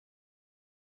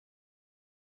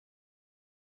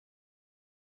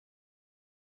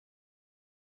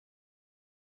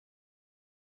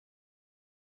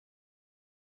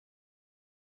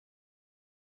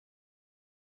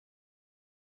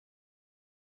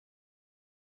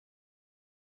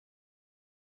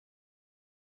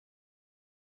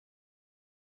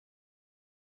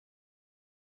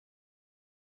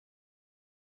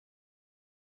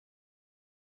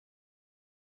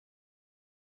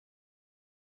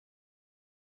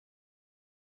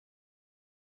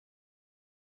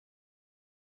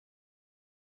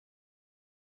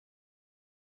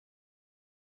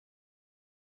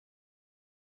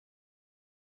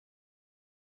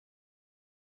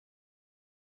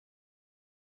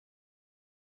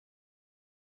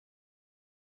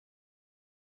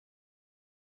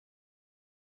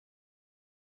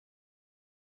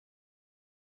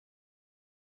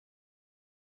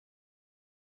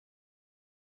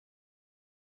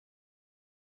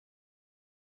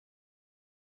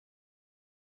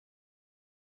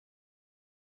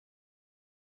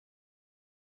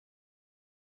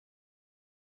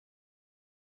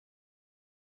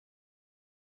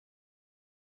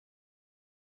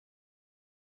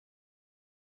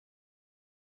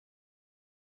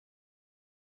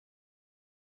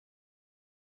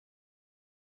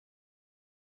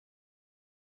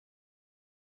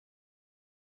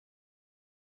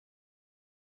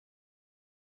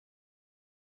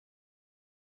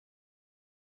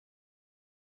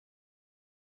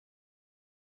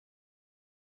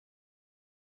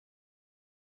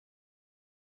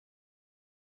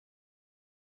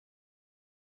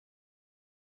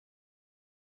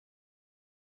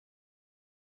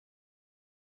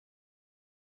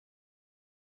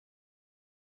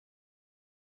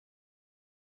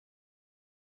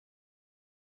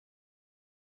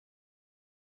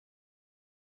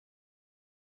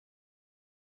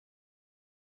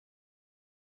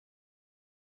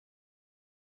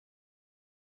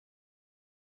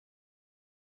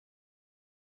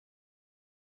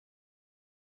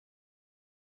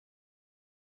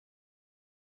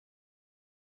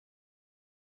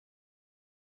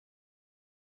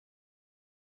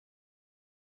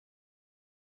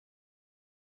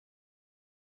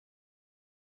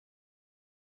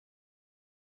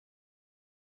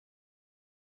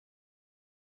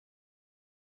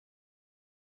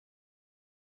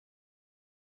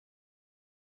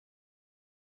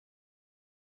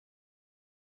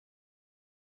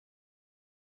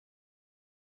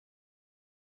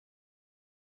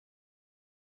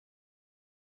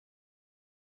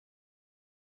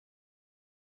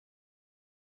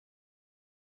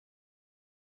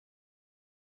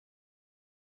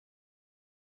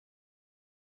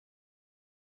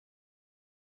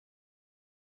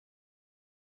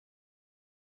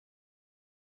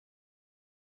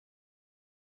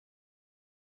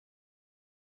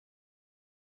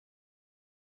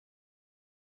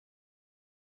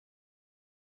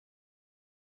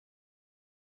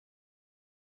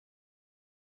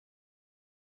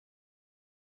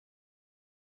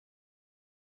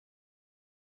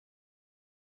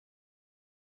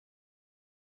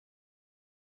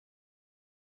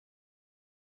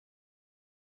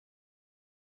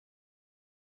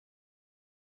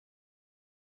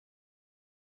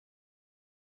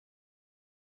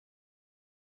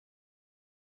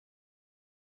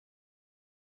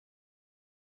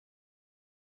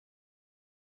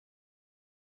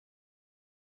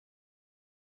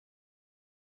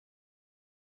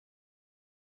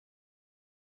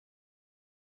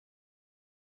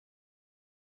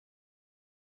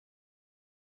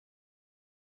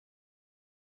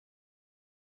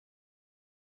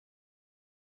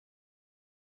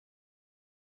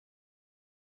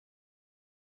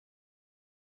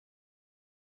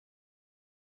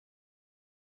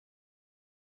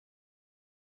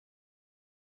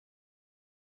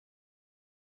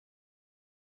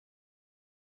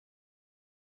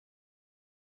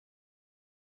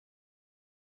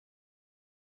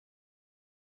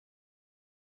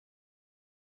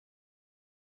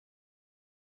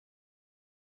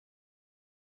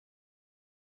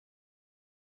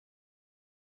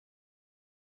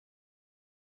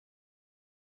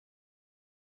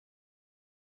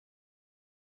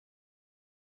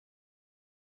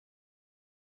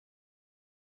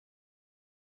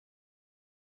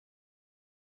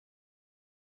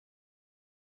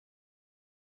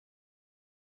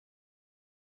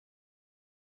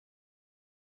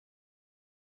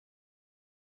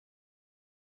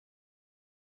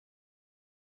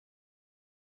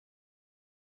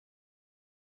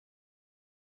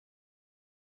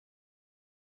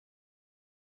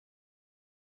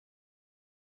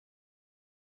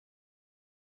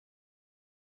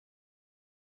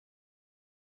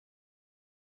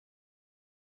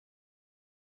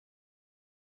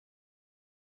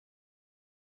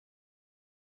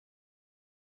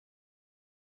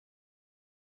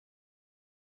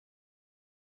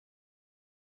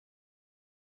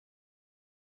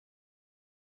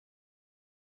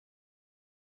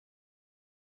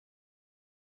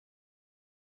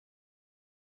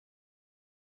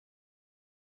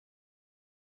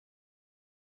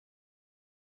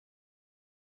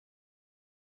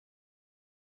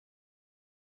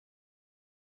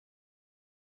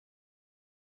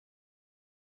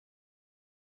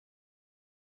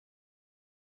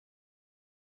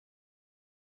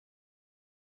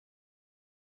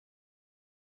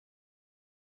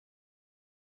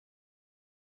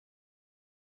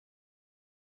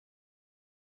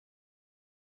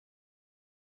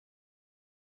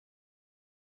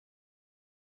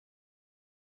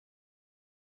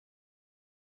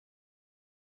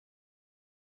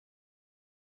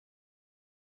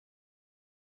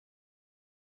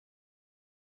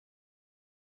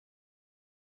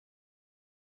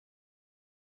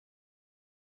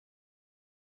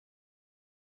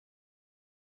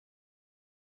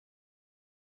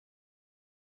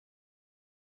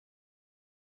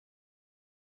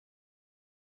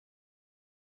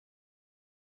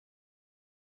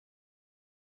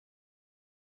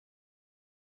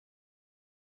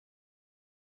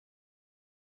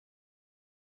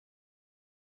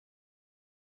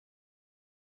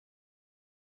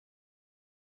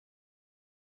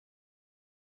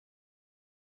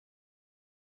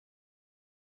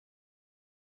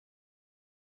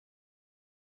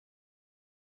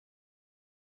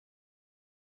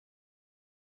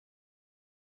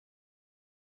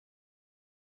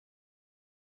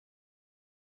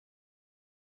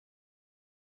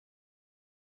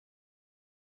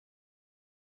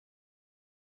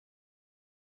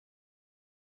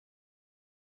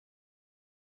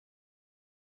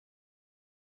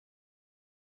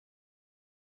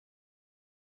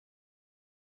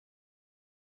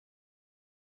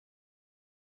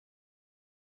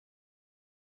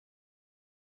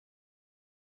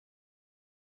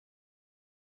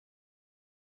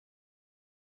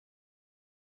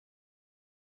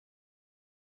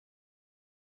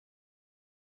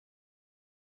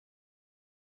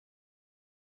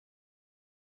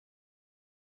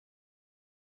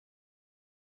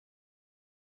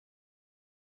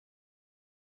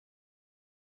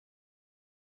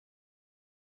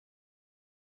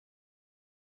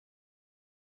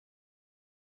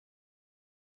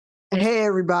Hey,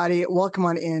 everybody. Welcome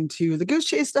on into the Goose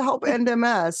Chase to help end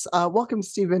MS. Welcome,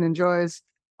 Stephen and Joyce,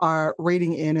 are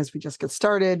rating in as we just get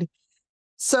started.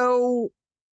 So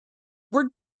we're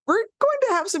going to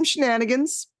have some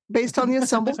shenanigans based on the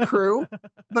assembled crew,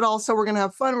 but also we're going to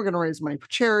have fun. We're going to raise money for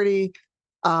charity.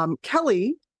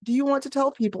 Kelly, do you want to tell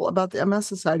people about the MS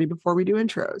Society before we do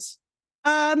intros?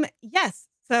 Yes.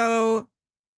 So,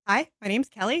 hi, my name's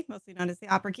Kelly, mostly known as the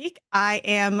Opera Geek. I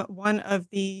am one of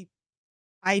the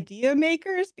idea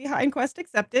makers behind Quest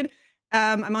Accepted.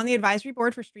 I'm on the advisory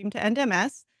board for Stream to End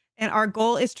MS, and our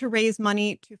goal is to raise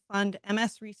money to fund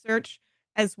MS research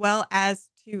as well as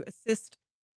to assist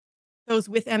those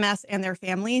with MS and their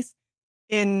families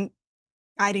in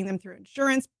guiding them through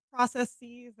insurance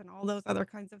processes and all those other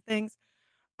kinds of things.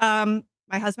 My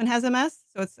husband has MS,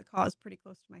 so it's a cause pretty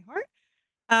close to my heart.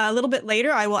 A little bit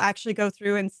later, I will actually go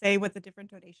through and say what the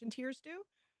different donation tiers do.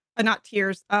 Not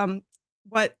tiers,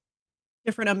 what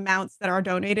different amounts that are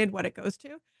donated, what it goes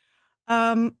to.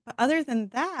 But other than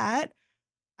that,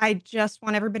 I just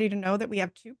want everybody to know that we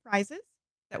have 2 prizes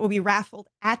that will be raffled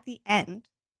at the end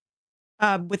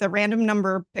with a random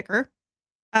number picker.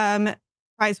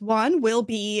 Prize 1 will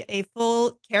be a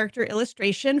full character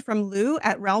illustration from Lou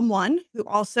at Realm 1, who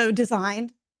also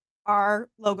designed our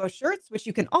logo shirts, which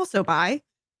you can also buy.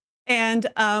 And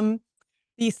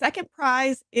the second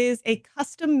prize is a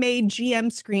custom-made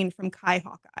GM screen from Kai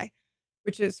Hawkeye,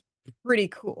 which is pretty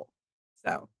cool.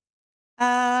 So,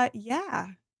 yeah.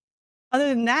 Other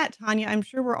than that, Tanya, I'm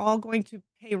sure we're all going to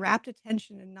pay rapt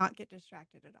attention and not get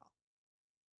distracted at all.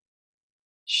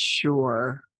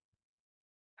 Sure.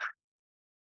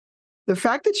 The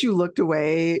fact that you looked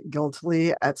away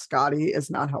guiltily at Scotty is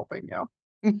not helping you.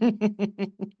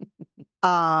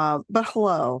 But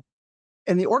hello.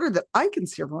 In the order that I can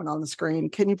see everyone on the screen,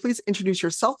 can you please introduce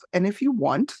yourself and, if you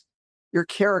want, your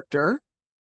character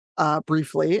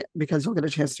briefly, because you'll get a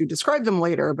chance to describe them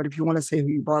later. But if you want to say who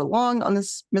you brought along on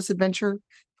this misadventure,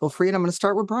 feel free. And I'm going to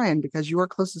start with Brian because you are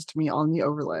closest to me on the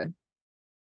overlay.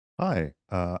 Hi,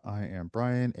 I am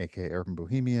Brian, aka Urban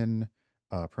Bohemian,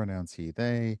 pronouns he,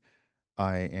 they.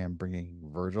 I am bringing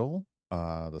Virgil,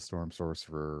 the Storm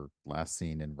Sorcerer, last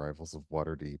seen in Rivals of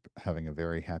Waterdeep, having a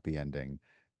very happy ending.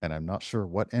 And I'm not sure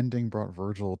what ending brought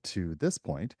Virgil to this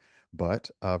point, but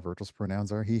Virgil's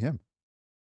pronouns are he, him.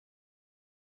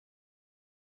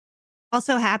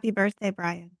 Also, happy birthday,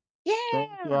 Brian. Thank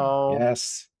Yeah. you.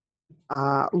 Yes.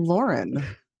 Lauren.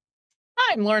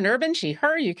 I'm Lauren Urban, she,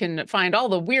 her. You can find all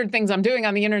the weird things I'm doing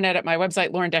on the internet at my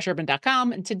website,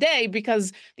 lauren-urban.com. And today,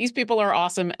 because these people are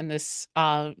awesome and this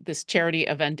charity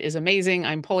event is amazing,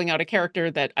 I'm pulling out a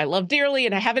character that I love dearly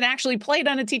and I haven't actually played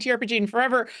on a TTRPG in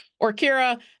forever,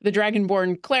 Orkira, the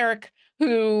Dragonborn cleric,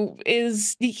 who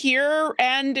is here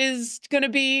and is going to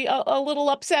be a little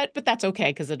upset, but that's okay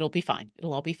because it'll be fine.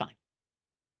 It'll all be fine.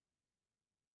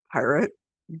 Pirate.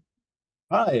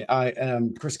 Hi, I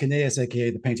am Chris Kinneas, aka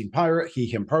the Painting Pirate, he,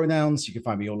 him pronouns. You can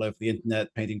find me all over the internet,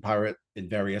 Painting Pirate, in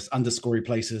various underscorey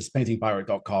places,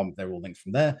 paintingpirate.com. They're all linked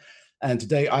from there. And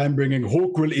today I am bringing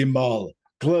Hawkwil Imal,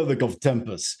 Cleric of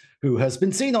Tempest, who has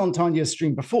been seen on Tanya's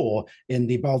stream before in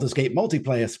the Baldur's Gate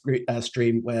multiplayer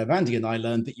stream where Randy and I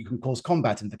learned that you can cause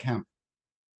combat in the camp.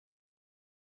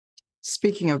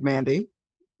 Speaking of Mandy.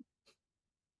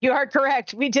 You are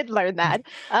correct. We did learn that.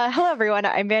 Hello, everyone.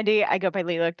 I'm Mandy. I go by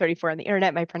Lilac34 on the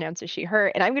internet. My pronouns are she, her,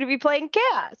 and I'm going to be playing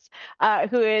Chaos,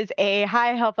 who is a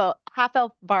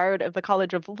half-elf bard of the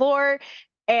College of Lore.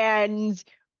 And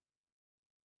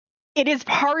it is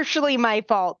partially my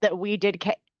fault that we did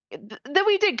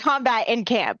combat in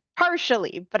camp,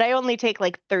 partially, but I only take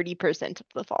like 30% of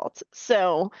the fault.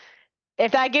 So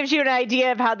if that gives you an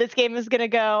idea of how this game is going to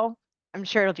go, I'm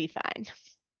sure it'll be fine.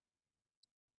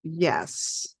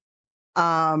 Yes.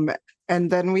 And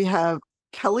then we have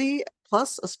Kelly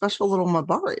plus a special little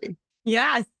Mabari.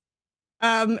 Yes.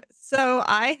 So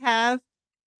I have,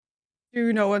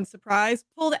 through no one's surprise,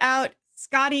 pulled out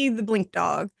Scotty the Blink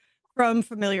Dog from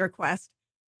Familiar Quest.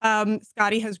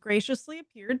 Scotty has graciously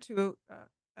appeared to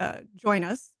join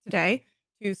us today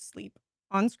to sleep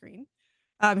on screen.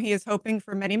 He is hoping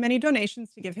for many, many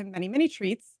donations to give him many, many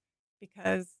treats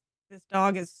because this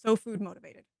dog is so food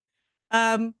motivated.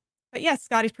 But yes,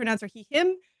 Scotty's pronouns are he,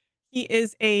 him. He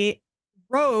is a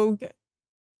rogue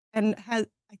and has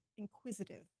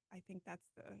inquisitive. I think that's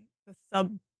the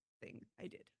sub thing I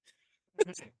did.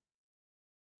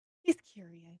 He's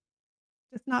curious,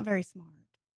 just not very smart.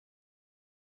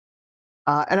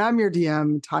 And I'm your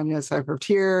DM, Tanya Seifert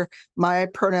here. My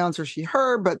pronouns are she,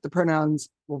 her, but the pronouns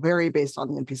will vary based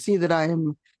on the NPC that I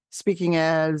am speaking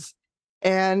as.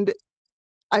 And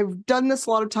I've done this a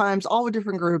lot of times, all with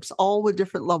different groups, all with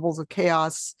different levels of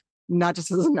chaos not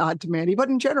just as a nod to Mandy, but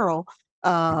in general.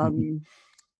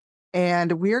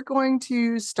 And we're going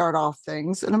to start off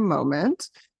things in a moment.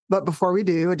 But before we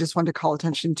do, I just want to call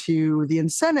attention to the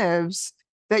incentives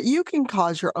that you can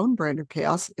cause your own brand of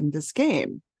chaos in this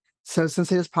game. So since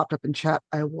they just popped up in chat,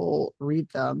 I will read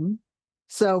them.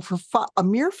 So for a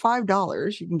mere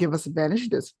 $5, you can give us advantage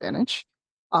and disadvantage.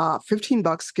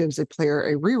 $15 gives a player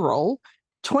a reroll.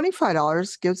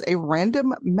 $25 gives a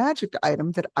random magic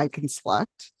item that I can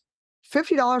select.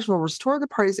 $50 will restore the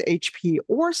party's HP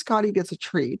or Scotty gets a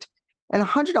treat. And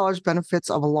 $100 benefits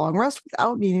of a long rest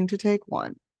without needing to take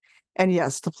one. And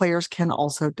yes, the players can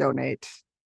also donate.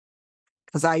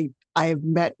 Because I have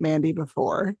met Mandy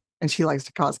before, and she likes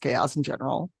to cause chaos in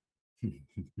general.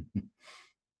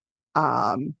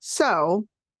 So,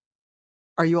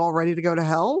 are you all ready to go to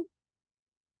hell?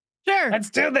 Sure. Let's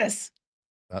do this.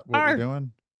 That what we're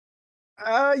doing?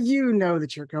 You know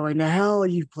that you're going to hell.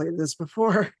 You've played this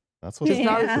before. That's what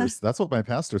Yeah. that's what my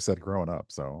pastor said growing up.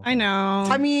 So I know.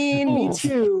 I mean, me Oh.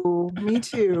 too. Me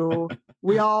too.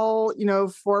 We all,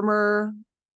 former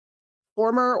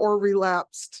or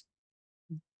relapsed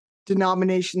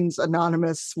Denominations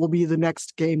Anonymous will be the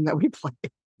next game that we play.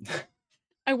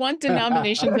 I want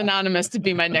Denominations Anonymous to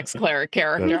be my next cleric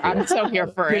character. I'm so here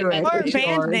for it. Do it. Or a It's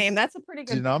band yours. name. That's a pretty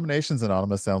good. Denominations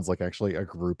Anonymous sounds like actually a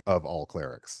group of all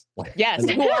clerics. Like, Yes,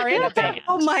 who are in a band.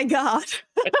 Oh my God.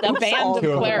 A band of Who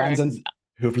have clerics. abandoned,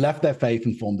 who have left their faith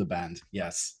and formed a band.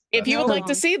 Yes. If you would like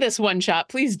to see this one shot,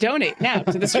 please donate now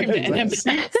to the stream to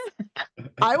NMS.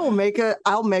 I'll make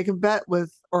a bet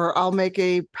with, or I'll make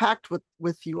a pact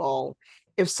with you all.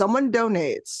 If someone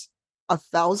donates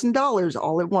 $1,000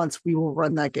 all at once, we will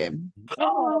run that game.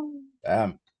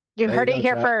 Damn. You There heard you it go,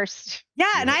 here chat. first. Yeah,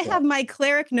 and I What's have up? my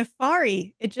cleric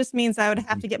Nefari. It just means I would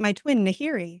have to get my twin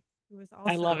Nahiri, who is also.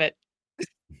 I love it.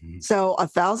 So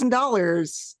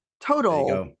 $1,000 total.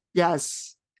 There you go.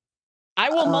 Yes. I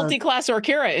will multi-class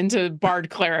Orkira into Bard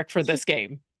Cleric for this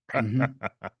game. Mhm.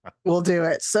 We'll do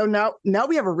it. So now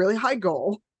we have a really high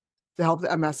goal to help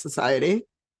the MS Society.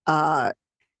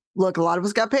 Look, a lot of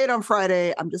us got paid on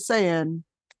Friday. I'm just saying.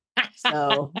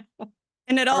 So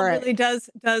And it all All right. really does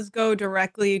go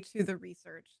directly to the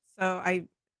research. So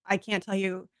I can't tell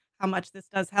you how much this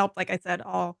does help. Like I said,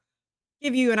 I'll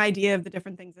give you an idea of the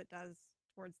different things it does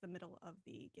towards the middle of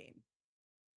the game.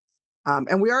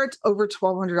 and we are at over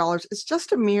 $1,200. It's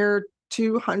just a mere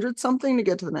 200 something to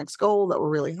get to the next goal that will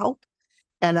really help.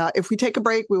 And if we take a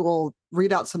break, we will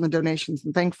read out some of the donations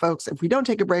and thank folks. If we don't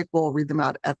take a break, we'll read them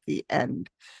out at the end.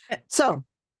 So,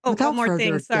 Oh, without one more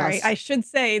thing. further- Sorry. yes. I should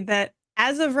say that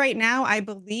as of right now, I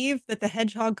believe that the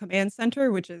Hedgehog Command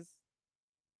Center, which is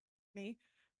me,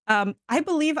 I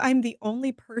believe I'm the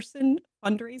only person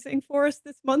fundraising for us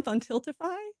this month on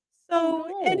Tiltify. So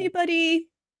no. anybody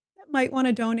that might want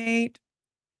to donate,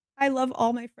 I love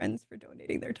all my friends for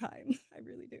donating their time. I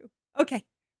really do. Okay,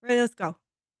 ready, let's go.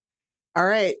 All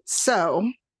right.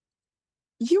 So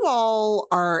you all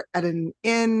are at an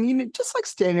inn, just like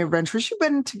Standing Adventures. You've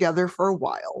been together for a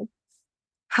while.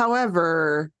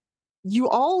 However, you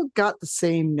all got the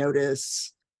same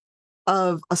notice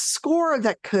of a score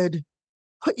that could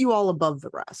put you all above the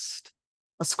rest.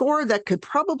 A score that could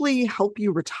probably help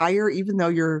you retire, even though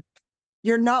you're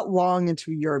not long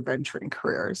into your adventuring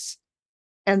careers.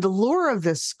 And the lure of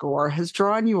this score has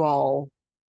drawn you all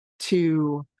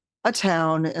to a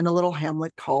town in a little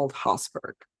hamlet called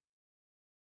Hosberg.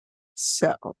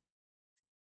 So,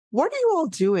 what are you all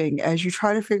doing as you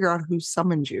try to figure out who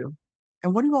summoned you?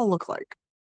 And what do you all look like?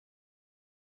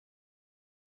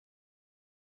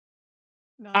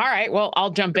 All right, well, I'll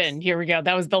jump in. Here we go.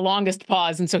 That was the longest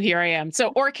pause, and so here I am.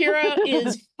 So Orkira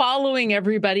is following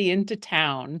everybody into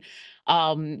town,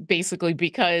 basically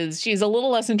because she's a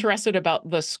little less interested about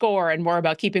the score and more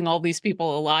about keeping all these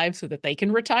people alive so that they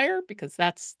can retire, because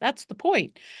that's the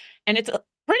point. And it's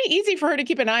pretty easy for her to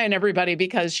keep an eye on everybody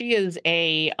because she is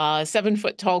a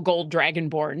 7-foot-tall gold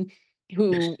dragonborn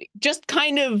who just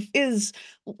kind of is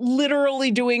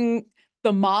literally doing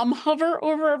the mom hover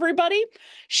over everybody.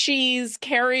 She's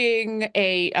carrying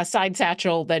a side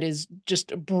satchel that is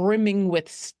just brimming with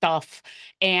stuff,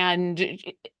 and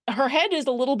her head is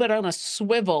a little bit on a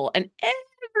swivel, and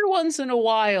every once in a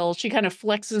while she kind of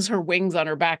flexes her wings on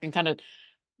her back and kind of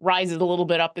rises a little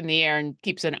bit up in the air and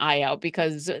keeps an eye out,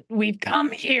 because we've come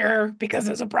here because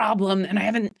there's a problem and I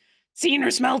haven't seen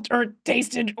or smelt or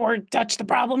tasted or touched the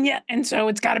problem yet, and so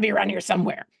it's got to be around here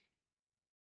somewhere.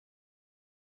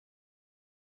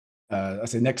 I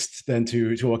say next then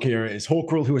to Orkira is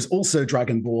Hawkrul, who is also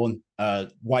dragonborn,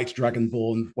 white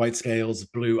dragonborn, white scales,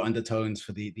 blue undertones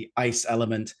for the ice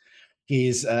element.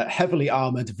 He's heavily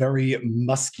armored, very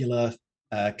muscular,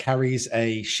 carries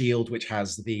a shield which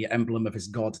has the emblem of his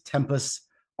god Tempest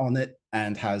on it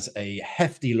and has a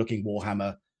hefty looking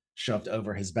warhammer shoved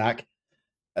over his back.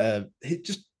 He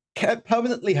just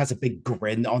permanently has a big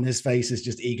grin on his face, is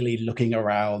just eagerly looking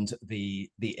around the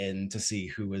inn to see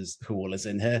who all is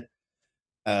in here.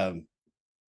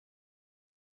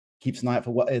 Keeps an eye out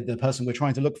for what the person we're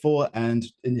trying to look for, and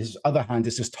in his other hand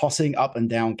is just tossing up and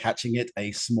down, catching it,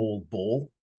 a small ball,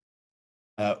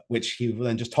 which he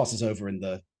then just tosses over in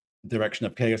the direction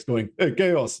of Chaos, going, "Hey,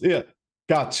 Chaos, here,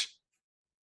 catch."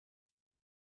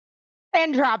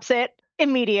 And drops it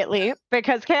immediately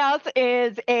because Chaos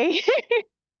is a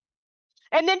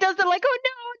and then does it like, oh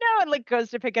no, and like goes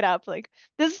to pick it up. Like,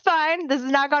 this is fine. This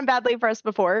has not gone badly for us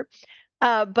before.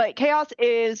 But Chaos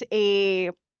is a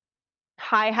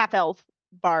high half-elf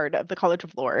bard of the College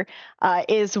of Lore,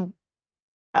 is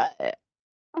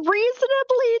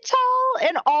reasonably tall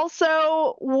and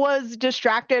also was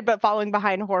distracted but falling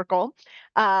behind Horkle,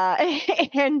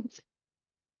 and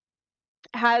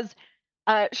has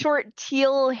short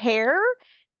teal hair,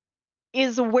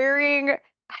 is wearing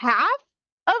half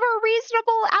of a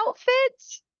reasonable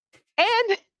outfit,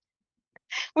 and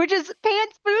which is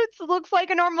pants, boots, looks like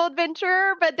a normal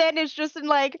adventurer, but then is just in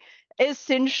like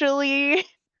essentially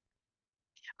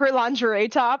her lingerie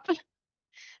top,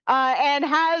 and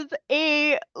has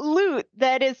a lute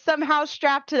that is somehow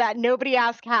strapped to that. Nobody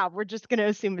asked how. We're just going to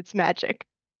assume it's magic.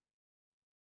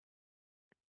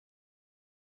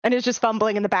 And is just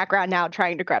fumbling in the background now,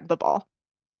 trying to grab the ball.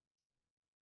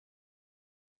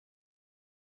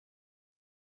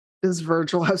 Does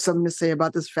Virgil have something to say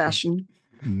about this fashion?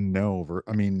 No,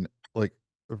 I mean, like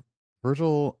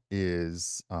Virgil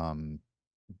is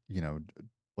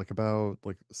like about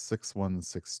like 6'1",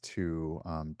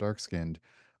 6'2", dark skinned,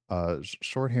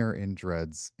 short hair in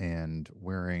dreads, and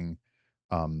wearing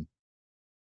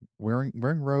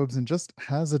robes, and just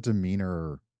has a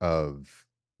demeanor of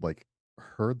like,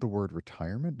 heard the word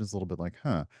retirement, is a little bit like,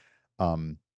 huh.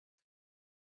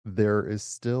 There is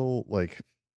still like,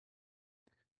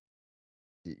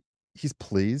 he's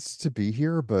pleased to be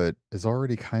here, but is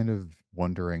already kind of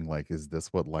wondering, like, is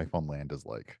this what life on land is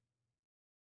like?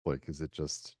 Like, is it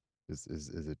just is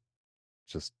it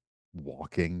just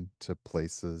walking to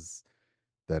places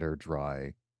that are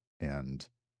dry and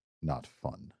not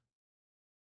fun?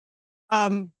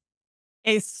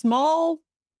 A small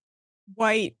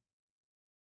white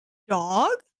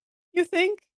dog, you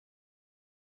think,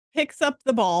 picks up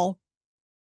the ball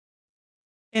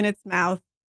in its mouth,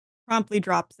 promptly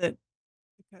drops it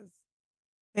because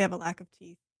they have a lack of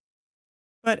teeth.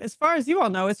 But as far as you all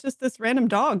know, it's just this random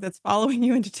dog that's following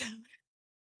you into town.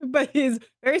 But he's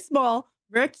very small,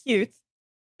 very cute,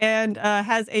 and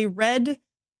has a red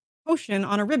potion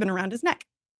on a ribbon around his neck.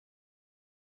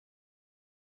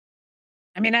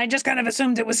 I mean, I just kind of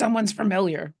assumed it was someone's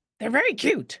familiar. They're very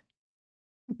cute.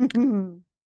 It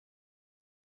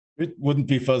wouldn't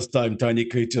be first time tiny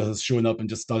creature has shown up and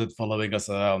just started following us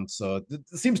around, so it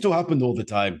seems to happen all the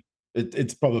time.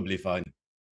 It's probably fine.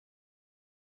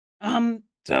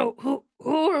 So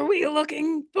who are we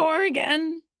looking for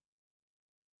again?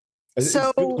 It's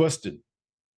a good question.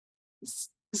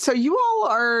 So you all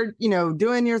are,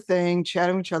 doing your thing,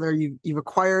 chatting with each other. You've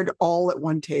acquired all at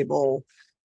one table.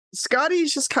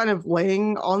 Scotty's just kind of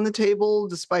laying on the table,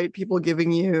 despite people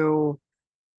giving you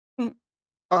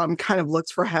kind of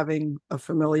looks for having a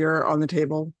familiar on the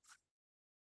table.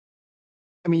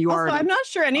 I mean, I'm not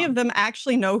sure any of them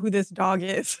actually know who this dog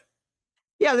is.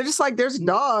 Yeah, they're just like, there's a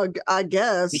dog, I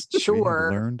guess.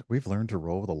 Sure. We've learned to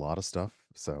roll with a lot of stuff.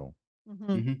 So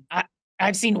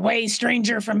I've seen way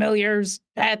stranger familiars,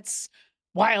 pets,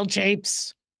 wild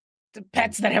shapes,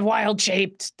 pets that have wild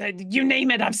shaped. You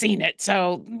name it, I've seen it.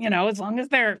 So, as long as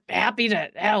they're happy to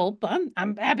help,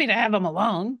 I'm happy to have them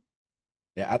along.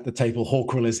 Yeah, at the table,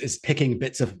 Hawkrill is picking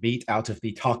bits of meat out of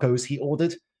the tacos he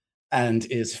ordered and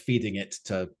is feeding it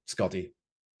to Scotty.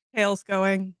 Tail's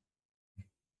going.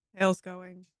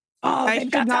 Oh,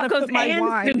 they've got tacos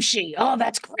and sushi. Oh,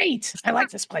 that's great. I like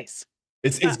this place.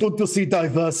 It's good to see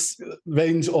diverse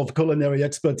range of culinary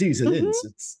expertise in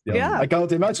inns. I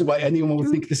can't imagine why anyone would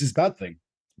think this is a bad thing.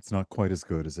 It's not quite as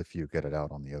good as if you get it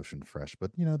out on the ocean fresh,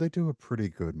 but they do a pretty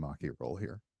good maki roll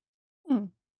here.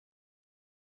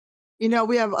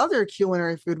 We have other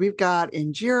culinary food. We've got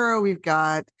injera. We've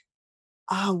got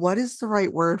what is the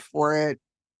right word for it?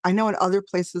 I know in other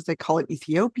places they call it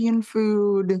Ethiopian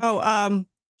food. Oh,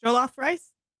 jollof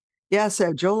rice? Yeah,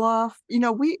 so jollof.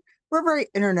 We're a very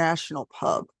international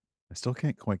pub. I still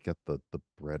can't quite get the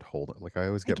bread holder. Like I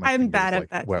always get my I'm fingers bad at like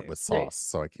that wet too. with sauce,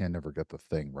 so I can never get the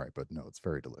thing right. But no, it's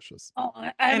very delicious. Oh, I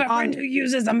have And a friend on- who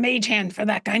uses a mage hand for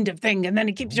that kind of thing, and then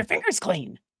it keeps your Oh. fingers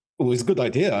clean. Oh, it's a good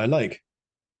idea. I like.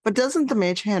 But doesn't the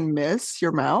mage hand miss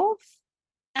your mouth?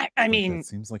 I Like, mean, it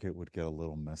seems like it would get a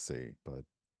little messy, but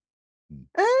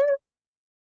Eh.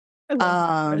 I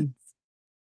love Um,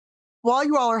 while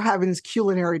you all are having this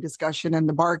culinary discussion and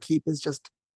the barkeep is just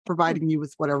providing you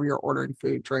with whatever you're ordering,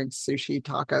 food, drinks, sushi,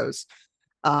 tacos,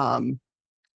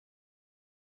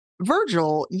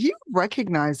 Virgil, you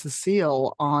recognize the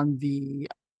seal on the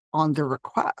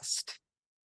request.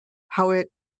 How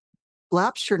it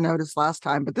lapsed your notice last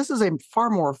time, but this is a far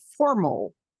more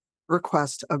formal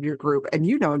request of your group, and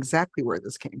you know exactly where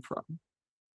this came from.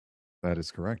 that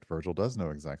is correct. Virgil does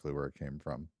know exactly where it came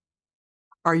from.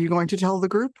 Are you going to tell the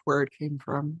group where it came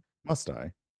from? Must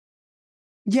I?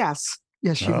 Yes.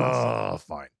 Yes, you must. Oh,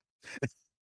 fine.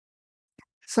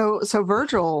 So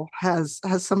Virgil has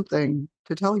something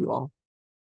to tell you all.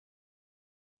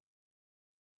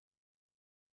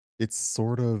 It's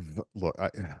sort of look.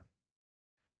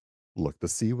 Look, the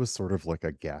sea was sort of like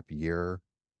a gap year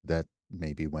that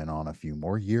maybe went on a few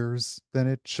more years than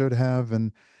it should have,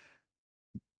 and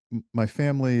my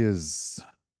family is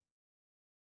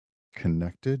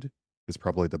connected. Is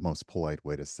probably the most polite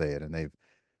way to say it, and they've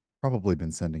probably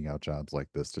been sending out jobs like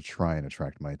this to try and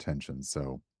attract my attention.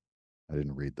 So I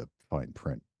didn't read the fine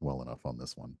print well enough on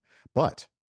this one, but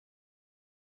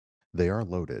they are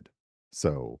loaded.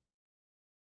 So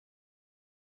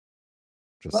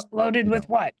just loaded with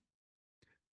what?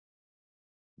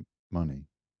 money.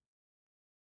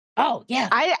 Oh, yeah.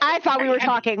 I thought we Very were heavy.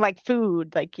 talking like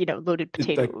food, like, you know, loaded It's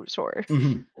like- potatoes or.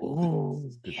 Mhm. Oh,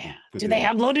 Good- yeah. good Do they deal.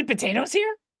 have loaded potatoes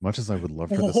here? Much as I would love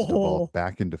for this to devolve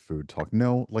back into food talk,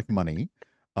 no, like money.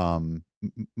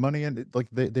 Money, and like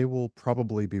they will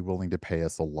probably be willing to pay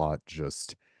us a lot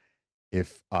just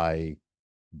if I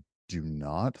do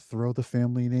not throw the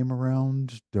family name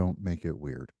around. Don't make it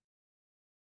weird.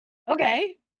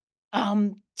 Okay.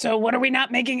 So what are we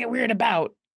not making it weird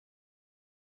about?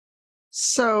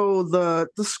 So the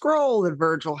scroll that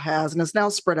Virgil has, and it's now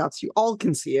spread out so you all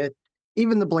can see it.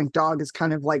 Even the blink dog is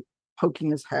kind of like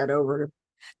poking his head over.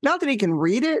 Not that he can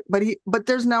read it, but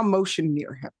there's now motion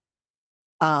near him.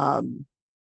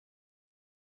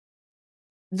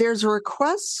 There's a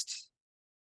request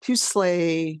to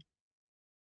slay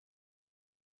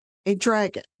a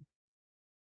dragon.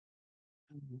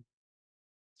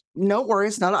 No worry,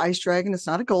 it's not an ice dragon. It's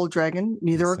not a gold dragon.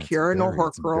 Neither a It's Kira nor very-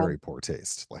 it's Horkrul. very poor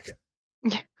taste. Like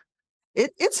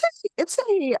It's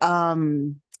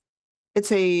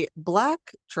a black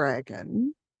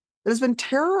dragon that has been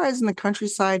terrorizing the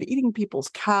countryside, eating people's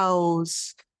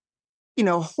cows, you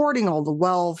know, hoarding all the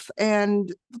wealth,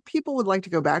 and the people would like to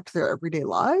go back to their everyday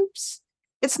lives.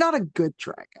 It's not a good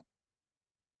dragon.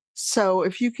 So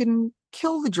if you can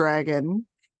kill the dragon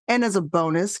and as a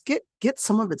bonus get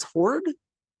some of its hoard,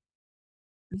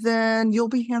 then you'll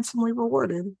be handsomely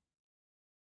rewarded.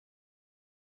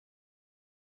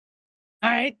 All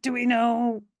right. Do we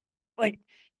know, like,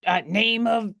 name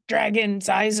of dragon,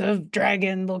 size of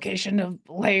dragon, location of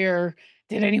lair?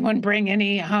 Did anyone bring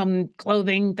any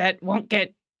clothing that won't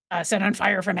get set on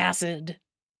fire from acid?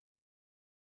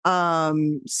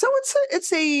 So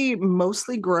it's a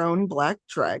mostly grown black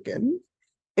dragon.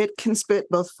 It can spit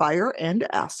both fire and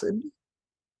acid.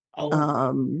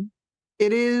 Oh,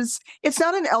 It's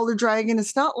not an elder dragon.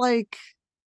 It's not like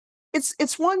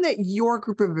it's one that your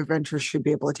group of adventurers should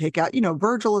be able to take out. You know,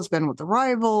 Virgil has been with the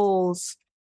rivals.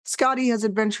 Scotty has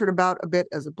adventured about a bit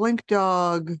as a blink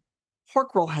dog.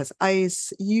 Horkrul has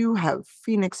ice. You have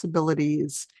phoenix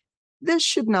abilities. This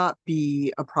should not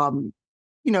be a problem.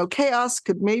 You know, Chaos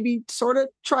could maybe sort of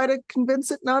try to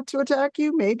convince it not to attack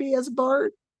you, maybe as a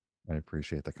bard. I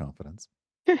appreciate the confidence.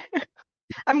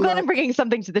 I'm glad I'm Look. bringing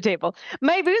something to the table.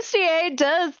 My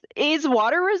bustier is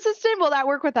water resistant. Will that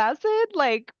work with acid?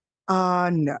 Like,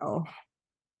 No.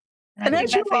 I And think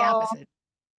as you that's the all- opposite.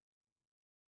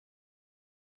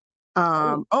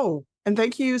 Oh, and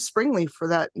thank you, Springleaf, for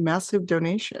that massive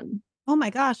donation. Oh my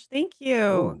gosh, thank you.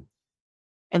 Ooh.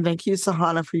 And thank you,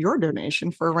 Sahana, for your donation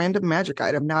for a random magic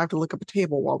item. Now I have to look up a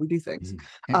table while we do things.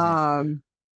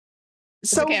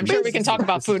 So okay, I'm sure we can talk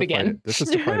about food again. This is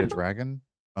to fight a dragon.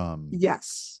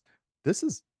 Yes. This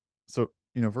is so,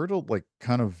 you know, Virgil like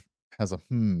kind of has a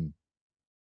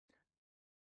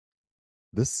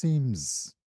This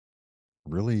seems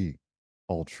really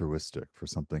altruistic for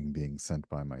something being sent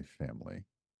by my family.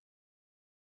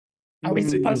 Are we So-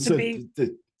 supposed to so be?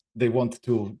 They want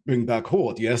to bring back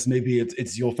hoard. Yes, maybe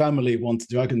it's your family wants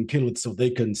dragon killed so they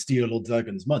can steal old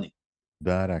dragon's money.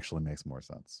 That actually makes more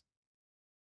sense.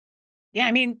 Yeah,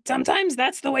 I mean, sometimes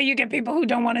that's the way you get people who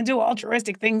don't want to do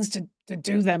altruistic things to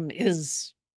do them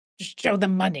is just show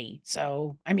them money.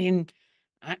 So, I mean,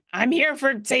 I'm here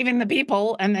for saving the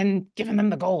people and then giving them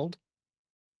the gold.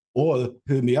 Or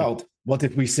hear me out. What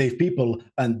if we save people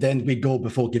and then we go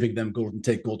before giving them gold and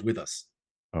take gold with us?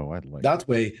 Oh, I'd like That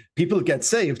way, people get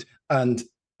saved, and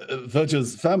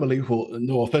Virgil's family, who,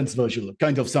 no offense, Virgil,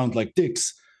 kind of sound like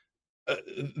dicks,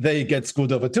 they get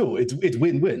screwed over too. It's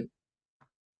win-win.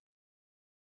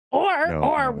 Or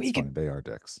no, we it's could fine. They are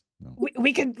dicks. No.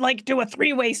 we could like do a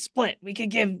 3-way split. We could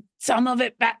give some of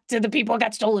it back to the people it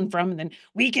got stolen from, and then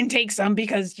we can take some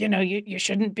because you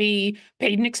shouldn't be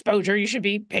paid in exposure. You should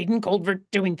be paid in gold for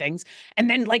doing things. And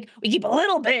then like we keep a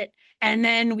little bit, and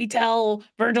then we tell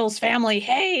Virgil's family,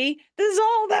 hey, this is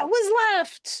all that was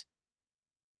left.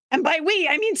 And by we,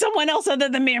 I mean someone else other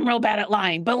than me. I'm real bad at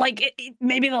lying, but like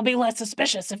maybe they'll be less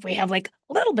suspicious if we have like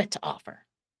a little bit to offer.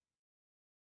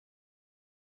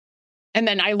 And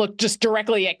then I look just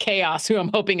directly at Chaos, who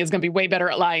I'm hoping is going to be way better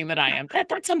at lying than I am.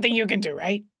 That's something you can do,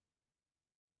 right?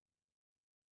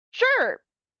 Sure,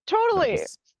 totally. That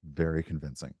was very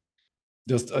convincing.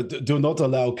 Just do not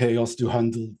allow Chaos to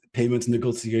handle payment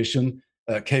negotiation.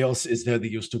 Chaos is very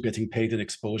used to getting paid in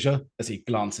exposure, as he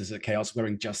glances at Chaos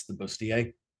wearing just the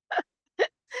bustier.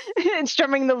 And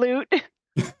strumming the lute.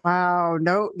 Wow,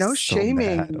 no So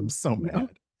shaming. mad. I'm so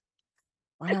mad.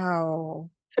 Wow.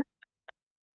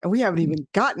 And we haven't even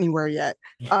got anywhere yet.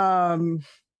 Could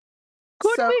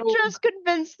we just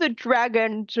convince the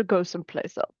dragon to go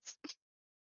someplace else?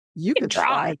 You could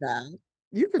try that.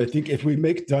 You could. I think if we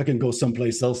make Dragon go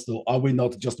someplace else, though, are we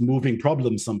not just moving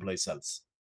problems someplace else?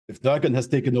 If Dragon has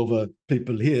taken over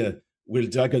people here, will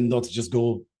Dragon not just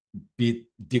go be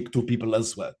dick to people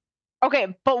elsewhere?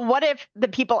 Okay, but what if the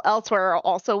people elsewhere are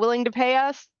also willing to pay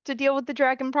us to deal with the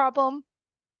dragon problem?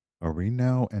 Are we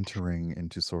now entering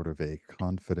into sort of a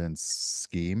confidence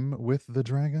scheme with the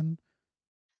dragon?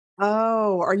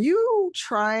 Oh, are you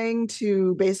trying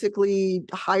to basically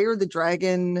hire the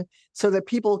dragon so that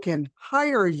people can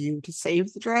hire you to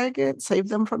save the dragon, save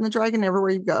them from the dragon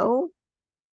everywhere you go?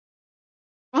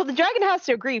 Well, the dragon has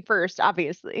to agree first,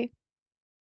 obviously.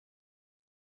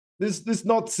 This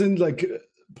not seem like a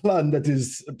plan that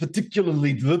is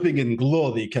particularly dripping in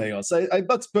glory, Chaos. I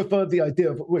much prefer the idea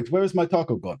of, wait, where is my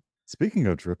taco gone? Speaking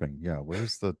of dripping, yeah,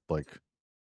 where's the,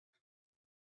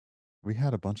 we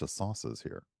had a bunch of sauces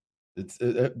here. It's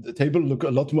the table look a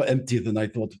lot more empty than I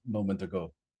thought a moment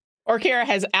ago. Orkira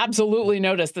has absolutely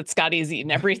noticed that Scotty has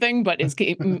eaten everything, but is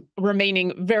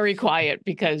remaining very quiet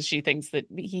because she thinks that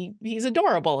he's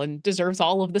adorable and deserves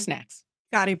all of the snacks.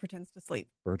 Scotty pretends to sleep.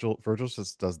 Virgil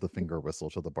just does the finger whistle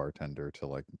to the bartender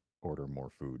to order more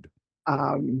food.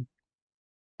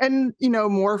 And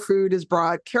more food is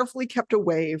brought, carefully kept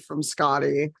away from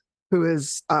Scotty, who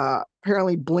is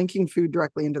apparently blinking food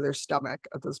directly into their stomach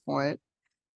at this point.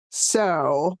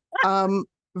 So, the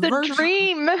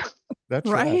dream. That's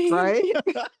right. I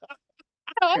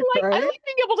like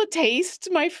being able to taste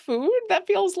my food. That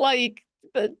feels like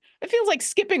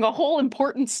skipping a whole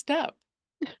important step.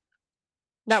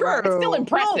 Not right. It's still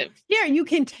impressive. Well, yeah, you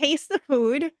can taste the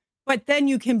food, but then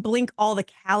you can blink all the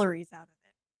calories out of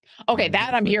it. Okay,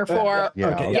 that I'm here for. Yeah,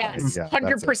 okay, yes,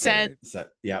 100%.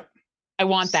 Yeah, I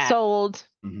want that. Sold.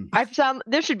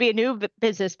 This should be a new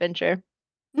business venture.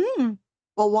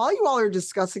 Well, while you all are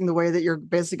discussing the way that you're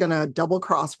basically going to double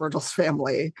cross Virgil's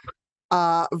family,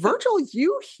 Virgil,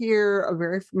 you hear a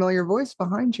very familiar voice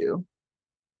behind you.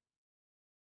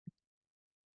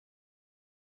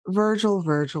 Virgil,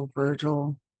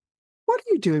 what are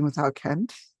you doing without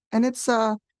Kent? And it's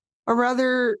a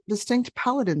rather distinct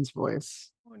paladin's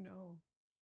voice. Oh, no.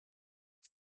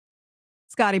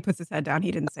 Scotty puts his head down.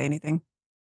 He didn't say anything.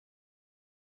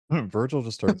 Virgil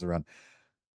just turns around.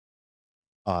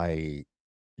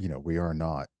 We are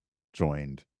not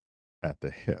joined at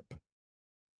the hip.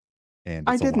 And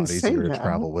it's a lot easier to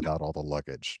travel without all the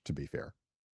luggage, to be fair.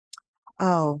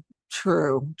 Oh,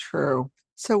 true.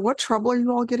 So what trouble are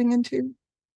you all getting into?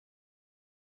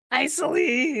 Hi,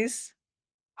 Celise.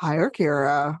 Hi,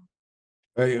 Orkira.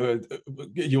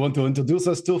 You want to introduce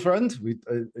us to a friend?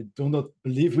 I do not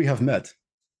believe we have met.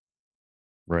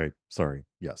 Right. Sorry.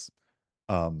 Yes.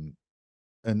 And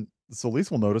Celise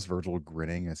will notice Virgil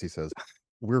grinning as he says,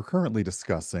 we're currently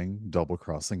discussing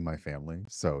double-crossing my family.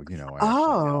 So, I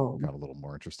actually got a little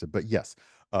more interested. But yes,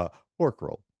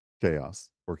 Orkroll, Chaos,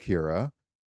 Orkira.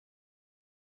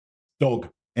 Dog.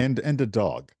 And a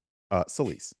dog.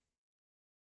 Celise.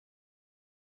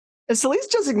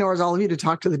 Celise just ignores all of you to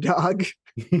talk to the dog.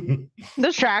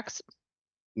 This tracks.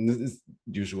 This is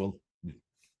usual.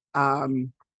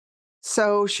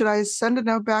 So should I send a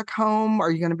note back home?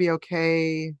 Are you going to be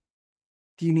okay?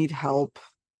 Do you need help?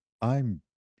 I'm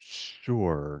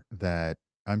sure that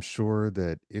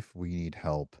if we need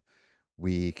help,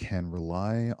 we can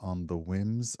rely on the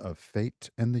whims of fate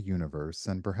and the universe,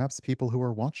 and perhaps people who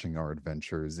are watching our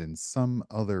adventures in some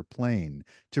other plane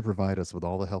to provide us with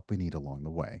all the help we need along the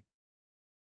way.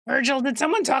 Virgil, did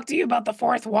someone talk to you about the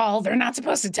fourth wall? They're not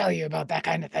supposed to tell you about that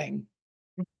kind of thing.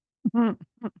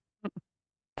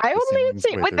 I The only ceilings,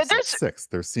 see. wait, Wait, there's there's six.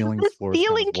 There's ceilings, the floors, times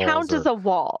ceiling walls count as are a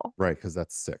wall. right, because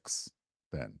that's 6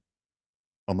 then.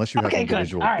 Unless you have Okay, good.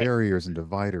 individual All right. barriers and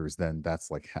dividers, then that's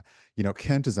like,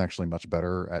 Kent is actually much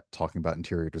better at talking about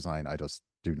interior design. I just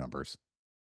do numbers.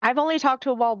 I've only talked to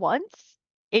a wall once.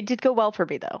 It did go well for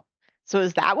me though. So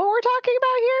is that what we're talking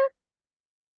about here?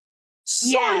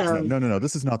 Sort Yes. of. No.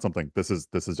 This is not something. This is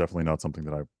definitely not something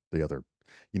that the other,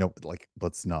 like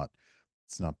let's not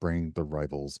bring the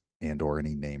rivals and or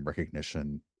any name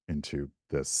recognition into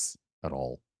this at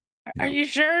all. Are you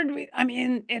sure? I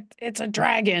mean, it's a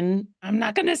dragon. I'm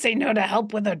not going to say no to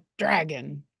help with a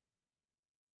dragon.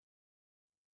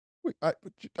 Look, How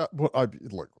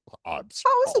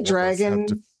is a dragon?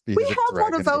 We have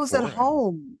one of those at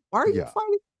home. Why are you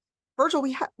finding Virgil?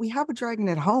 We have a dragon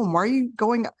at home. Why are you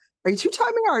going? Are you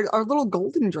two-timing our little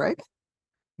golden dragon?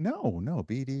 No,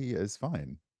 BD is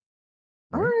fine.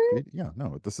 All Right? right. Yeah,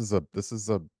 no. It's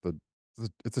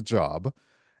a job,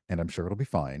 and I'm sure it'll be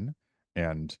fine.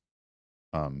 And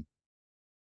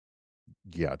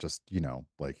yeah, just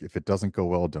like if it doesn't go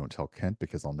well, don't tell Kent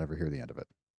because I'll never hear the end of it.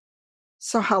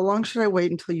 So how long should I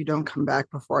wait until you don't come back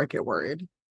before I get worried?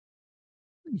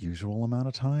 Usual amount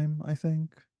of time, I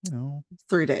think.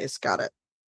 3 days. Got it.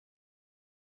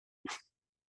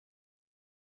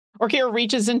 Orkira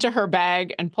reaches into her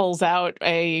bag and pulls out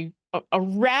a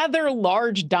rather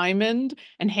large diamond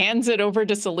and hands it over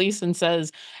to Celise and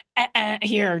says,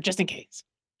 here, just in case.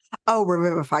 Oh,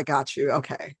 Revivify got you.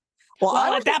 Okay. Well,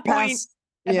 At that point,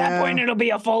 it'll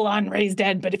be a full-on raised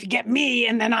dead. But if you get me,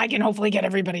 and then I can hopefully get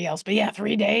everybody else. But yeah,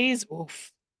 3 days.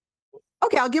 Oof.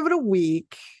 Okay, I'll give it a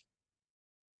week.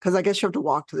 Because I guess you have to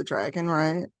walk to the dragon,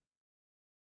 right?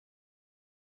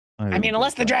 I mean,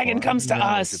 unless the dragon comes to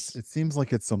us. It seems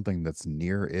like it's something that's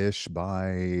near-ish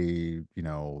by,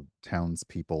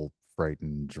 townspeople,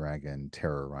 frightened dragon,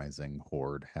 terrorizing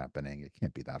horde happening. It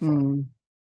can't be that far.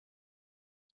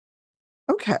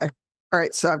 Okay. All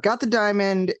right. So I've got the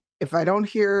diamond. If I don't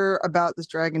hear about this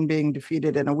dragon being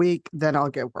defeated in a week, then I'll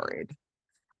get worried.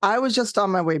 I was just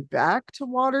on my way back to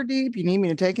Waterdeep. You need me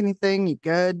to take anything? You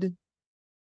good?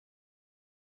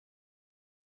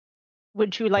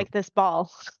 Would you like this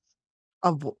ball?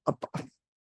 Are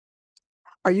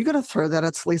you going to throw that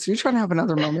at Celise? Are you trying to have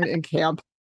another moment in camp?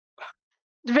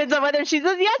 Depends on whether she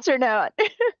says yes or not.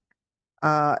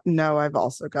 No, I've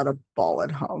also got a ball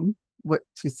at home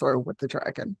to throw with the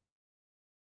dragon.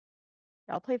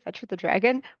 I'll play fetch with the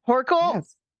dragon. Horkle,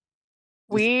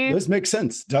 Yes. This makes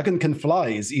sense. Dragon can fly.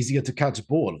 Is easier to catch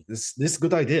ball. This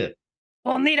good idea.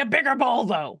 We'll need a bigger ball,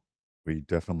 though. We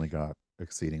definitely got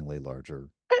exceedingly larger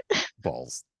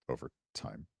balls over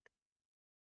time.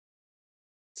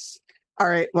 All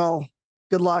right. Well,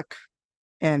 good luck.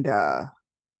 And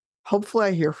hopefully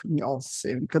I hear from you all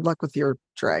soon. Good luck with your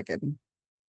dragon.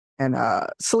 And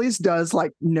Celise does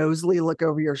like nosily look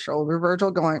over your shoulder,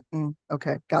 Virgil, going,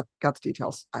 okay, got the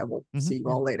details. I will see you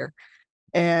all later.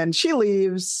 And she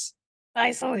leaves.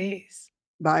 Bye, Celise.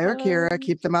 Bye, Orkira.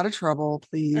 Keep them out of trouble,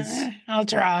 please. I'll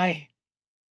try.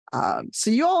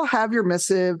 So you all have your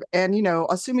missive, and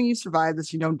assuming you survive this,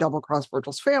 double cross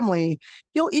Virgil's family,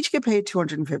 you'll each get paid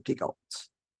 250 gold.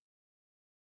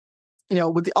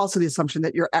 With also the assumption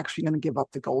that you're actually going to give up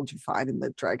the gold you find in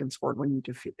the dragon's hoard when you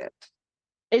defeat it.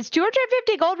 Is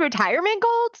 250 gold retirement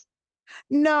gold?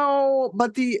 No,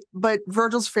 but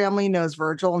Virgil's family knows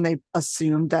Virgil, and they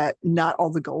assume that not all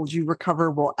the gold you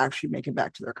recover will actually make it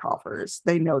back to their coffers.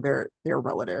 They know their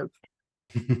relative.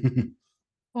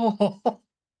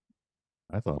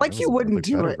 I thought like you wouldn't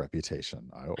do it. Reputation.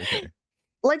 Okay.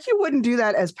 Like you wouldn't do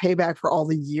that as payback for all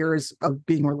the years of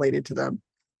being related to them.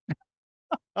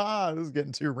 This is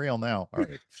getting too real now. All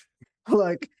right.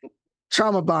 Like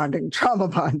trauma bonding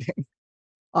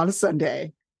on a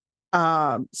Sunday.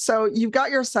 So you've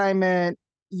got your assignment.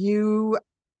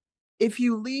 If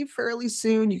you leave fairly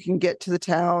soon, you can get to the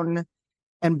town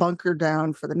and bunker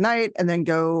down for the night and then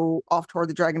go off toward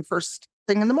the dragon first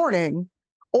thing in the morning.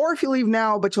 Or if you leave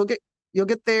now, but you'll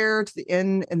get there to the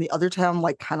inn in the other town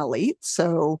like kind of late.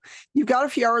 So you've got a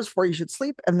few hours before you should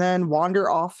sleep and then wander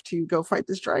off to go fight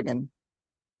this dragon.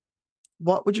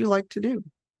 What would you like to do?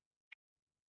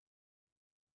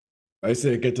 I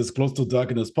say get as close to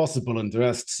Dragon as possible and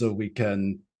rest so we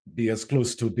can be as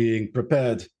close to being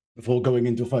prepared before going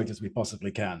into fight as we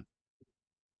possibly can.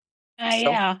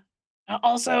 Yeah.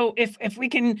 Also, if we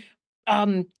can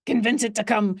convince it to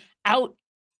come out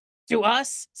to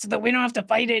us so that we don't have to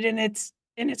fight it in its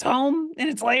home, in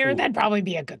its lair, that'd probably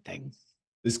be a good thing.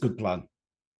 This is a good plan.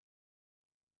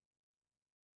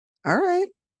 All right.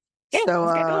 Yeah, So,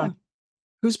 let's get going.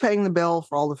 who's paying the bill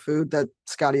for all the food that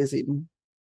Scotty has eaten?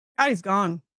 Scotty's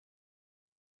gone.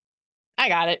 I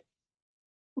got it.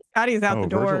 Scotty's out the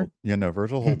door. Virgil, yeah, no,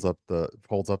 Virgil holds up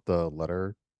the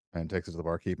letter and takes it to the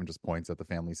barkeep and just points at the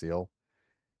family seal.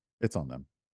 It's on them.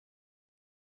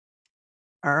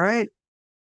 All right.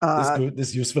 This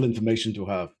is useful information to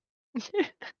have.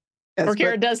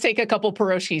 Orkira does take a couple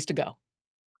pierogies to go.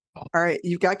 All right.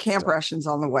 You've got camp rations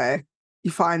on the way.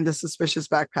 You find the suspicious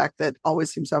backpack that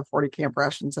always seems to have 40 camp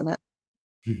rations in it.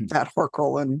 That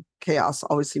Horkroll and Chaos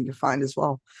always seem to find as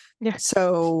well. Yeah.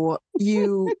 So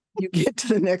you get to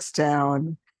the next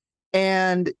town,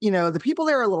 and the people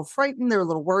there are a little frightened. They're a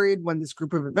little worried when this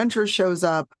group of adventurers shows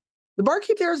up. The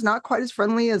barkeep there is not quite as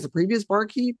friendly as the previous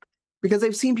barkeep because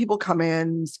they've seen people come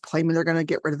in claiming they're going to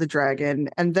get rid of the dragon,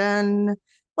 and then,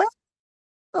 well,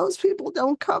 those people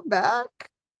don't come back.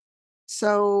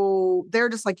 So they're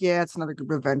just like, yeah, it's another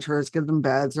group of adventurers. Give them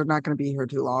beds. They're not going to be here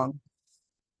too long.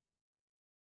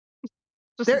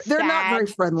 They're not very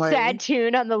friendly. Sad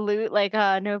tune on the lute, like,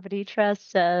 nobody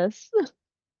trusts us.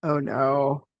 Oh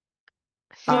no.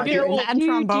 That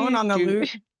trombone on the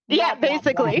lute. Yeah,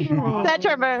 basically. That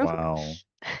trombone. Wow.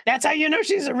 That's how you know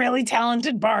she's a really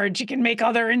talented bard. She can make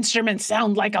other instruments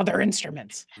sound like other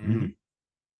instruments. Mm.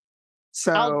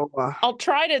 So I'll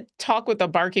try to talk with the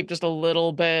barkeep just a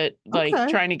little bit, like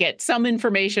trying to get some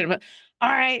information. But all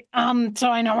right,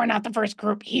 so I know we're not the first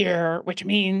group here, which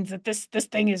means that this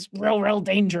thing is real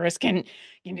dangerous. Can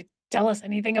you tell us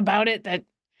anything about it? That,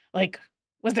 like,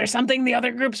 was there something the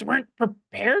other groups weren't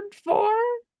prepared for?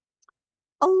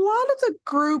 a lot of the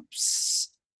groups,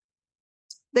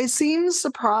 they seem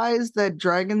surprised that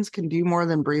dragons can do more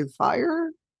than breathe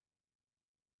fire.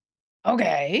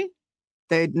 Okay.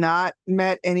 They'd not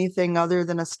met anything other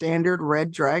than a standard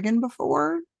red dragon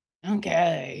before.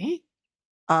 Okay.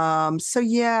 So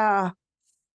yeah,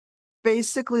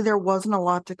 basically there wasn't a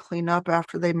lot to clean up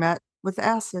after they met with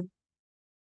acid.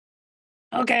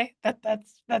 Okay,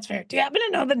 that's fair. Do you happen to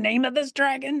know the name of this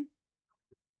dragon?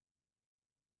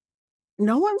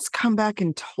 No one's come back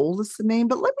and told us the name,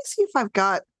 but let me see if I've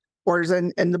got orders.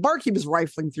 And the barkeep is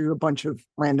rifling through a bunch of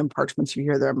random parchments. You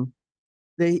hear them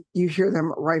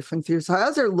rifling through. So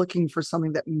as they're looking for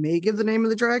something that may give the name of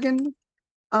the dragon,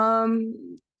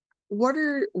 what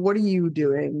are you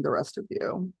doing, the rest of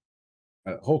you?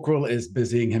 Horkroll is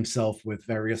busying himself with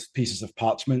various pieces of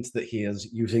parchment that he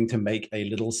is using to make a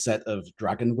little set of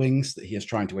dragon wings that he is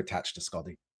trying to attach to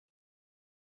Scotty.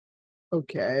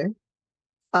 Okay.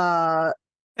 And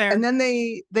then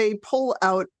they pull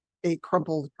out a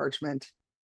crumpled parchment.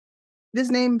 It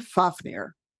is named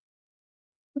Fafnir.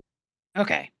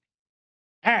 Okay.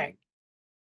 All right.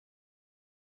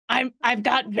 I've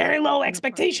got very low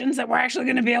expectations that we're actually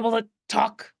going to be able to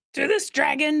talk to this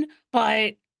dragon,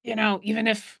 but even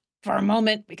if for a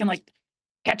moment we can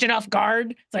catch it off guard,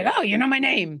 it's like, oh, you know my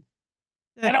name.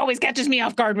 That always catches me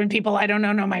off guard when people I don't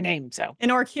know my name. So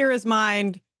in Orkira's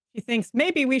mind, he thinks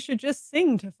maybe we should just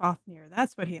sing to Fafnir.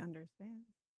 That's what he understands.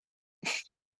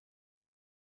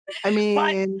 I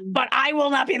mean, but I will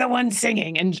not be the one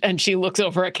singing. And she looks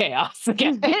over at Chaos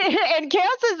again. And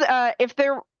Chaos is,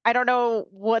 I don't know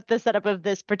what the setup of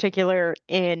this particular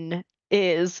inn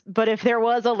is, but if there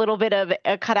was a little bit of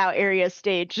a cutout area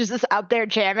stage, just out there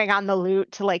jamming on the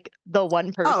lute to the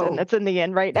one person that's in the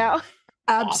inn right now.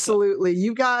 Absolutely. Awesome.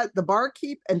 You got the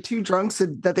barkeep and two drunks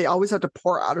that they always have to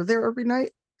pour out of there every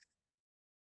night.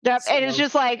 Yep, so. And it's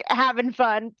just having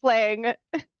fun playing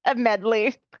a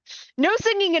medley. No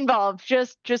singing involved,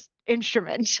 just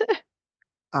instruments.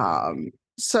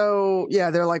 So yeah,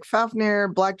 they're like Fafnir,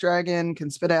 Black Dragon, can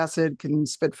spit acid, can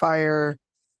spit fire.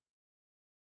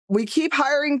 We keep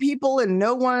hiring people and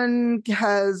no one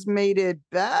has made it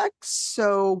back.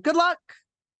 So good luck.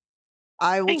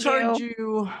 I will charge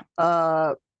you.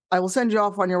 I will send you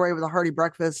off on your way with a hearty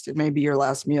breakfast. It may be your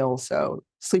last meal, so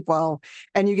sleep well.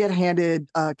 And you get handed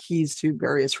keys to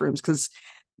various rooms because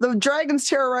the dragon's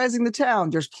terrorizing the town.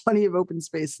 There's plenty of open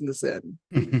space in this inn.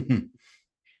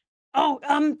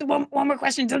 One more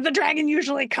question. Does the dragon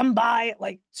usually come by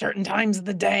at certain times of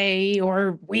the day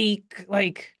or week,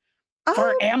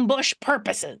 for ambush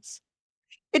purposes?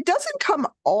 It doesn't come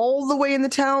all the way in the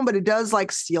town, but it does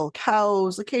steal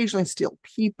cows, occasionally steal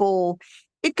people.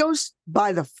 it goes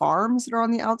by the farms that are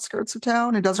on the outskirts of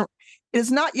town. It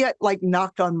is not yet like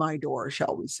knocked on my door,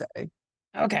 shall we say.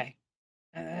 Okay.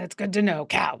 That's good to know.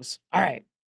 Cows. All right.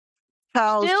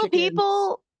 Cows, Still chickens.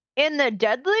 people in the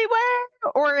deadly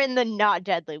way or in the not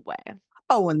deadly way?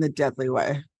 Oh, in the deadly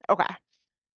way. Okay.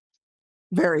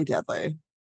 Very deadly.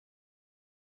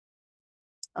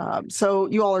 So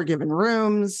you all are given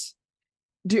rooms.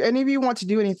 Do any of you want to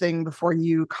do anything before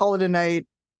you call it a night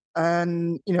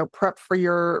and, prep for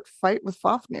your fight with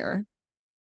Fafnir?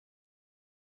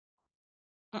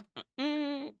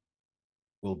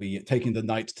 We'll be taking the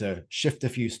night to shift a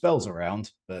few spells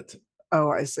around, but Oh,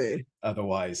 I see.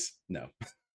 otherwise, no.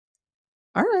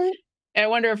 All right. I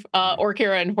wonder if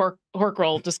Orkira and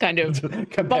Horkrol just kind of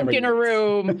bunk in a notes.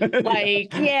 room,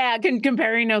 like,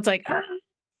 comparing notes, like,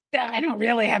 I don't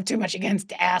really have too much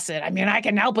against acid. I mean, I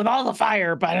can help with all the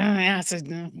fire, but acid,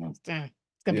 it's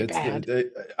gonna be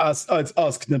bad.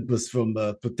 Ask Nimbus from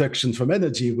protection from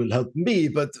energy will help me,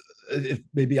 but if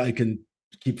maybe I can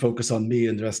keep focus on me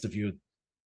and the rest of you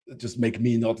just make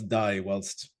me not die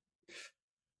whilst...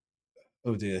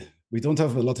 Oh dear, we don't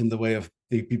have a lot in the way of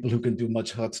the people who can do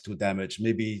much hurt to damage.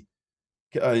 Maybe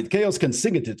Chaos can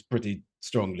sing at it pretty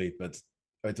strongly, but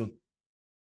I don't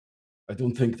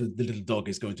think that the little dog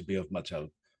is going to be of much help.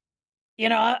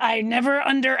 I never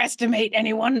underestimate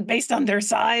anyone based on their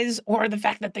size or the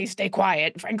fact that they stay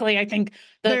quiet. Frankly, I think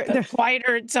the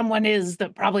quieter someone is,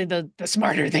 probably the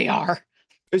smarter they are.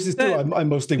 This is true. I'm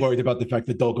mostly worried about the fact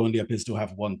the dog only appears to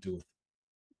have one tooth.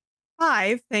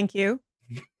 5, thank you.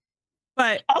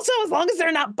 But also, as long as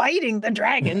they're not biting the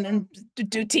dragon, then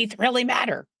do teeth really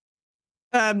matter?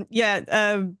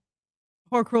 Horkrul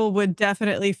would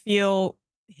definitely feel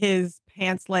his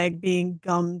pants leg being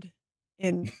gummed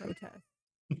in protest.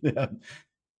 Yeah.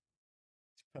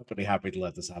 I'm pretty happy to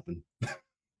let this happen.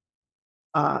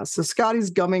 So Scotty's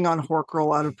gumming on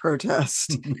Horkrul out of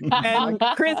protest. And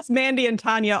Chris, Mandy, and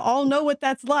Tanya all know what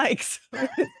that's like. So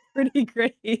it's pretty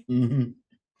great. Mm-hmm.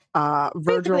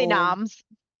 Virgil, basically noms.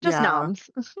 Just noms.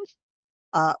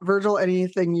 Virgil,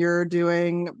 anything you're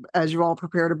doing as you all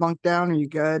prepare to bunk down? Are you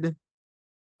good?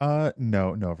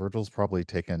 No. Virgil's probably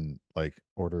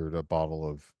ordered a bottle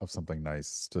of something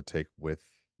nice to take with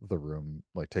the room,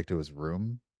 take to his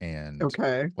room, and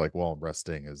Okay. while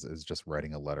resting is just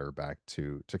writing a letter back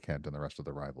to Kent and the rest of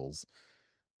the rivals.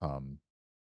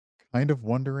 Kind of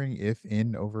wondering if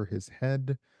in over his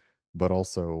head, but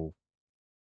also,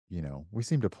 we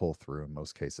seem to pull through in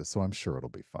most cases, so I'm sure it'll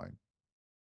be fine.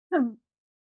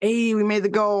 Hey, we made the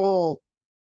goal.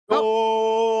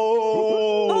 Oh!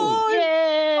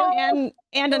 Yay!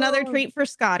 And another treat for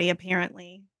Scotty,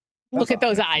 apparently. Look at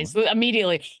those eyes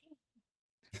immediately.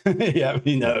 Yeah,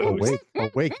 he knows.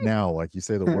 Awake now, like you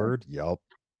say the word. Yup.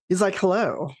 He's like,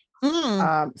 hello.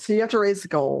 So you have to raise the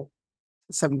goal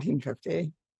to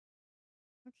 1750.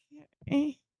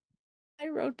 Okay. I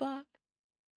roadblock.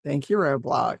 Thank you,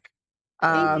 Roadblock.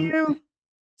 Thank you.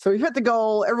 So we've hit the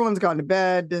goal. Everyone's gone to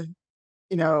bed.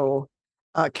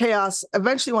 Chaos.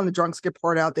 Eventually, when the drunks get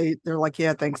poured out, they're like,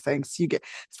 "Yeah, thanks." You get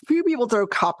a few people throw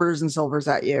coppers and silvers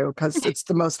at you because it's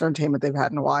the most entertainment they've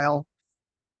had in a while.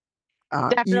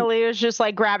 Definitely was just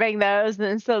grabbing those and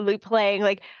then slowly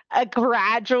playing a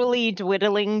gradually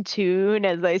dwindling tune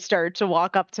as I start to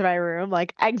walk up to my room,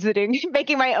 exiting,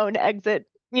 making my own exit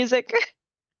music.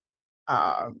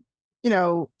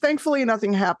 Thankfully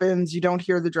nothing happens. You don't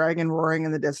hear the dragon roaring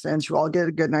in the distance. You all get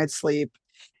a good night's sleep.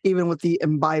 Even with the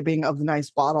imbibing of the nice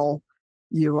bottle,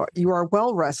 you are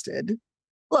well rested.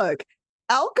 Look,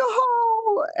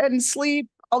 alcohol and sleep.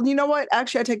 Oh, you know what?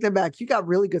 Actually, I take that back. You got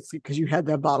really good sleep because you had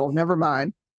that bottle. Never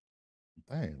mind.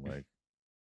 Hey,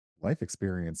 life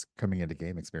experience coming into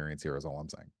game experience here is all I'm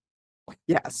saying.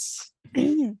 Yes.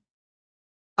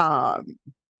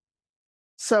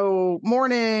 So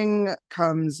morning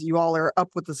comes, you all are up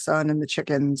with the sun and the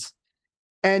chickens,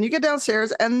 and you get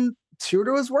downstairs, and true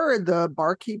to his word, the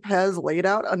barkeep has laid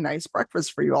out a nice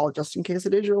breakfast for you all just in case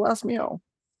it is your last meal.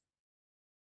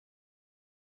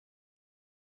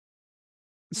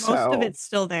 Most of it's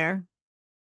still there.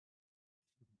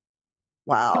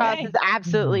 Wow. It's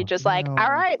absolutely just all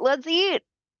right, let's eat.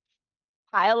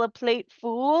 Pile a plate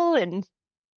full and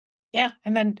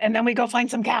and then we go find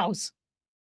some cows.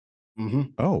 Mm-hmm.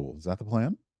 Oh, is that the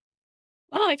plan?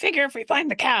 Well, I figure if we find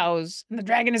the cows and the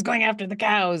dragon is going after the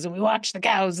cows and we watch the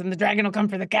cows and the dragon will come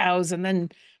for the cows, and then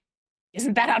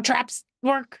isn't that how traps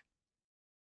work?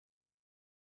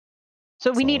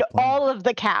 So we need all of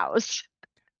the cows.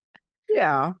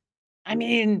 Yeah. I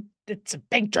mean, it's a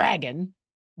big dragon.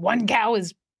 One cow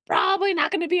is probably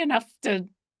not going to be enough to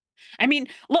I mean,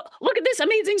 look at this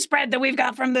amazing spread that we've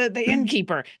got from the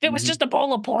innkeeper. If it was just a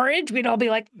bowl of porridge, we'd all be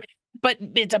like, but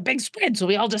it's a big spread, so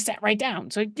we all just sat right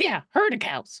down. So yeah, herd of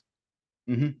cows.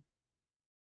 Mm-hmm.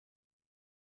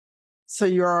 So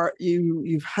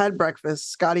you've had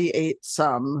breakfast. Scotty ate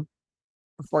some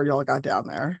before y'all got down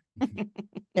there.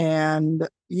 And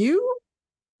you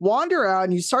wander out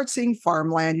and you start seeing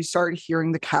farmland. You start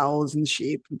hearing the cows and the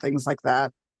sheep and things like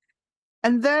that.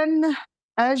 And then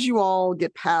as you all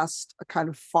get past a kind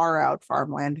of far out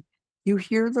farmland, you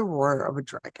hear the roar of a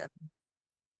dragon.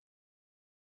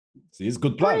 See, it's a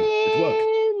good plan. It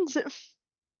worked. Friends!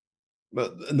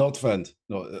 But not friend.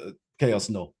 No, chaos,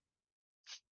 no.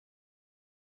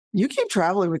 You keep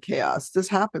traveling with chaos. This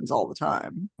happens all the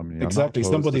time. I mean, I'm not Exactly.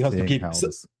 opposed Somebody has to seeing keep. how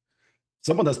this-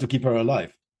 Someone has to keep her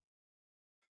alive.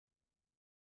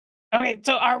 Okay,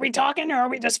 so are we talking or are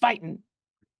we just fighting?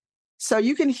 So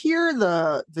you can hear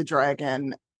the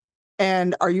dragon.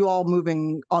 And are you all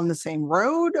moving on the same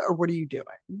road, or what are you doing?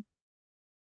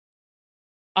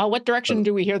 What direction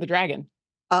do we hear the dragon?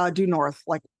 Due north.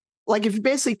 Like if you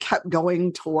basically kept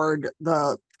going toward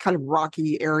the kind of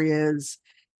rocky areas,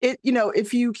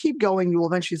 if you keep going, you will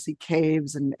eventually see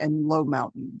caves and low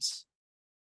mountains.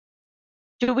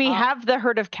 Do we have the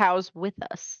herd of cows with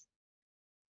us?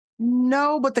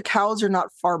 No, but the cows are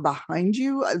not far behind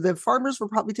you. The farmers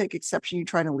would probably take exception you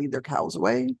trying to lead their cows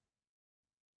away.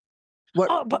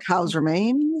 What cows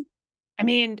remain? I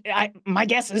mean, my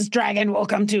guess is dragon will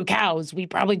come to cows. We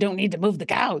probably don't need to move the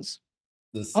cows.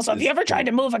 Also, have you ever tried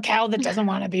to move a cow that doesn't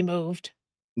want to be moved?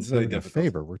 It's very doing a difficult.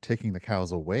 favor. We're taking the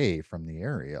cows away from the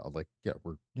area. Like, yeah,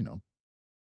 we're,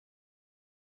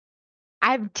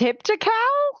 I've tipped a cow?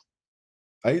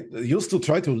 I used to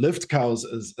try to lift cows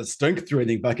as strength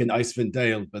training back in Icewind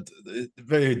Dale, but it's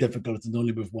very difficult and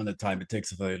only move one at a time. It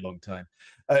takes a very long time.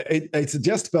 I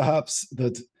suggest perhaps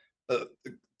that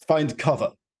find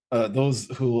cover. Those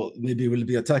who maybe will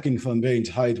be attacking from range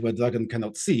hide where dragon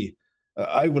cannot see.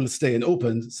 I will stay in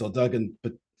open so dragon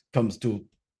comes to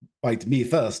bite me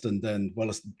first, and then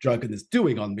whilst dragon is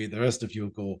doing on me, the rest of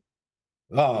you go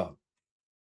ah,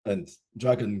 and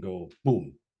dragon go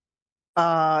boom.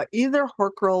 Either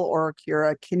Horkrul or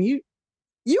Akira, you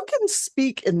can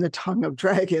speak in the tongue of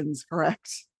dragons,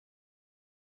 correct?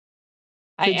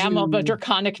 I am of a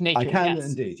draconic nature. I can yes.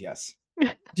 indeed, yes.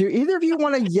 Do either of you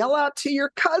want to yell out to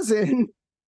your cousin?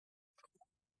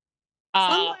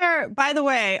 Somewhere, by the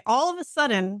way, all of a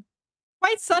sudden,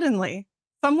 quite suddenly,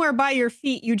 somewhere by your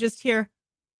feet, you just hear,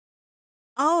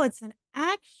 "Oh, it's an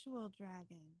actual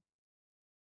dragon."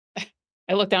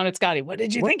 I look down at Scotty. What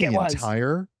did you think it was?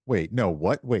 Wait, no,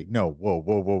 what? Wait, no, whoa.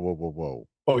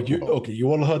 Oh, okay,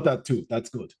 you all heard that too. That's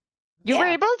good. You were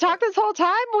able to talk this whole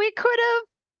time? We could have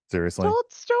Seriously? told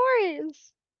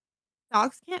stories.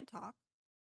 Dogs can't talk.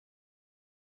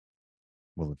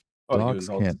 Well, if Oh, you're dogs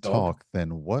not can't a dog? talk,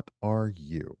 then what are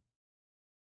you?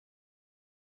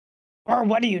 Or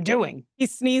what are you doing? He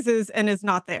sneezes and is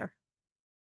not there.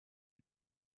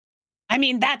 I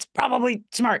mean, that's probably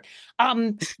smart.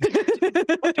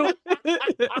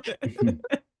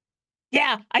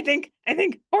 Yeah, I think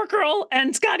Horkrul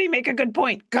and Scotty make a good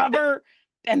point. Cover,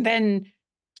 and then,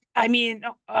 I mean,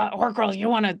 Horkrul, do you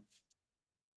want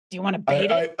to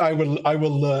bait it? I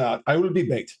will be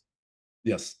bait.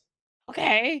 Yes.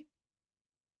 Okay.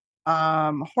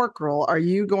 Horkrul, are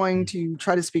you going to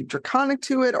try to speak Draconic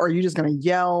to it, or are you just going to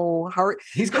yell? How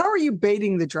are you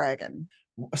baiting the dragon?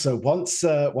 So once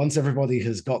everybody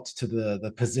has got to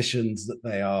the positions that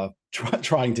they are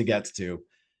trying to get to,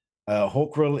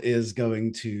 Horkrul is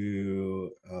going to.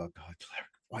 Oh God, cleric!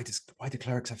 Why do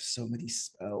clerics have so many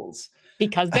spells?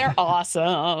 Because they're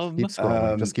awesome. Keep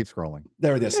scrolling. Just keep scrolling.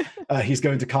 There it is. He's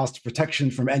going to cast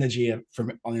protection from energy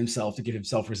on himself to give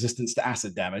himself resistance to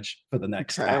acid damage for the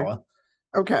next hour.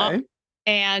 Okay.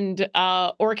 And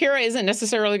Orkira isn't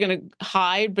necessarily going to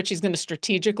hide, but she's going to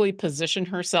strategically position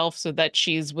herself so that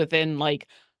she's within like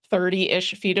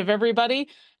 30-ish feet of everybody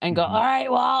and go, all right,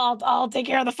 well, I'll take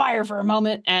care of the fire for a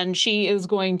moment. And she is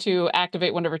going to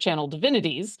activate one of her channel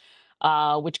divinities,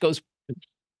 which goes,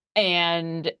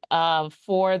 and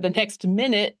for the next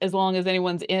minute, as long as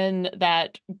anyone's in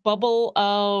that bubble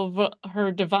of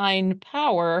her divine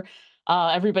power,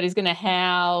 everybody's going to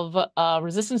have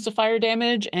resistance to fire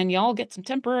damage, and y'all get some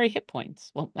temporary hit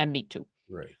points. Well, and me too.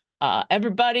 Right.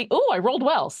 Everybody, I rolled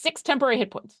well. 6 temporary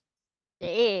hit points.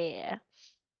 Yeah.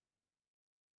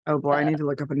 Oh boy, I need to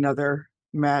look up another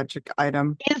magic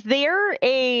item. Is there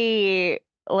a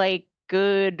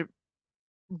good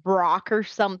rock or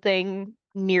something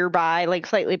nearby, like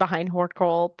slightly behind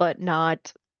Horkrul, but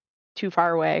not too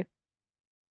far away?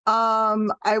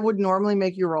 I would normally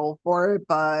make you roll for it,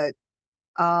 but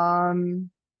Roll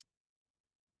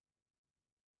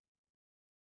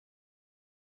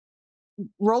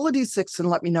a d6 and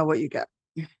let me know what you get.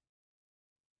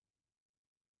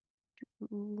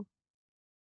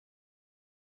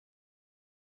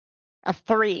 A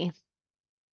 3.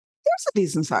 There's a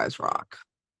decent sized rock.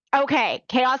 Okay,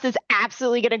 Chaos is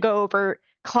absolutely gonna go over,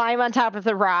 climb on top of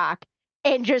the rock,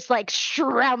 and just like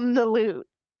shrum the loot.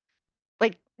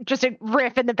 Like just a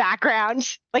riff in the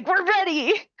background. Like, we're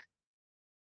ready.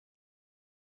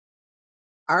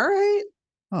 All right.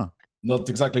 Not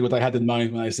exactly what I had in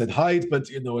mind when I said hide, but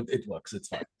you know, it works. It's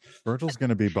fine. Virgil's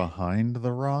going to be behind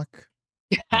the rock.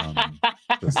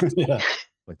 Just, Yeah.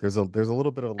 like there's a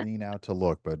little bit of lean out to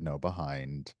look, but no,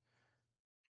 behind.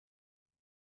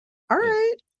 All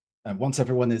right. And once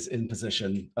everyone is in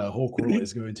position, Hawkroll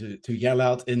is going to yell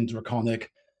out in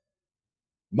Draconic,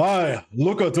 "My,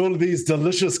 look at all these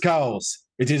delicious cows.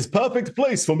 It is perfect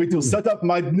place for me to set up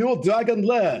my new dragon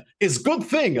lair. It's good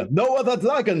thing no other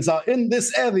dragons are in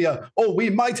this area, or we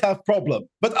might have problem.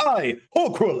 But I,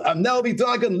 Hawkroll, am now the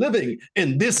dragon living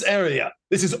in this area.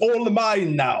 This is all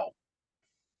mine now."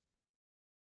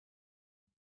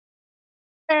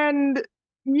 And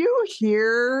you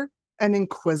hear an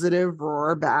inquisitive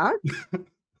roar back.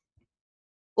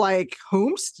 Like,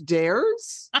 whomst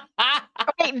dares?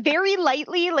 Okay, very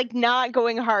lightly, like not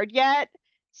going hard yet.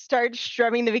 Start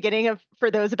strumming the beginning of For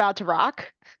Those About to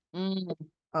Rock.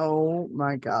 Oh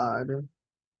my god.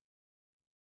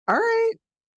 All right.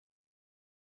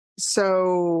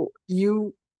 So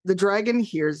the dragon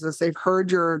hears this. They've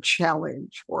heard your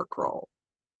challenge, Hawkroll.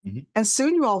 And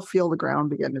soon you all feel the ground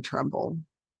begin to tremble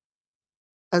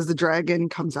as the dragon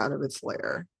comes out of its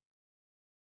lair.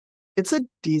 It's a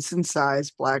decent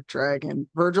sized black dragon.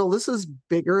 Virgil, this is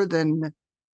bigger than,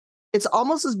 it's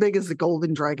almost as big as the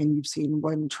golden dragon you've seen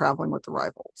when traveling with the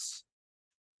rivals.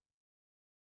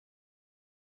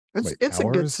 Wait, It's a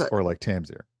good set. Or like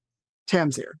Tamsir?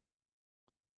 Tamsir.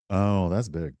 Oh, that's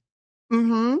big.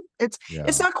 Mm-hmm.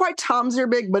 It's not quite Tamsir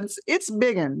big, but it's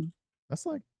biggin'. That's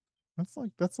like,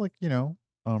 you know,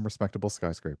 respectable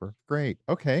skyscraper. Great.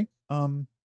 Okay.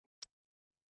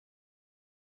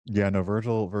 Yeah, no,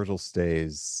 Virgil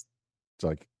stays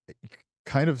like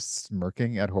kind of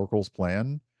smirking at Hawkroll's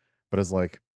plan, but is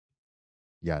like,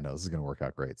 yeah, no, this is gonna work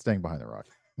out great. Staying behind the rock.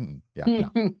 Yeah,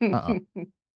 no.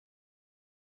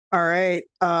 All right.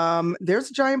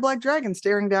 There's a giant black dragon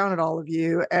staring down at all of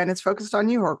you, and it's focused on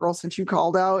you, Hawkroll, since you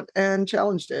called out and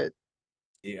challenged it.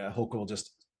 Yeah, Hawkroll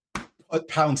just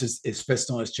pounds his fist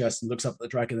on his chest and looks up at the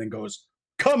dragon and goes,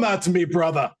 "Come at me,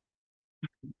 brother."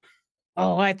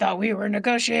 Oh, I thought we were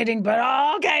negotiating, but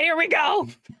okay, here we go.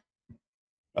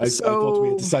 I thought we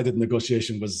had decided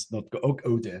negotiation was not.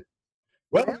 Oh dear.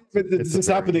 Well, this is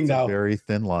happening now. A very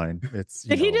thin line. It's.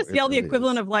 Did he just yell the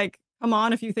equivalent of like, "Come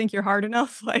on, if you think you're hard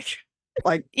enough"? Like.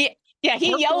 Yeah,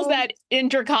 he yells that in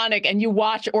Draconic, and you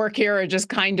watch Orkira just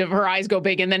kind of, her eyes go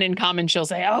big, and then in Common she'll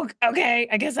say, "Oh, okay,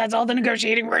 I guess that's all the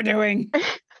negotiating we're doing."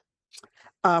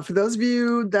 For those of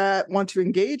you that want to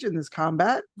engage in this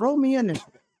combat, roll me an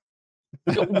initiative.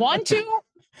 Want to?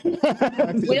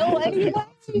 Will anyone?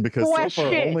 Because so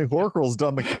far only Hawkroll's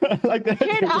done the like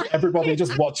everybody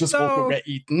just watches Hawkroll get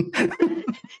eaten.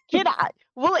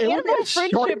 Will animal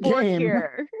friendship work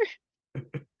here?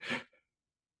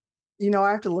 You know,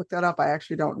 I have to look that up. I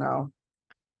actually don't know.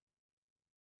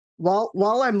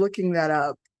 While I'm looking that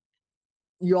up,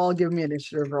 you all give me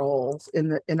initiative rolls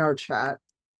in our chat.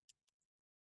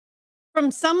 From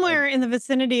somewhere in the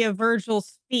vicinity of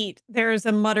Virgil's feet, there's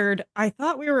a muttered, "I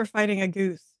thought we were fighting a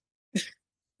goose."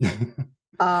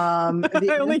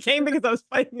 I only came because I was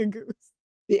fighting a goose.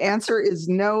 The answer is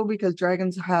no, because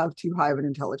dragons have too high of an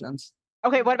intelligence.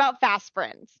 Okay, what about fast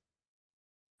friends?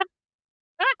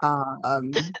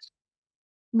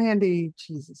 Mandy,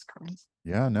 Jesus Christ.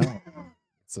 Yeah, no.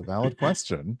 It's a valid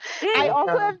question. I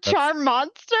also have Charm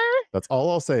Monster. That's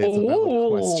all I'll say. It's a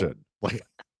valid question. Like,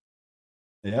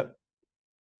 yep.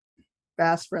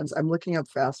 Fast friends. I'm looking up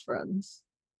fast friends.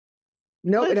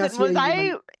 No,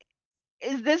 Listen,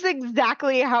 is this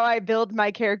exactly how I build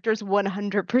my characters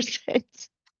 100%?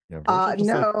 Yeah, Virgil just,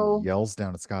 no. like, yells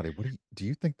down at Scotty. Do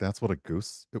you think that's what a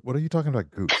goose? What are you talking about,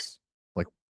 goose? Like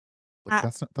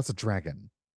that's a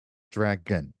dragon.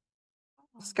 Dragon.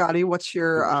 Scotty, what's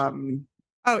your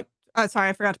Oh, sorry,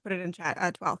 I forgot to put it in chat.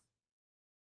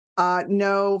 12.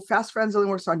 No, fast friends only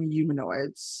works on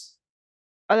humanoids.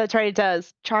 Oh, that's right, it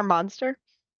does. Charm Monster.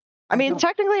 I mean,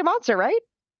 technically a monster, right?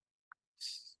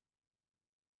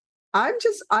 I'm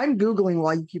Googling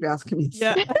while you keep asking me.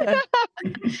 Yeah.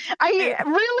 I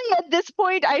really, at this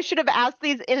point, I should have asked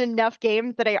these in enough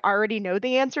games that I already know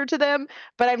the answer to them,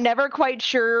 but I'm never quite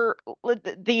sure with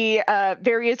the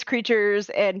various creatures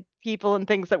and people and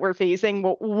things that we're facing,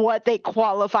 what they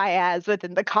qualify as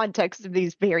within the context of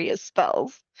these various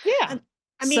spells. Yeah.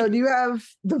 I mean, so do you have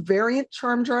the variant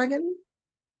Charm Dragon?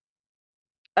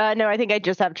 No, I think I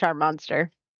just have Charm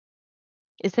Monster.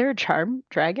 Is there a Charm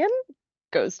Dragon?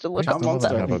 Goes to look I up still Charm don't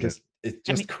Monster, I have think, a it's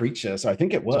just mean- creature, so I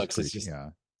think it works. It's just yeah,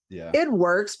 yeah. It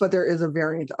works, but there is a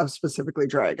variant of specifically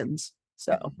dragons.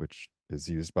 So which is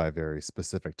used by a very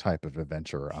specific type of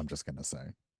adventurer. I'm just gonna say.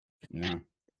 Yeah.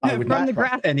 I would From not the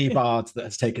trust graph- any bard that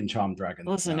has taken Charm Dragon.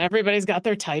 Listen, No. everybody's got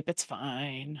their type. It's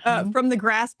fine. from the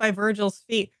grass by Virgil's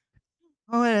feet.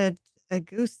 Oh, what a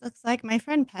goose looks like. My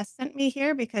friend Pest sent me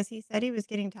here because he said he was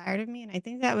getting tired of me, and I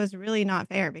think that was really not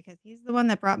fair because he's the one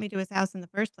that brought me to his house in the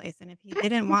first place. And if he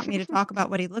didn't want me to talk about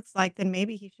what he looks like, then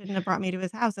maybe he shouldn't have brought me to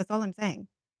his house. That's all I'm saying.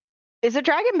 Is a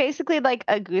dragon basically like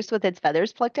a goose with its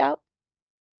feathers plucked out?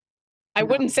 I No.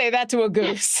 wouldn't say that to a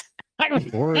goose. I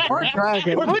would- Or a or a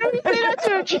dragon. Why do you say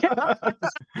that to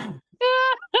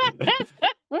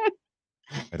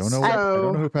I don't know. I don't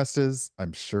know So- who Pest is.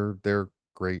 I'm sure they're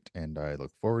great, and I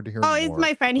look forward to hearing Oh, he's more.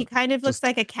 my friend. He but kind of looks just-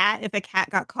 like a cat if a cat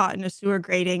got caught in a sewer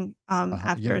grating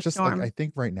after yeah, a just storm. like I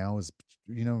think right now is,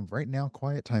 right now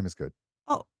quiet time is good.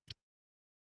 Oh,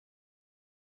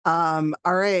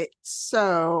 all right.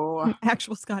 So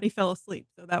actual Scotty fell asleep,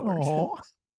 so that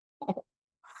works.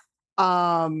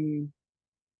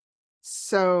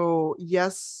 so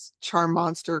yes, Charm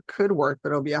Monster could work, but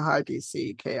it'll be a high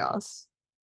DC chaos.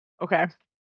 Okay.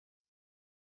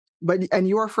 And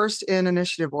you are first in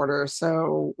initiative order.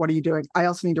 So what are you doing? I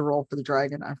also need to roll for the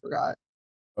dragon. I forgot.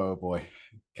 Oh boy.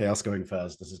 Chaos going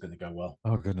first. This is going to go well.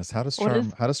 Oh goodness, how does What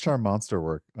is- Charm Monster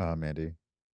work, Mandy?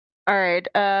 All right.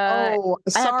 Oh, I have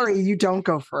to- sorry, you don't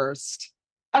go first.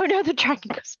 Oh no, the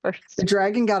dragon goes first. The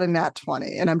dragon got a nat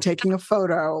 20, and I'm taking a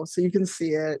photo so you can see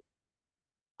it.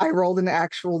 I rolled an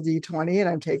actual D20, and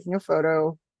I'm taking a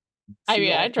photo. I so mean,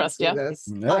 you all I can trust see ya. this.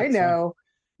 Yeah, I know.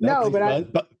 No,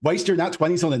 but waste your nat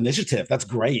 20s on initiative. That's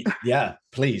great. Yeah,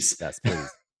 please. Yes, please.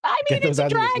 I Get mean, it's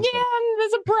those a animals dragon. and stuff.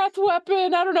 There's a breath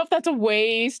weapon. I don't know if that's a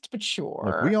waste, but sure.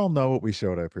 Look, we all know what we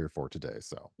showed up here for today,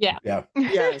 so Yeah.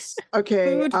 yes.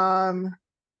 Okay. Food.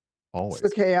 always. So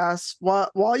chaos.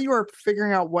 While you are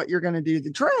figuring out what you're going to do,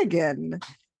 the dragon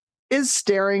is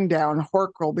staring down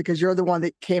Horkle because you're the one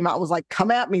that came out and was like, "Come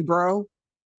at me, bro."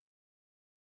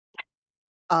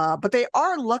 But they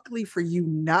are, luckily for you,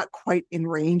 not quite in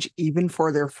range, even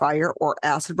for their fire or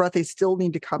acid breath. They still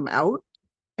need to come out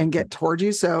and get toward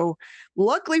you. So,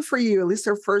 luckily for you, at least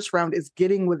their first round is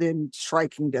getting within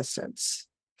striking distance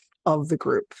of the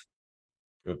group.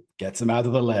 Good. Gets them out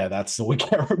of the lair. That's all we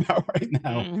care about right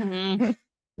now. Mhm.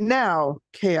 Now,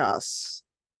 chaos.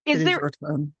 Is It there your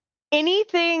turn.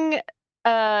 anything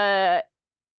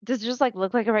does it just like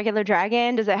look like a regular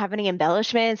dragon? Does it have any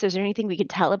embellishments? Is there anything we can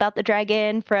tell about the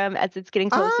dragon from as it's getting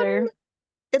closer?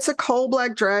 It's a coal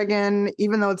black dragon.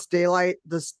 Even though it's daylight,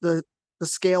 the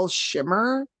scales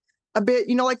shimmer a bit.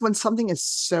 You know, like when something is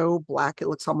so black, it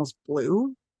looks almost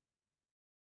blue.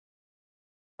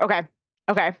 Okay.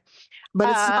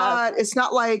 But Uh, it's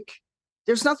not like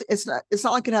there's nothing. It's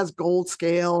not like it has gold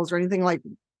scales or anything like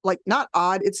not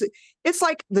odd. It's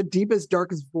like the deepest,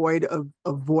 darkest void of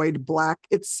void black.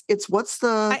 It's what's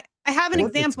the I have an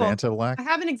What? It's example. Vanta Black. I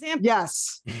have an example.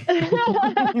 yes.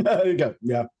 There you go.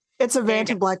 Yeah. It's a There you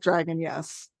Vanta black dragon.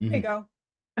 Yes. There you go.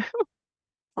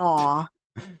 Aw.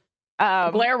 The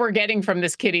glare we're getting from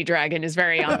this kitty dragon is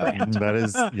very on brand. That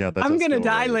is, yeah. That I'm does gonna feel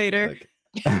die right. later.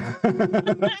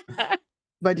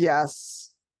 But yes.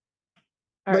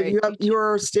 all But right.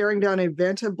 you're staring down a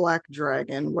Vanta black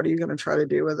dragon. What are you going to try to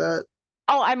do with it?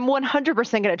 Oh, I'm 100%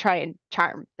 going to try and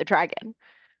charm the dragon.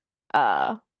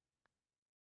 So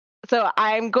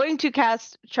I'm going to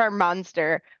cast Charm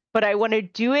Monster, but I want to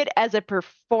do it as a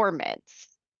performance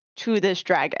to this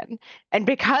dragon. And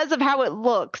because of how it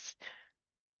looks,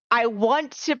 I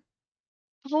want to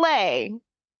play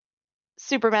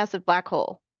Supermassive Black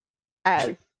Hole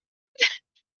as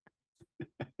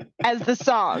the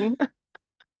song.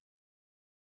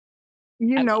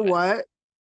 You I know love it. what?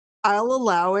 I'll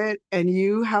allow it, and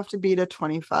you have to beat a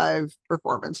 25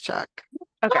 performance check.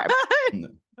 Okay.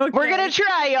 We're going to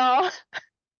try, y'all.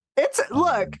 It's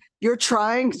look, you're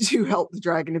trying to help the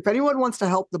dragon. If anyone wants to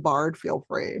help the bard, feel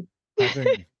free.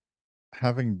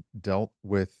 having dealt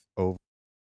with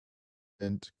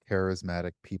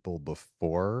charismatic people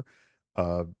before,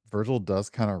 Virgil does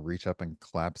kind of reach up and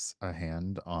claps a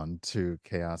hand onto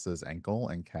Chaos's ankle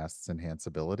and casts Enhance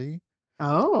ability.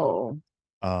 Oh.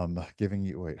 Giving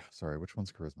you, wait, sorry, which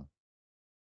one's charisma?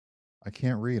 I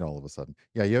can't read all of a sudden.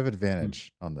 Yeah, you have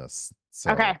advantage on this.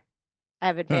 So. Okay. I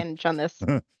have advantage on this.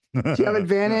 Do you have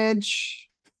advantage?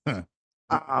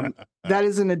 That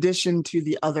is in addition to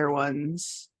the other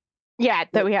ones. Yeah,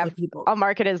 that we the have. people. I'll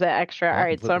mark it as an extra. Oh, I All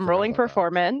right, so completely I'm forgot rolling about that.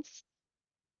 performance.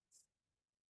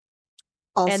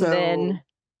 Also, And then,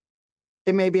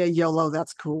 it may be a YOLO.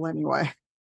 That's cool anyway.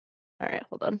 all right,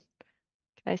 hold on.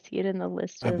 Can I see it in the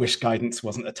list? I wish guidance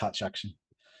wasn't a touch action.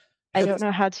 I don't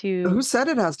know how to. Who said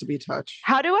it has to be touch?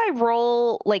 How do I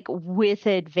roll like with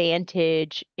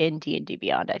advantage in D&D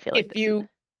Beyond? I feel like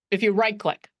If you right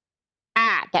click.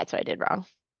 That's what I did wrong.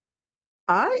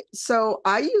 I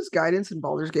use guidance in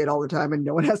Baldur's Gate all the time, and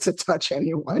no one has to touch I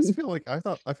anyone. just feel like I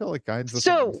felt like guidance is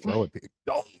So- something you throw at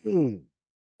people.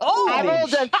 I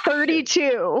rolled a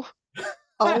 32.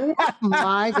 Oh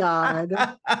my god!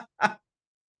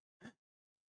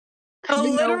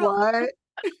 You know what?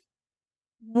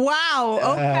 Wow.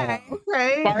 Okay.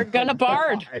 Okay. Bard gonna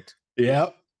bard.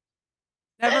 Yep.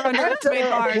 Never I have underestimate to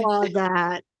Bard. applaud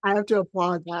that. I have to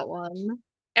applaud that one.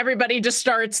 Everybody just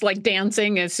starts like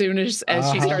dancing as soon as she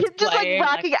Uh-huh. starts Just like playing.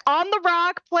 rocking on the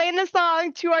rock, playing the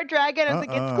song to our dragon as it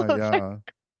gets closer. Yeah.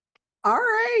 All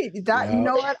right. You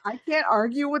know what? I can't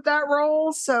argue with that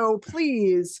roll. So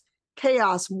please,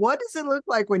 Chaos, what does it look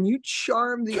like when you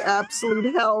charm the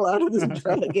absolute hell out of this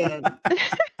dragon?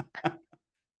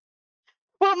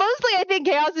 Well, mostly I think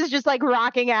Chaos is just like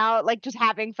rocking out, like just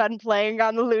having fun playing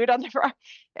on the lute on the rock.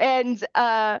 And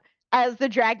as the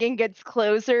dragon gets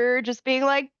closer, just being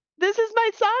like, "This is my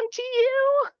song to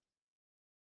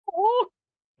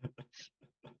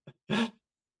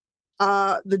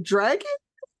you." The dragon,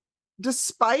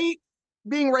 despite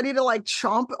being ready to like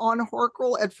chomp on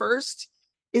Horkrul at first,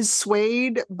 is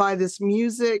swayed by this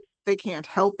music. They can't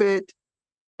help it.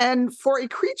 And for a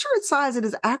creature its size, it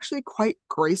is actually quite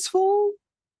graceful.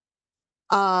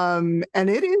 And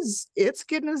it's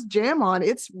getting its jam on.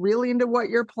 It's really into what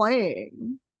you're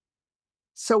playing.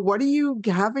 So what are you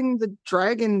having the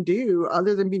dragon do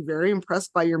other than be very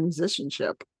impressed by your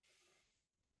musicianship?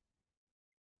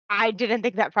 I didn't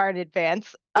think that far in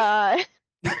advance. What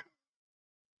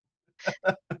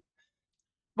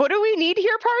do we need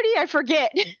here, party? I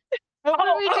forget. What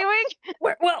are we doing?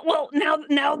 Well,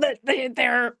 now that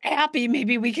they're happy,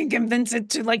 maybe we can convince it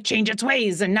to like change its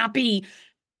ways and not be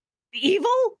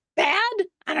evil, bad.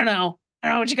 I don't know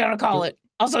what you're gonna call it.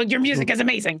 Also, your music is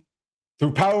amazing.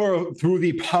 Through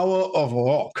the power of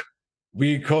rock,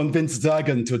 we convince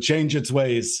dragon to change its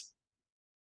ways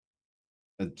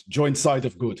and join side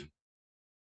of good.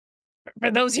 For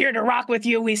those here to rock with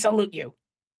you, we salute you.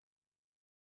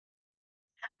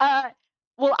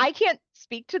 Well, I can't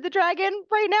speak to the dragon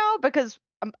right now because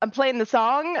I'm playing the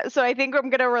song. So I think I'm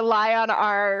gonna rely on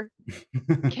our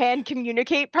can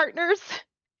communicate partners.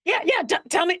 Yeah.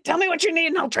 Tell me what you need,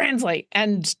 and I'll translate.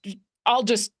 And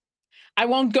I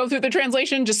won't go through the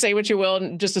translation. Just say what you will,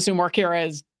 and just assume Orkira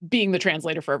is being the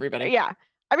translator for everybody. Yeah,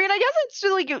 I mean, I guess it's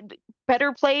still like a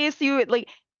better place. You like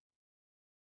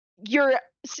your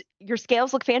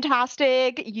scales look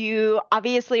fantastic. You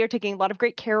obviously are taking a lot of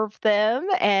great care of them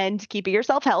and keeping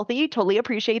yourself healthy. Totally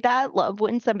appreciate that. Love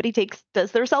when somebody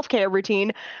does their self-care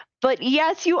routine. But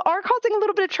yes, you are causing a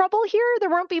little bit of trouble here. There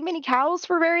won't be many cows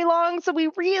for very long, so we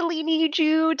really need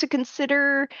you to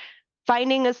consider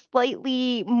finding a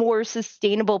slightly more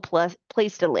sustainable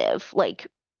place to live. Like,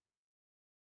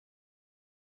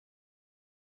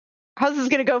 how's this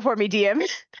gonna go for me, DM?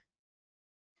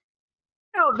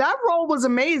 No, that roll was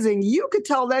amazing. You could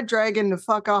tell that dragon to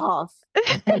fuck off.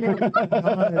 I'm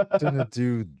not gonna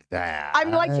do that.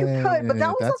 I'm like, you could, but that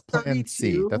was that's a plan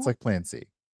C. 32. That's like plan C.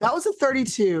 That was a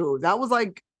 32. That was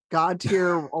like god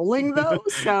tier rolling though.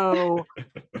 So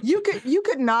you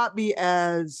could not be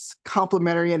as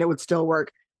complimentary and it would still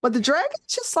work. But the dragon's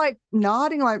just like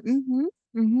nodding, like,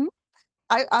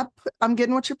 I'm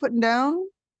getting what you're putting down.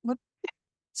 What?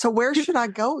 So where should I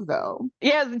go though?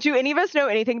 Yeah, do any of us know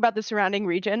anything about the surrounding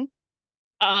region?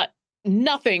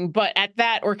 Nothing. But at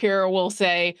that, Orkira will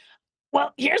say,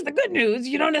 "Well, here's the good news.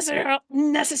 You don't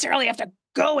necessarily have to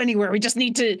go anywhere. We just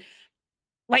need to,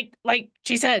 like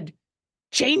she said,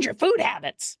 change your food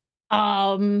habits.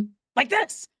 Like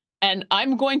this." And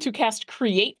I'm going to cast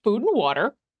Create Food and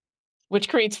Water, which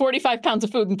creates 45 pounds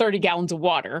of food and 30 gallons of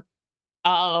water.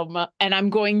 And I'm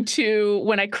going to,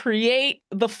 when I create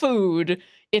the food,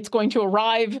 it's going to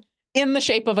arrive in the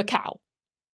shape of a cow.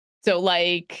 So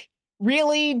like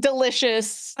really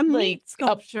delicious, A meat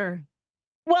sculpture.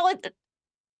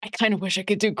 I kind of wish I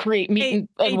could do create meat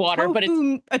and water, but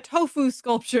it's a tofu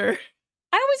sculpture.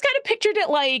 I always kind of pictured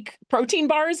it like protein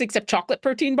bars, except chocolate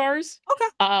protein bars.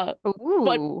 Okay.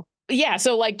 Ooh. Yeah,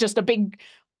 so like just a big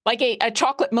Like a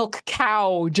chocolate milk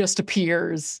cow just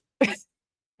appears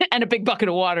and a big bucket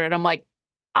of water. And I'm like,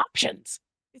 options.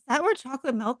 Is that where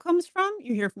chocolate milk comes from?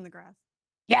 You hear from the grass.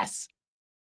 Yes.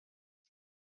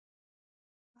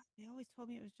 They always told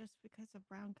me it was just because of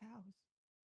brown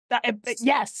cows.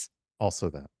 Yes. Also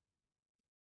that.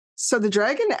 So the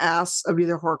dragon asks of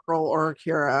either Horkrul or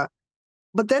Akira,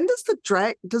 but then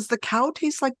does the cow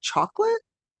taste like chocolate?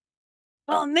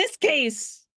 Well, in this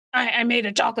case, I made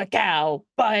a chocolate cow,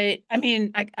 but I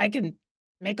mean, I can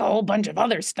make a whole bunch of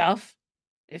other stuff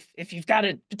if you've got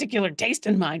a particular taste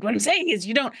in mind. What I'm saying is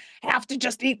you don't have to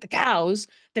just eat the cows.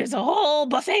 There's a whole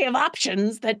buffet of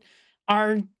options that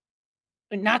are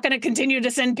not going to continue to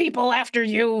send people after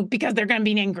you because they're going to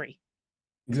be angry.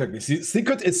 Exactly. See,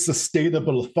 secret is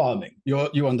sustainable farming.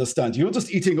 You understand? You're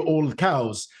just eating old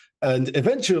cows, and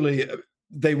eventually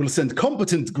they will send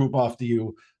competent group after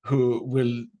you who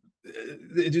will.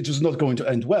 It is not going to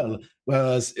end well.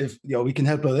 Whereas if we can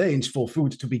help arrange for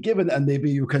food to be given, and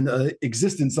maybe you can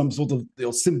exist in some sort of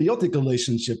symbiotic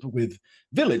relationship with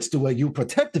village, to where you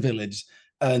protect the village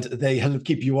and they help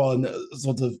keep you on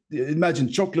sort of, imagine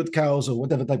chocolate cows or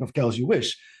whatever type of cows you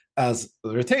wish as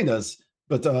retainers.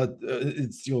 But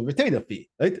it's your retainer fee,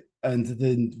 right? And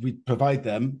then we provide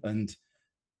them, and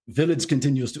village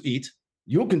continues to eat.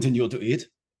 You continue to eat.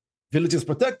 Village is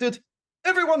protected.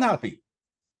 Everyone happy.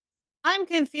 I'm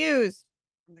confused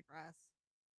from the grass.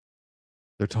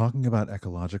 They're talking about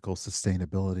ecological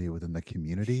sustainability within the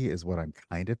community is what I'm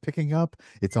kind of picking up.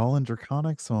 It's all in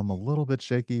Draconic, so I'm a little bit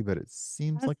shaky, but it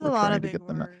seems That's like a we're lot trying of to big get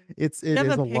them. words. It Do you have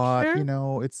is a lot,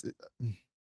 picture? it's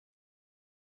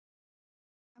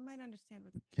I might understand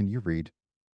what. can you read?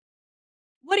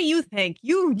 What do you think?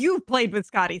 You've played with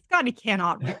Scotty. Scotty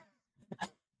cannot read.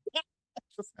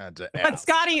 Just had to But ask.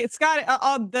 Scotty,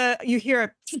 you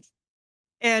hear it,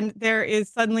 and there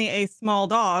is suddenly a small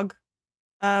dog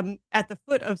at the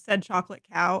foot of said chocolate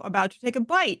cow about to take a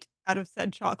bite out of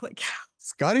said chocolate cow.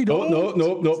 Scotty, No.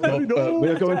 Scotty, We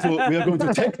are going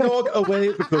to take dog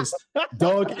away because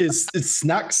dog is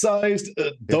snack sized.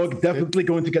 Dog definitely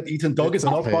going to get eaten. Dog is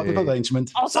not part of okay.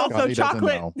 arrangement. Also, Scotty doesn't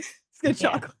chocolate. know. It's good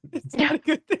chocolate. It's not a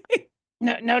good thing.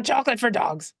 No chocolate for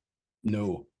dogs.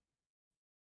 No.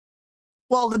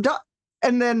 Well,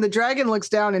 and then the dragon looks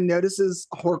down and notices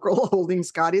Horkrul holding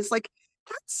Scotty. It's like,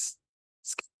 that's.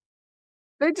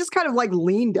 They just kind of like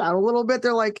lean down a little bit.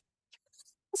 They're like,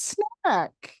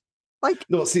 snack. Like,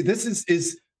 No, see, this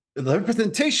is the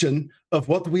representation of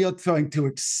what we are trying to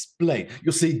explain.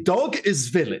 You see, dog is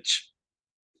village,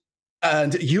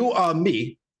 and you are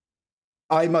me.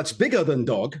 I'm much bigger than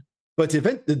dog, but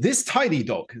this tiny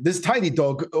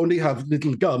dog only have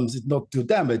little gums, it not do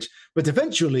damage. But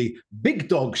eventually, big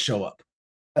dogs show up,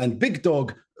 and big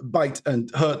dog bite and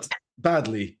hurt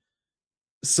badly.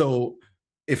 So,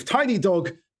 if tiny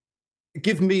dog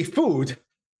give me food,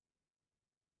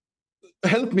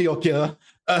 help me, Akira.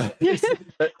 How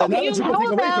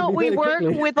about we work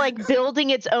with like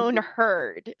building its own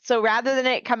herd? So rather than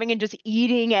it coming and just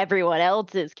eating everyone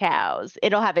else's cows,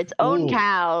 it'll have its own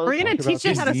cows. We're gonna teach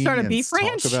it how to start a beef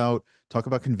ranch. Talk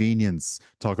about convenience.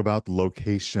 Talk about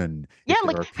location. Yeah, If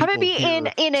there like are have it people be in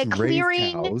here a to raise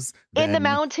clearing cows, in the then-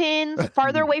 mountains,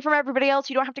 farther away from everybody else.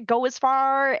 You don't have to go as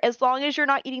far. As long as you're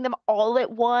not eating them all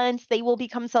at once, they will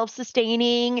become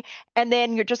self-sustaining. And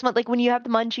then you're just like when you have the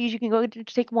munchies, you can go to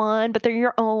take one, but they're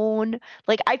your own.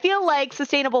 Like I feel like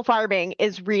sustainable farming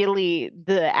is really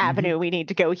the avenue we need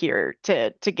to go here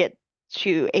to get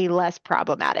to a less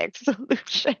problematic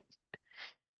solution.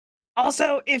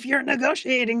 Also, if you're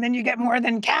negotiating, then you get more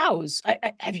than cows.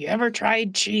 Have you ever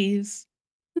tried cheese?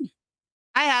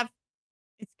 I have.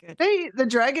 It's good. the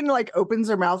dragon like opens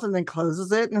her mouth and then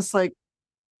closes it, and it's like,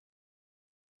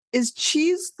 is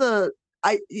cheese it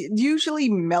usually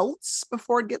melts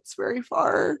before it gets very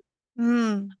far.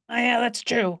 Mm. Oh, yeah, that's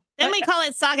true. Then we call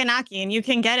it saganaki, and you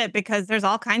can get it because there's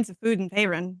all kinds of food in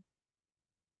Faerun.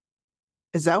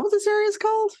 Is that what this area is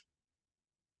called?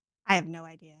 I have no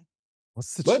idea.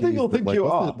 What's the Where do cheese you that, think like, you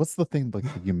what's are? The, what's the thing like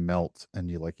you melt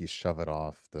and you shove it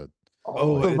off the?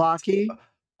 Bavaki.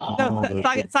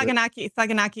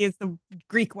 Saganaki is the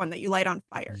Greek one that you light on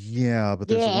fire. Yeah, but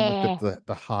there's the one with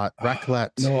the hot raclette.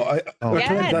 No,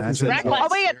 Yes, raclette. Oh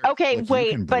wait, okay, you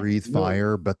wait, can but breathe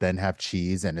fire, but then have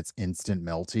cheese and it's instant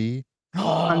melty.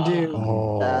 Fondue.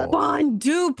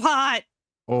 Fondue pot.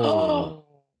 Oh.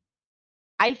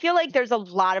 I feel like there's a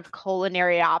lot of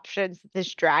culinary options that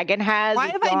this dragon has. Why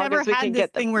have I never had this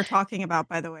thing we're talking about,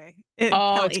 by the way?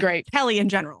 Kelly. It's great. Kelly in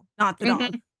general, not the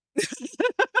dog.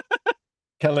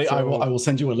 Kelly, I will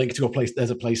send you a link to a place. There's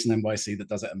a place in NYC that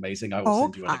does it amazing. I will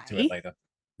send you a link to it later.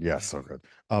 Yeah, so good.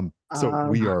 So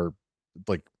we are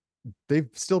like they've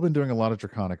still been doing a lot of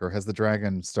draconic, or has the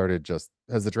dragon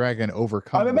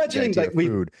overcome I'm the imagining idea like of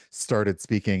food, started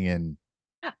speaking in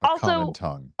a common Also,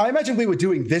 tongue? I imagine we were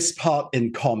doing this part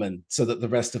in common so that the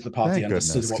rest of the party Thank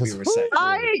understood goodness, what we 'cause were saying.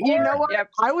 You know what? Yep.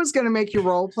 I was going to make you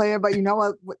role play it, but you know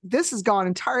what? This has gone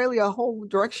entirely a whole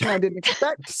direction I didn't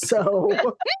expect. So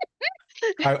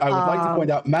I would like to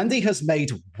point out, Mandy has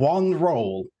made one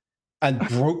roll and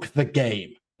broke the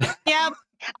game. Yep.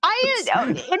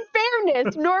 in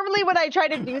fairness, normally when I try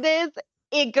to do this,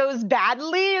 it goes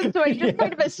badly. So I just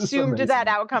kind of Yes, this is assumed that amazing.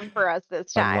 outcome for us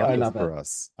this I time. love I this love for it.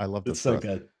 us. I love this It's so for us.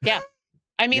 good. Yeah.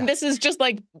 I mean, Yeah. this is just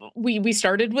like we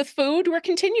started with food. We're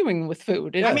continuing with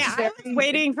food. Yeah. I mean, Yes. I was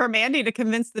waiting for Mandy to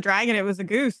convince the dragon it was a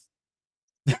goose.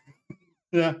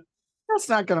 Yeah. that's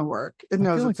not going to work. It I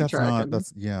knows feel like it's a that's dragon. not.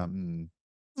 That's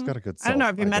it's got a good. I don't know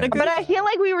if you met a self-identity. But I feel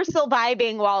like we were still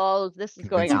vibing while all of this is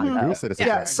going Convincing on. the Though. goose that it's a Yeah,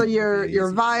 dragon so would be you're easy, yeah.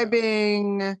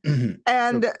 vibing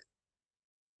and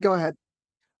go ahead.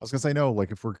 I was gonna say no.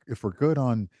 Like if we're good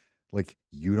on, like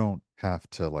you don't have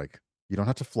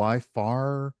to fly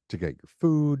far to get your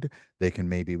food. We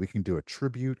can do a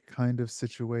tribute kind of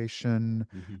situation,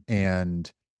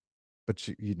 but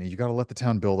you got to let the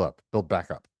town build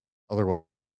back up. Otherwise,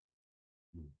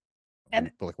 And-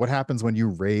 but like what happens when you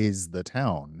raise the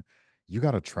town? You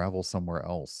got to travel somewhere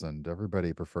else, and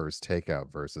everybody prefers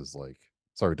delivery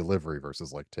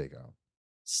versus like takeout.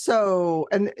 So,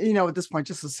 and at this point,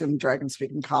 just assume dragons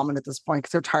speaking common at this point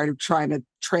because they're tired of trying to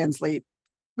translate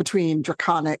between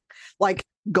draconic, like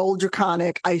gold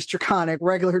draconic, ice draconic,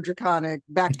 regular draconic,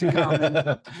 back to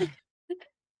common.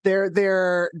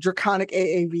 Their draconic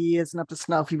AAV isn't up to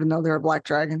snuff, even though they're a black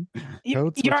dragon. Code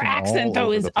Your switching accent, all though,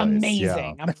 over is the place,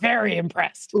 amazing. yeah. I'm very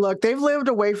impressed. Look, they've lived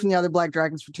away from the other black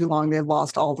dragons for too long. They've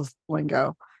lost all the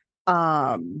lingo.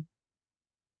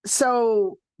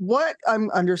 So what I'm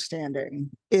understanding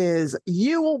is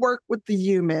you will work with the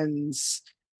humans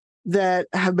that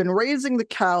have been raising the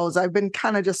cows I've been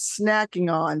kind of just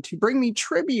snacking on to bring me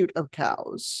tribute of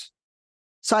cows.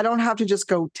 So I don't have to just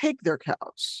go take their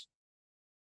cows.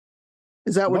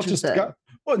 Is that what you're saying?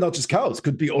 Well, not just cows.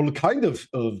 Could be all kind of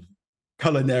whole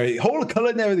culinary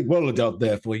world out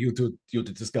there for you to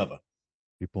discover.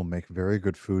 People make very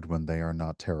good food when they are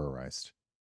not terrorized.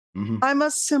 I'm a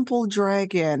simple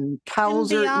dragon.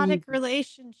 Cows are Symbiotic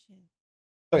relationship.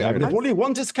 Oh, yeah, I mean, if Nice. only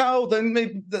one is cow, then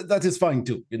maybe that is fine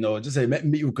too. Just say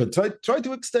you could try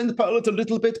to extend the palate a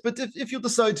little bit, but if you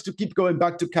decide to keep going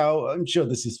back to cow, I'm sure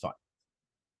this is fine.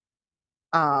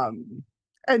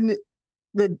 And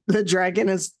the dragon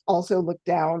has also looked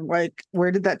down, like,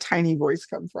 where did that tiny voice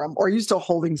come from? Or are you still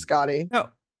holding Scotty? Oh,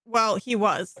 well, he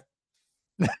was.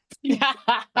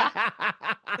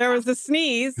 There was a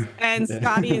sneeze, and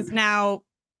Scotty is now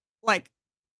like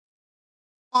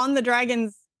on the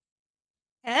dragon's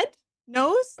head,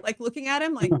 nose, like looking at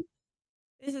him, like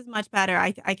this is much better.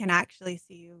 I can actually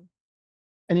see you.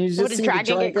 And you just Would a see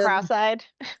dragon the get cross-eyed?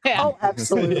 Yeah. Oh,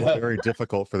 absolutely. It's very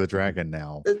difficult for the dragon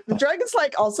now. The dragon's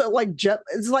like also like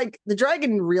it's like the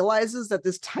dragon realizes that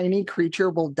this tiny creature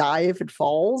will die if it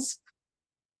falls,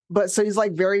 but so he's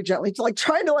like very gently like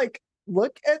trying to like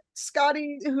look at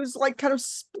Scotty, who's like kind of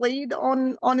splayed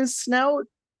on his snout.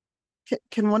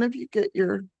 Can one of you get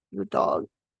your dog?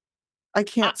 I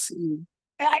can't see.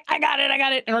 I got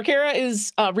it. And Rakira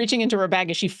is reaching into her bag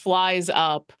as she flies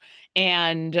up,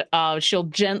 and she'll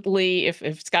gently,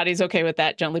 if Scotty's okay with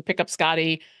that, gently pick up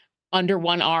Scotty under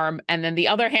one arm, and then the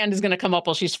other hand is going to come up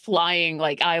while she's flying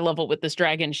like eye level with this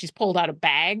dragon. She's pulled out a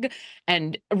bag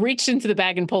and reached into the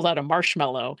bag and pulled out a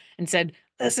marshmallow and said,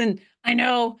 "Listen, I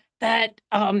know that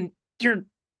you're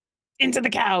into the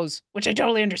cows, which I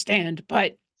totally understand,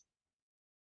 but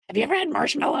have you ever had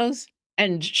marshmallows?"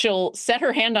 And she'll set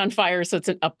her hand on fire so it's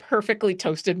a perfectly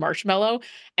toasted marshmallow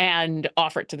and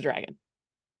offer it to the dragon.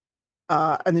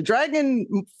 And the dragon,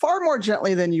 far more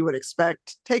gently than you would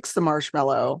expect, takes the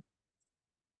marshmallow.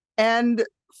 And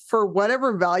for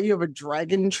whatever value of a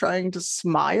dragon trying to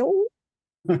smile,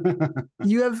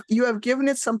 you have given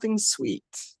it something sweet.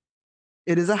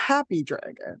 It is a happy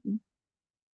dragon.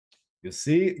 You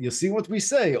see what we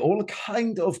say. All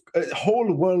kind of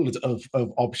whole world of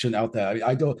option out there.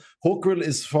 I don't. Hawkrill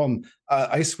is from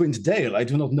Icewind Dale. I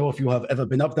do not know if you have ever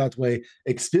been up that way.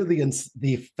 Experience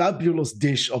the fabulous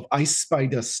dish of ice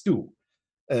spider stew.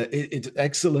 It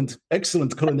excellent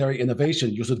culinary innovation.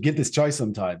 You should give this try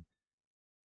sometime.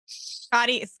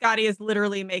 Scotty is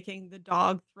literally making the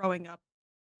dog throwing up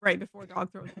right before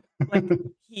dog throws up, like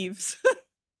heaves.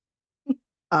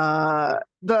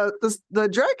 The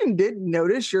dragon did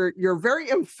notice you're very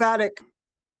emphatic,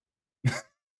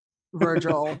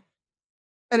 Virgil,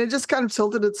 and it just kind of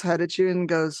tilted its head at you and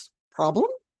goes, "Problem?"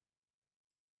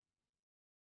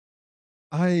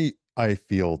 I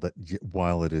feel that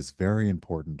while it is very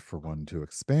important for one to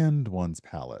expand one's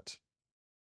palate,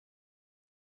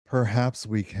 perhaps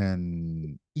we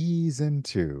can ease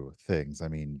into things. I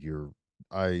mean,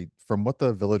 from what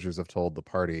the villagers have told the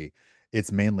party,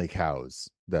 it's mainly cows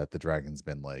that the dragon's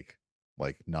been like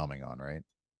nomming on, right?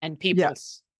 And people.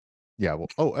 Yes. Yeah. Well,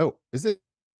 oh, is it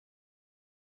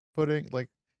putting like?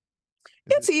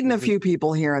 It's eaten a few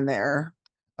people here and there.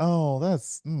 Oh,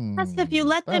 that's. Plus, if you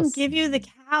let them that's- give you the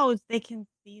cows, they can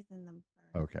season them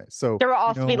first. Okay, so There will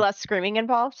also be know, less screaming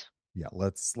involved. yeah,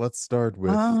 let's start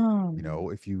with Oh.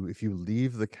 if you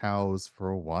leave the cows for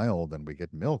a while, then we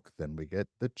get milk, then we get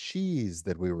the cheese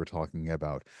that we were talking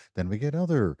about, then we get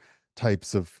other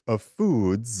types of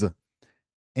foods,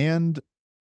 and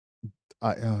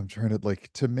I'm trying to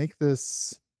to make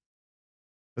this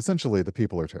essentially the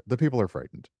people are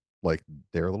frightened, like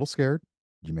they're a little scared.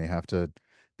 You may have to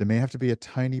there may have to be a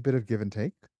tiny bit of give and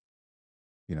take.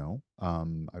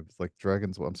 I was like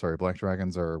dragons. Well, I'm sorry, black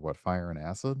dragons are what, fire and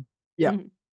acid. Yeah. Mhm.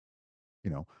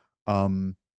 You know,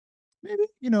 maybe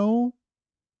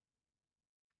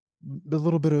a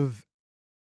little bit of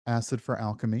acid for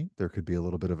alchemy. There could be a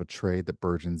little bit of a trade that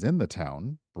burgeons in the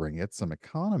town, bring it some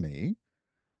economy,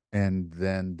 and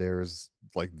then there's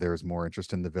more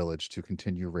interest in the village to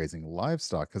continue raising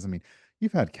livestock. Because I mean,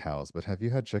 you've had cows, but have you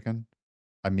had chicken?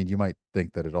 I mean, you might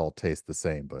think that it all tastes the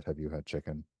same, but have you had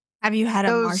chicken? Have you had a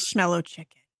Those- marshmallow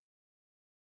chicken?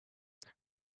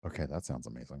 Okay, that sounds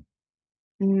amazing.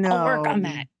 No. I'll work on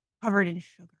that. Covered in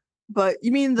sugar. But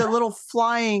you mean the little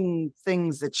flying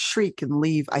things that shriek and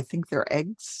leave? I think they're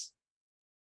eggs.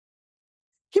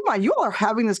 Keep in mind, you all are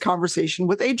having this conversation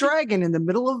with a dragon in the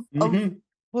middle of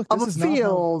Look, a this is not how-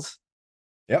 field.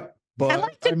 Yep. But I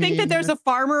like to think that there's a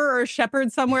farmer or a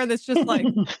shepherd somewhere that's just like,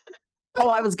 Oh,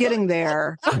 I was getting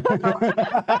there.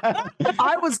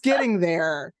 I was getting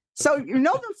there. So you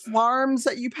know the farms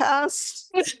that you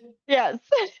passed? Yes.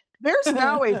 There's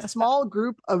now a small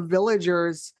group of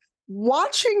villagers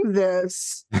watching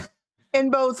this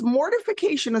in both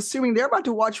mortification, assuming they're about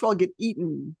to watch you all get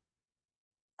eaten,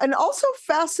 and also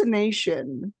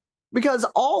fascination, because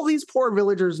all these poor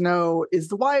villagers know is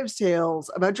the wives'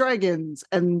 tales about dragons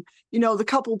and, the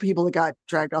couple people that got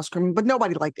dragged off screaming, but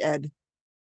nobody liked Ed.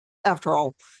 After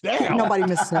all, nobody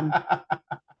missed him.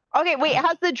 Okay, wait,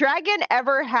 has the dragon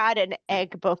ever had an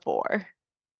egg before?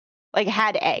 Like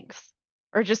had eggs?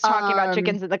 Or just talking about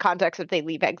chickens in the context if they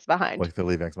leave eggs behind? Like they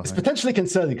leave eggs It's behind. potentially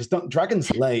concerning because dragons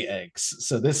lay eggs.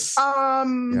 So this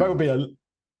Um, might be a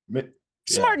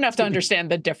Smart enough to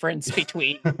understand the difference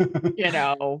between,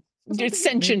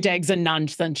 sentient eggs and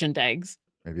non-sentient eggs.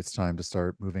 Maybe it's time to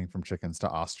start moving from chickens to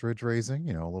ostrich raising,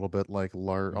 a little bit like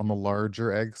on the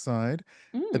larger egg side.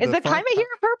 Is the climate here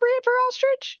appropriate for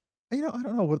ostrich? I don't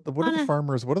know. What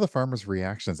are the farmers'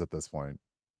 reactions at this point?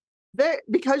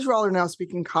 Because you all are now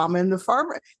speaking common,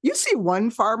 you see one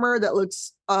farmer that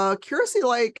looks curiously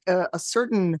like a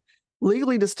certain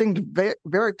legally distinct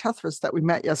Veritethris that we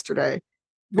met yesterday,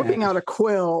 whipping out a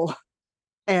quill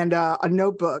and a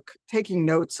notebook, taking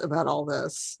notes about all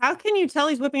this. how can you tell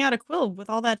he's whipping out a quill with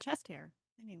all that chest hair?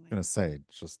 Anyway. I'm gonna say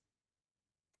it's just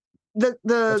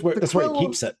That's where quill, he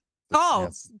keeps it. Oh,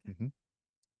 yes. Mhm.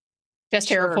 Chest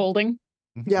hair Sure. folding.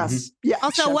 Yes. Yeah.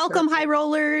 also chest welcome, hair. high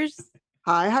rollers.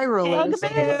 High rollers.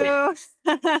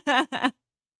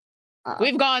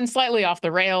 We've gone slightly off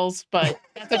the rails, but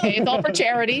that's okay. It's all for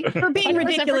charity. We're being 100%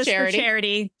 ridiculous for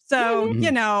charity. So,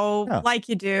 Mhm. like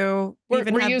you do. We We're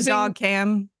even have using- the dog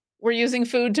cam. We're using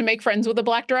food to make friends with a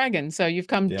black dragon, so you've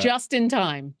come Yeah. just in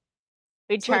time.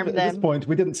 We It's like charmed at this them. point,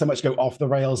 we didn't so much go off the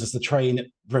rails as the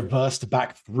train reversed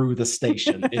back through the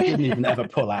station. It didn't even ever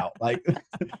pull out. Like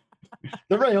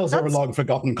the rails are a That's- long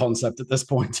forgotten concept at this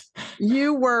point.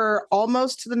 You were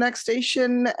almost to the next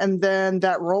station, and then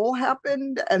that roll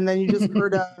happened, and then you just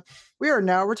heard we are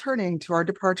now returning to our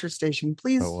departure station.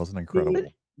 Please. That wasn't incredible.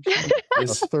 A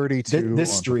This, 32 this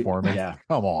on street, performance. yeah.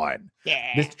 Come on.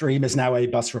 Yeah. This stream is now a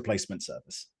bus replacement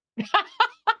service.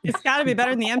 It's got to be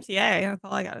better than the MTA. That's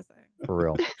all I got to say. For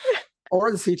real.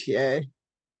 Or the CTA.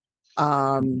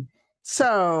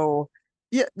 So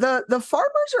yeah, the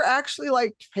farmers are actually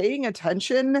like paying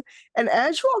attention, and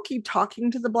as you all keep talking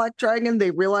to the black dragon,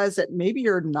 they realize that maybe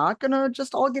you're not gonna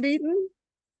just all get eaten.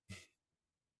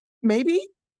 Maybe.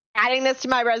 Adding this to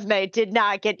my resume, did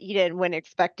not get eaten when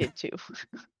expected to.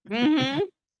 Mm-hmm.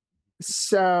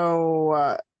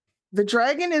 So the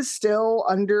dragon is still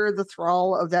under the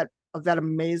thrall of that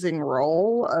amazing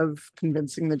role of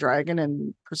convincing the dragon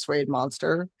and persuade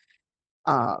monster.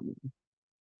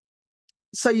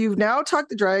 So you've now talked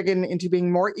the dragon into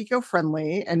being more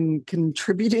eco-friendly and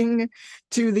contributing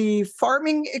to the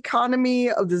farming economy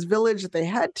of this village that they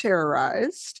had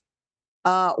terrorized.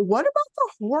 What about the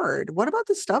horde? What about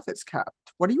the stuff it's kept?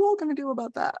 What are you all going to do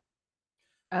about that?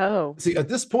 Oh. See, at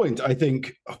this point, I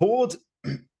think Horde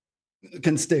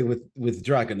can stay with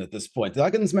Dragon at this point.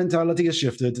 Dragon's mentality has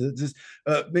shifted.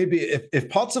 Maybe if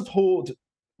parts of Horde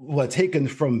were taken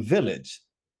from Village,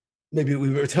 maybe we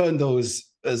return those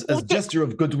as gesture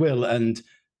of goodwill and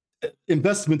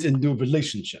investment in new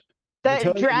relationship. The Return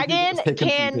anything that was dragon taken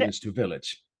can, from Village to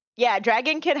Village. yeah,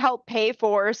 Dragon can help pay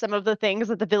for some of the things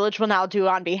that the village will now do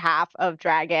on behalf of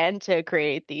Dragon to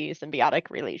create the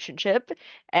symbiotic relationship.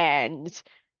 And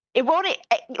it won't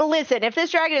listen, if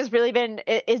this dragon has really been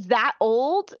is that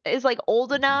old, is like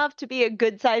old enough to be a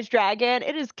good sized dragon,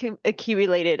 it has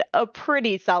accumulated a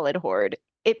pretty solid horde.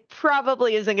 It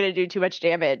probably isn't going to do too much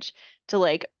damage to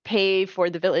like pay for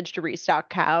the village to restock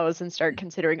cows and start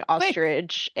considering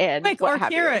ostrich and Quick, what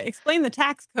have you. Orkira, explain the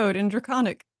tax code in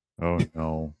Draconic. Oh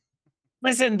no.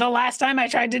 Listen, the last time I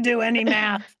tried to do any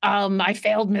math, I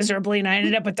failed miserably, and I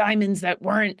ended up with diamonds that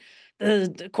weren't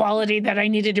the quality that I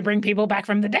needed to bring people back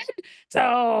from the dead.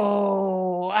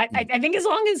 So I think as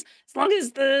long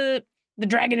as the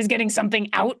dragon is getting something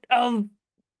out of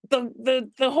the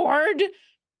horde,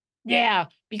 yeah,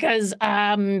 because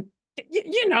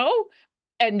you know,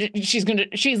 and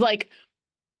she's like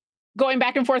going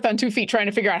back and forth on 2 feet trying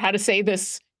to figure out how to say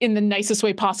this in the nicest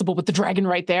way possible with the dragon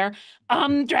right there.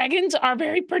 Dragons are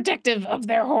very protective of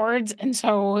their hordes, and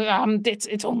so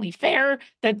it's only fair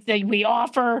that we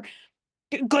offer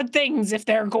good things if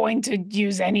they're going to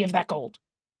use any of that gold.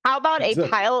 How about a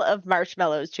Exactly. pile of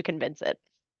marshmallows to convince it?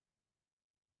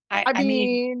 I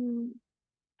mean,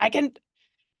 I can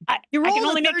You I roll can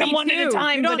only make them one at a 32.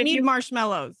 time. You don't but need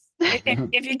marshmallows.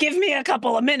 if you give me a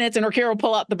couple of minutes, and Orkira will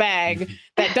pull out the bag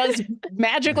that does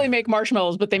magically make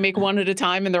marshmallows, but they make one at a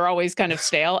time and they're always kind of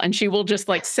stale. And she will just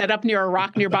like set up near a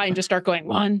rock nearby and just start going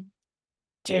 1,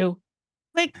 2.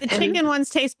 Like the chicken ones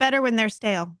taste better when they're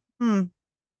stale.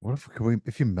 What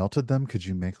if you melted them, could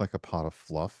you make like a pot of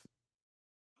fluff?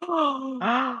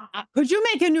 Could you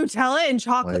make a Nutella and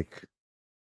chocolate Like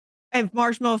and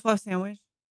marshmallow fluff sandwich?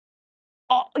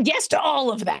 Yes to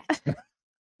all of that.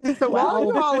 So while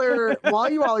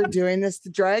you all are doing this, the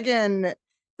dragon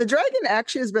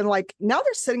actually has been like, now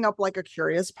they're sitting up like a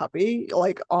curious puppy,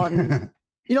 like on,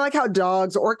 you know, like how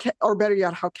dogs or better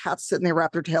yet, how cats sit and they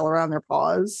wrap their tail around their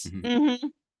paws. Mm-hmm.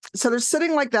 So they're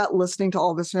sitting like that, listening to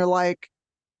all this, and they're like,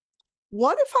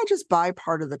 what if I just buy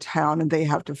part of the town and they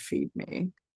have to feed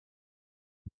me?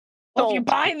 Well, if you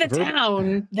buy the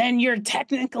town, then you're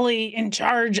technically in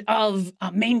charge of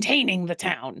maintaining the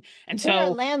town. And You're a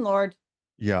so landlord.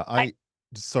 yeah,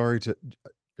 sorry to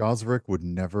Gosrick would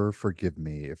never forgive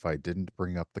me if I didn't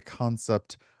bring up the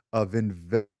concept of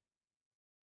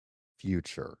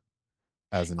future.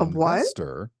 As an Of what?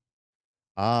 investor,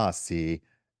 see,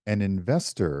 an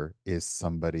investor is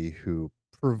somebody who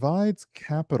provides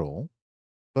capital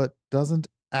but doesn't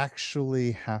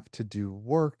actually have to do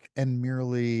work and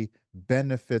merely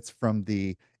benefits from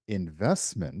the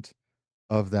investment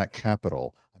of that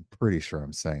capital. I'm pretty sure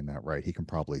I'm saying that right. He can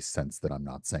probably sense that I'm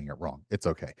not saying it wrong. It's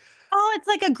okay. Oh, it's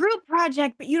like a group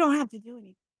project, but you don't have to do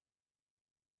anything.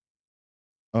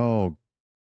 Oh,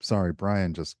 sorry.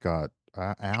 Brian just got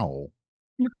ow.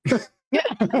 You just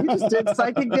did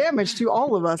psychic damage to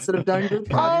all of us that have done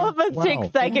good. All of us take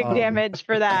Wow. psychic damage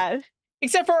for that.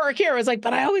 except for Orkira was like,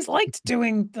 but I always liked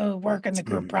doing the work in the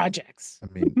group projects. I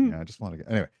mean, yeah, I just want to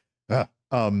get anyway.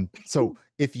 So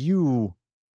if you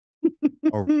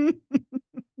are,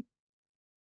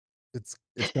 it's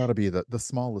got to be the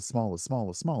smallest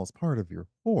part of your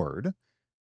horde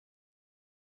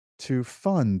to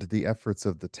fund the efforts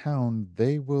of the town.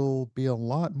 They will be a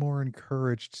lot more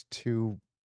encouraged to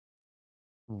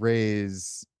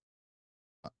raise.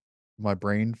 My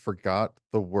brain forgot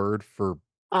the word for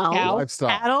Cow, livestock.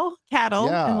 Cattle,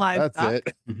 Yeah, and livestock. that's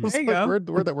it. It's There you like go.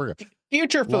 word that we're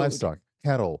Future food. livestock,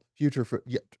 cattle, future food.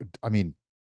 Yeah, I mean,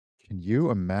 can you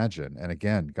imagine? And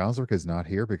again, Goswick is not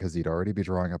here because he'd already be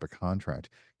drawing up a contract.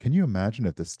 Can you imagine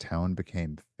if this town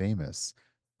became famous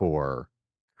for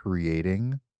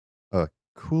creating a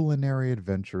culinary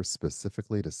adventure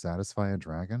specifically to satisfy a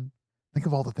dragon? Think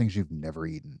of all the things you've never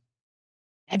eaten.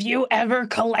 Have you ever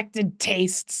collected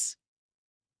tastes?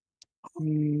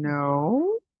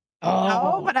 No.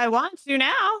 Oh, but I want to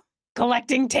now.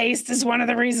 Collecting taste is one of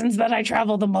the reasons that I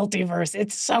travel the multiverse.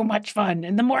 It's so much fun.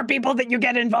 And the more people that you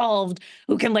get involved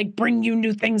who can like bring you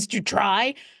new things to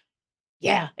try,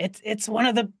 yeah, it's one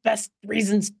of the best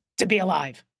reasons to be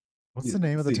alive. What's the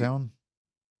name of the town?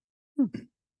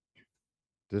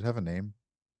 Did it have a name?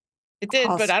 It did,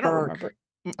 but I don't Hosberg. remember.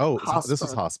 Oh, this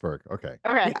is Hosberg. Hosberg. Okay.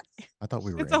 Okay. Yes. I thought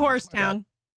we were It's a in horse my bad. town.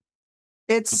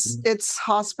 It's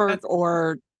Hosberg That's-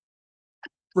 or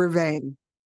Ravane.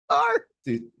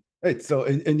 Right. So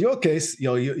in your case,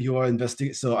 you are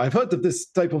investing. So I've heard of this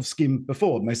type of scheme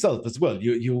before myself as well.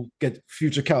 You get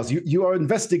future cows. You are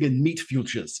investing in meat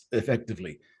futures,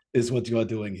 effectively, is what you are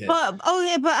doing here. But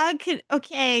I could.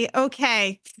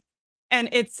 Okay. And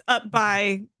it's up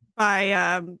by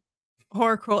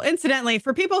Horcrux. Incidentally,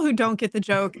 for people who don't get the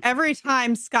joke, every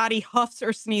time Scotty huffs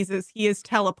or sneezes, he is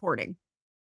teleporting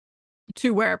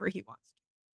to wherever he wants.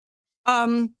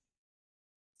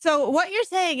 So what you're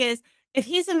saying is, if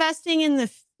he's investing in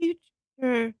the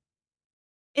future,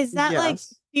 is that like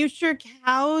Yes. future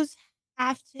cows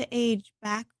have to age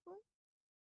backwards?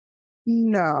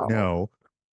 No. No,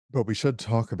 but we should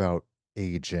talk about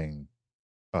aging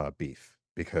beef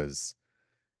because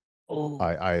Oh,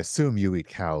 I assume you eat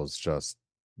cows just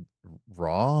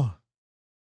raw.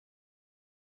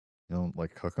 You don't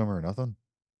like cook them or nothing.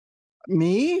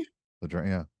 Me?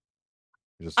 Yeah.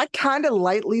 You just I kind of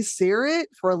lightly sear it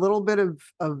for a little bit of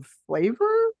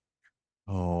flavor.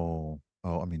 I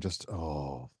mean,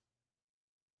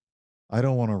 I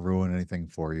don't want to ruin anything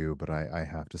for you, but I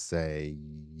have to say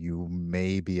you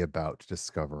may be about to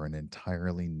discover an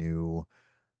entirely new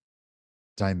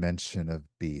dimension of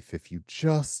beef if you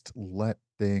just let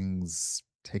things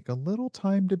take a little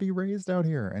time to be raised out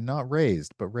here, and not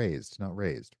raised, but raised, not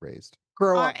raised, raised.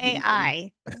 Grow up.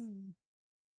 RAI.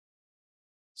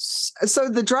 So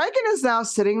the dragon is now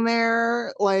sitting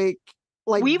there like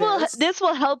this. This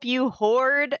will help you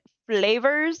hoard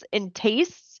flavors and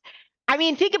tastes. I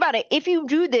mean, think about it. If you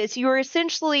do this, you're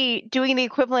essentially doing the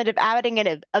equivalent of adding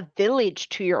a village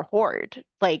to your hoard.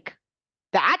 Like,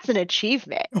 that's an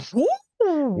achievement.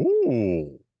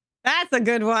 Ooh. That's a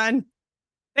good one.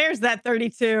 There's that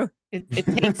 32. it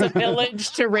takes a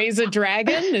village to raise a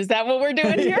dragon. Is that what we're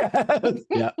doing here?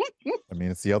 Yeah. I mean,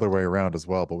 it's the other way around as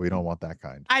well, but we don't want that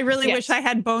kind. I really wish I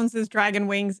had Bones' dragon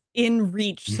wings in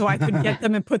reach so I could get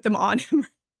them and put them on him.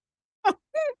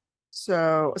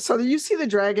 So you see the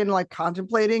dragon like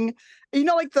contemplating,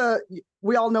 like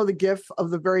we all know the gif of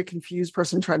the very confused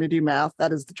person trying to do math.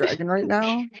 That is the dragon right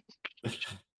now.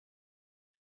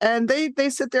 And they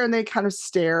sit there and they kind of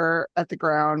stare at the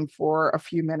ground for a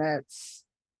few minutes.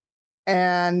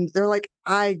 And they're like,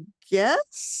 I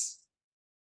guess.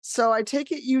 So I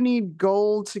take it you need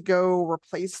gold to go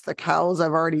replace the cows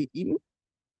I've already eaten?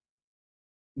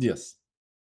 Yes.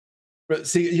 But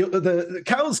see, the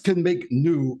cows can make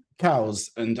new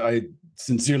cows, and I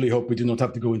sincerely hope we do not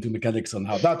have to go into mechanics on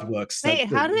how that works. Wait,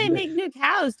 how do they make new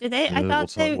cows? Do they? I thought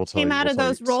they came out of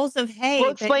those rolls of hay.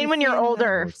 We'll explain when you're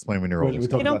older. We'll explain when you're older.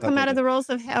 They don't come out of the rolls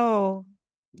of hay. Oh.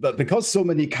 But because so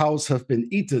many cows have been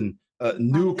eaten,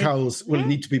 new cows will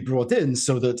need to be brought in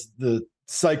so that the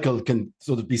cycle can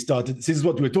sort of be started. This is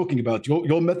what we're talking about.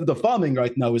 Your method of farming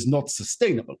right now is not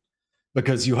sustainable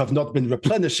because you have not been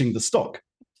replenishing the stock.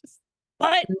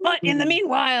 But in the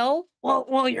meanwhile,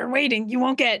 while you're waiting, you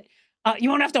won't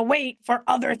have to wait for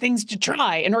other things to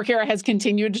try. And Orkira has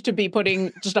continued to be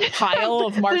putting just a pile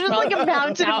of marshmallows. There's just like a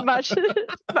mountain of mushrooms.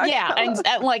 Yeah,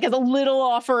 and like as a little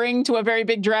offering to a very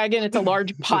big dragon, it's a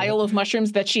large pile of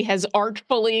mushrooms that she has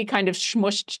artfully kind of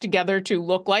smushed together to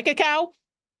look like a cow.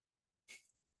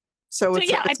 So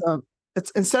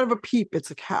it's instead of a peep, it's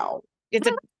a cow. It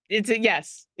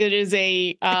is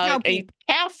a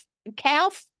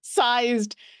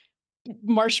calf-sized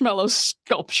marshmallow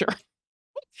sculpture.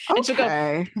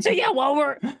 Okay. So yeah,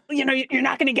 while you're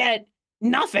not going to get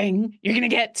nothing, you're going to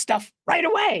get stuff right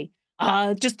away.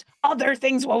 Just other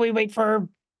things while we wait for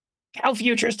cow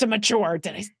futures to mature.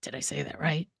 Did I say that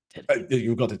right?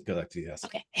 You got it correct, yes.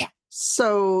 Okay. Yeah.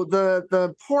 So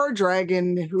the poor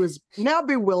dragon who is now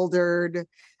bewildered,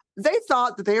 they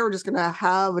thought that they were just going to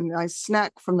have a nice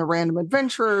snack from the random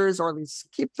adventurers, or at least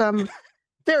keep them.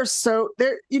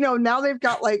 Now they've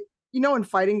got like, in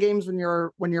fighting games when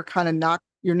you're kind of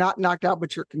you're not knocked out,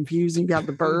 but you're confused and you have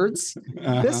the birds.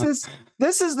 Uh-huh.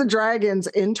 This is the dragon's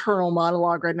internal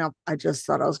monologue right now. I just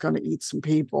thought I was going to eat some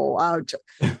people.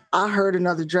 I heard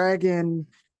another dragon.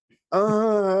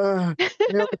 They're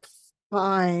like,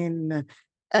 fine.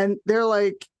 And they're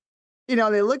like, they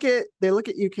look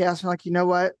at you, Cass, and like, you know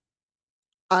what?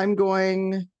 I'm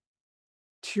going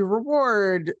to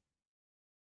reward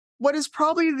what is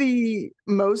probably the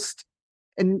most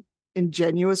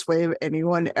ingenuous way of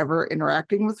anyone ever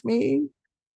interacting with me.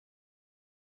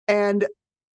 And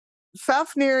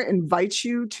Fafnir invites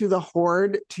you to the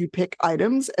hoard to pick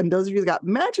items. And those of you that got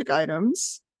magic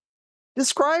items,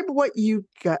 describe what you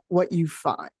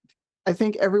find. I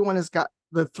think everyone has got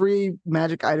the 3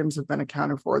 magic items have been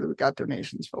accounted for that we got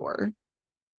donations for.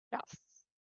 Yes.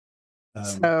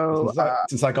 So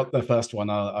since I got the first one,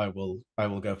 I will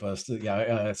go first.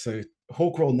 So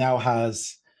Hawkroll now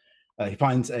has he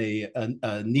finds a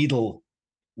needle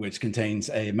which contains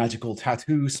a magical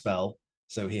tattoo spell.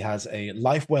 So he has a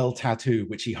Lifewell tattoo,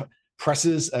 which he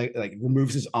presses,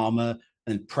 removes his armor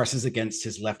and presses against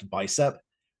his left bicep,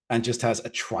 and just has a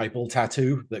tribal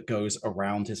tattoo that goes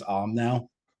around his arm now.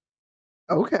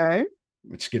 Okay.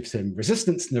 Which gives him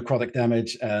resistance to necrotic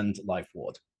damage and life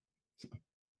ward.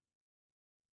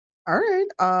 All right.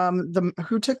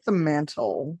 Who took the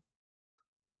mantle?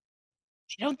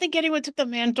 I don't think anyone took the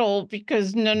mantle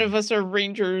because none of us are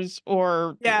rangers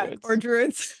or druids. or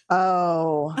druids.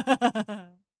 Oh.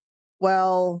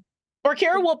 Well. Or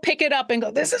Kara will pick it up and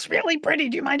go, this is really pretty.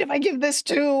 Do you mind if I give this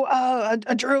to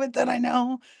a druid that I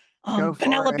know?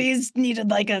 Penelope's needed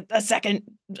like a second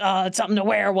something to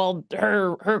wear while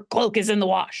her cloak is in the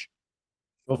wash.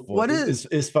 What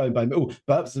is fine by me. Oh,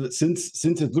 perhaps since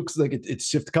it looks like it's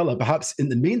shift color, perhaps in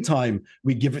the meantime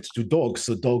we give it to Dog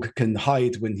so Dog can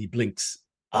hide when he blinks.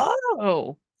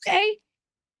 Oh, okay.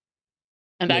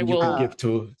 And I will give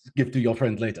to your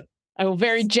friend later. I will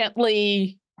very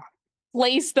gently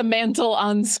place the mantle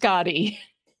on Scotty,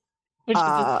 which is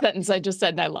a sentence I just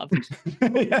said and I love.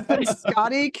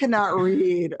 Scotty cannot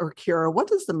read, or Kira, what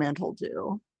does the mantle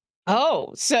do?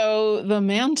 Oh, so the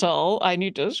mantle, I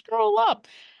need to scroll up.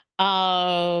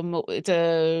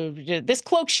 This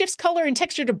cloak shifts color and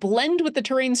texture to blend with the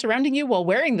terrain surrounding you. While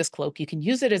wearing this cloak, you can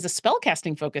use it as a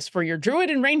spellcasting focus for your druid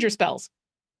and ranger spells.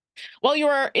 While you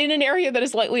are in an area that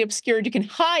is lightly obscured, you can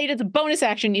hide as a bonus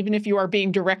action, even if you are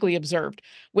being directly observed,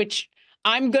 which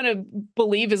I'm going to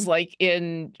believe is like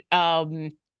in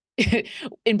Baldur's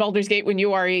Gate when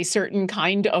you are a certain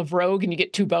kind of rogue and you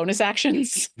get 2 bonus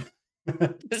actions.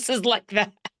 This is like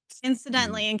that.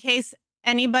 Incidentally, in case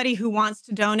anybody who wants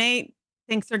to donate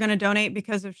thinks they're going to donate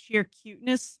because of sheer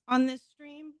cuteness on this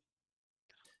stream.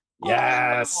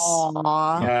 Yes.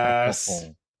 Aww.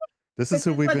 Yes. This is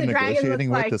who we've been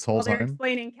negotiating with this whole time.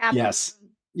 Explaining yes.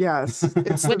 Yes.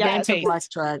 It's the Vanta Black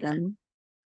Dragon.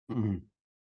 Mm-hmm.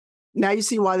 Now you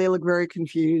see why they look very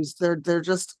confused. They're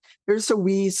just a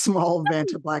wee small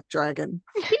Vanta Black Dragon.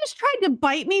 He just tried to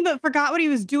bite me, but forgot what he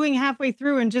was doing halfway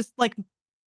through and just like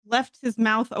left his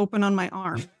mouth open on my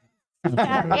arm.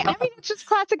 Yeah, I mean, it's just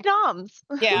classic noms.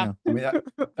 Yeah. I mean,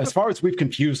 as far as we've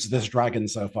confused this dragon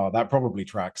so far, that probably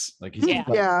tracks. Like he's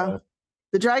The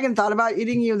dragon thought about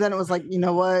eating you, then it was like, you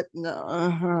know what?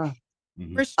 No.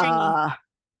 We're stringy.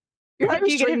 If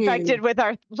you get infected with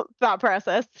our thought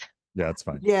process. Yeah, it's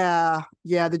fine. Yeah.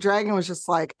 The dragon was just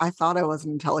like, I thought I was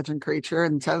an intelligent creature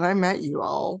until I met you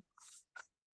all.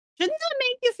 Shouldn't that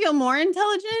make you feel more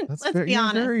intelligent? Let's be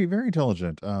honest. Very, very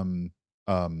intelligent. I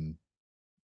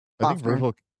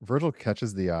think Virgil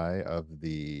catches the eye of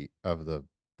the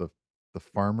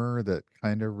farmer that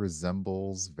kind of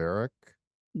resembles Varric.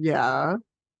 Yeah.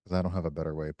 Because I don't have a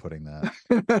better way of putting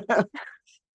that.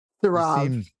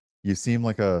 You seem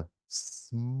like a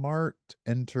smart,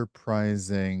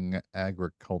 enterprising,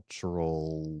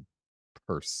 agricultural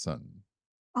person.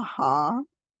 Uh-huh.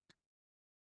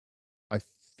 I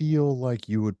feel like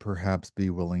you would perhaps be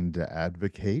willing to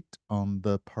advocate on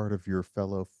the part of your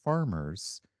fellow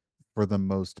farmers for the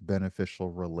most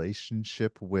beneficial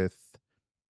relationship with,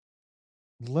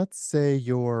 let's say,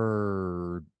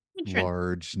 your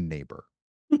large neighbor.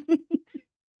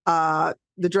 The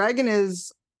dragon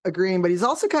is agreeing, but he's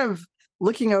also kind of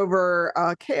looking over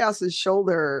Chaos's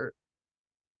shoulder.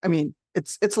 I mean,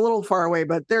 it's a little far away,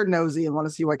 but they're nosy and want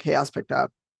to see what Chaos picked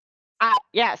up.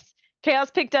 Yes.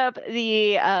 Chaos picked up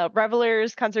the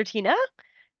Reveler's Concertina.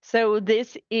 So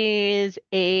this is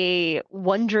a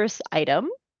wondrous item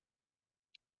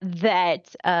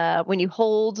that when you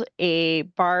hold, a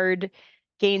bard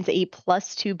gains a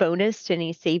 +2 bonus to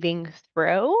any saving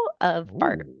throw of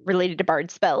bard related to bard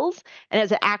spells, and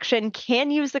as an action can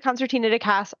use the concertina to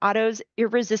cast Otto's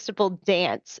irresistible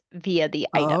dance via the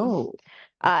item.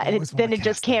 And then it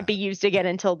just can't be used again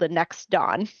until the next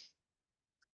dawn.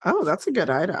 Oh, that's a good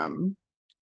item.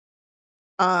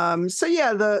 So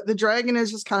yeah, the dragon is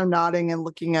just kind of nodding and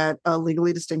looking at a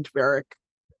legally distinct Varric,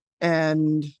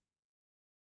 and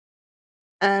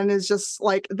it's just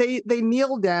like they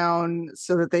kneel down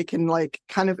so that they can like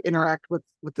kind of interact with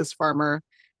this farmer.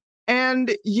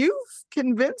 And you've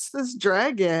convinced this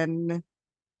dragon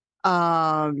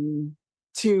to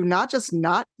not just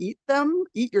not eat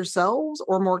yourselves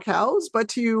or more cows, but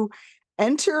to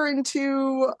enter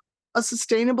into a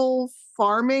sustainable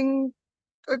farming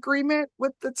agreement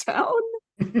with the town.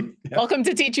 Welcome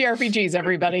to TTRPGs,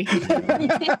 everybody. They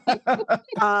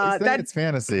say it's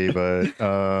fantasy, but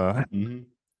Mhm.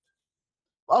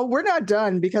 Oh, we're not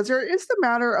done because there is the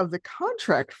matter of the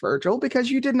contract, Virgil, because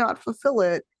you did not fulfill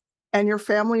it, and your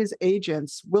family's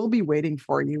agents will be waiting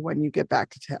for you when you get back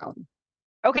to town.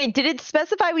 Okay, did it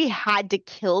specify we had to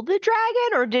kill the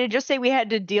dragon, or did it just say we had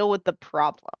to deal with the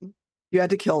problem? You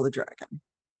had to kill the dragon.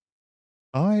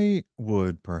 I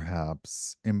would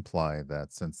perhaps imply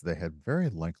that since they had very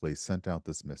likely sent out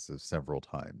this missive several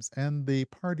times, and the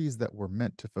parties that were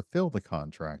meant to fulfill the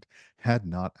contract had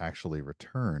not actually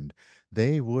returned,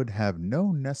 they would have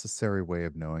no necessary way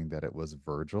of knowing that it was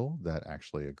Virgil that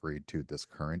actually agreed to this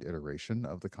current iteration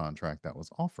of the contract that was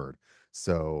offered.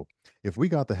 So if we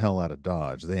got the hell out of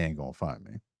Dodge, they ain't gonna find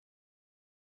me.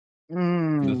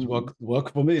 Just Mm.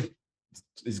 work for me.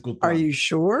 It's good Are plan. you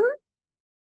sure?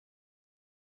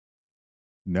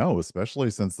 No, especially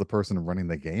since the person running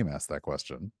the game asked that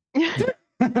question.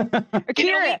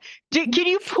 Kira, can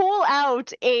you pull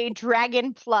out a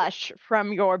dragon plush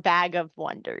from your bag of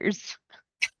wonders?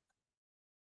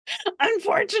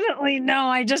 Unfortunately, no.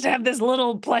 I just have this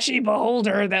little plushy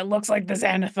beholder that looks like the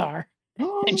Xanathar.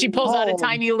 And she pulls out a Oh.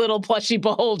 tiny little plushy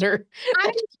beholder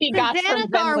that she the got from Xanathar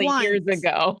Bentley years ones.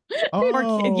 ago.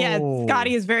 Yeah,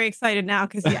 Scotty is very excited now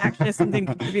because he actually has something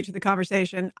to contribute to the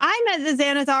conversation. I met the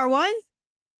Xanathar once.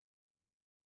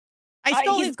 I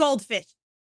stole his goldfish.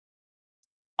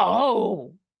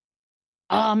 Oh.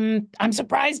 I'm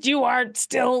surprised you are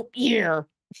still here.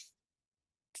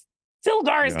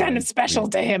 Sildar is kind of special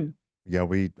to him. Yeah,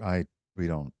 we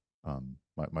don't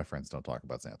my friends don't talk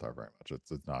about Xanthar very much.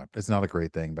 It's not a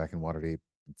great thing back in Waterdeep.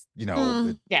 It's,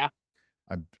 Yeah.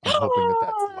 I'm hoping that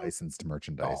that's licensed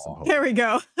merchandise. There we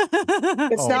go.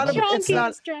 It's not a, it's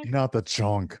not the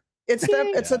chunk. It's them.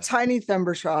 It's a tiny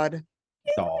Thumbershod.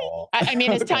 I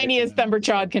mean, as tiny as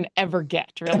Thumberchod can ever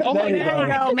get, really. Oh, there you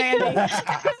go, Mandy.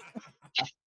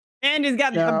 Mandy's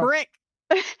got a brick.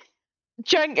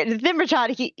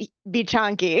 Thimberchod, he be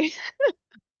chunky.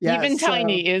 Even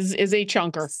tiny is a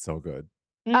chunker. So good.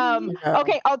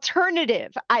 Okay,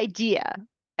 alternative idea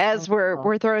as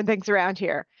we're throwing things around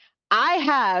here. I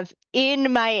have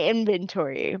in my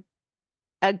inventory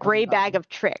a gray bag of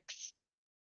tricks,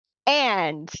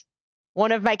 and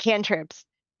one of my cantrips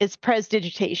is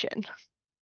prestidigitation.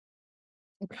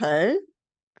 Okay.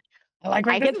 I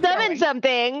can summon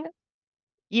something,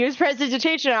 use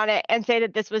prestidigitation on it, and say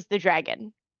that this was the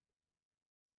dragon.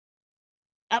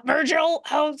 Virgil,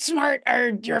 how smart are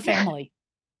your family?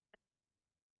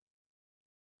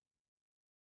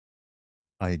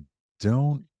 I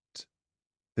don't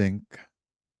think.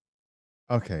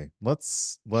 Okay,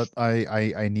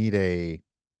 I need a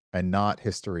not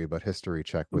history but history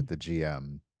check with the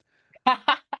GM.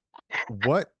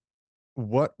 What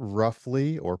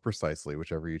roughly or precisely,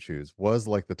 whichever you choose, was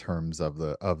like the terms of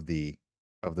the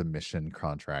mission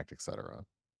contract, etc.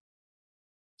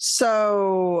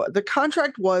 So the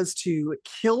contract was to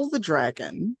kill the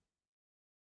dragon,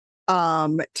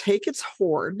 take its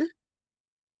hoard,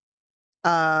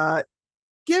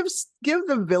 give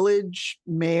the village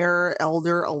mayor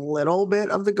elder a little bit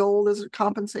of the gold as a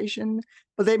compensation,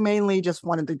 but they mainly just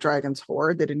wanted the dragon's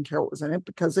hoard. They didn't care what was in it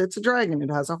because it's a dragon. It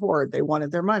has a hoard. They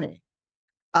wanted their money.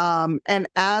 And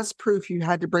as proof, you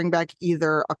had to bring back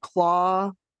either a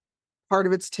claw, part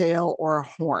of its tail, or a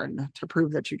horn to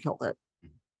prove that you killed it.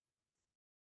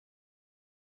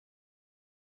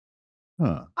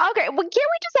 Huh. Okay, well, can't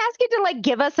we just ask it to like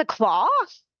give us a claw?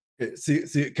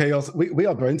 See, Chaos, we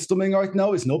are brainstorming right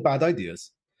now. It's no bad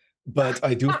ideas. But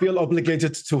I do feel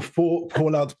obligated to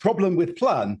call out problem with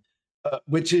plan,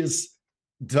 which is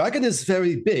dragon is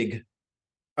very big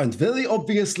and very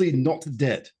obviously not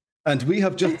dead. And we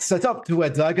have just set up to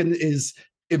where dragon is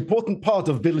important part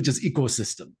of village's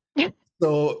ecosystem.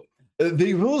 So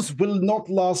the rules will not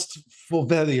last for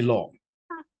very long.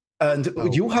 And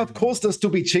you have caused us to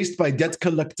be chased by debt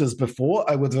collectors before.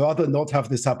 I would rather not have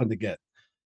this happen again.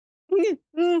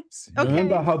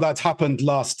 Remember how that happened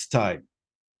last time?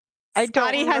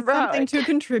 Scotty has something to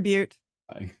contribute.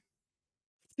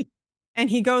 And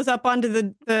he goes up onto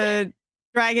the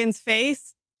dragon's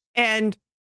face and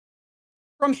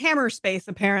from hammer space,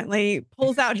 apparently,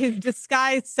 pulls out his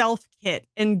disguised self kit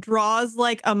and draws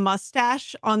like a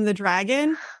mustache on the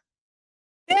dragon.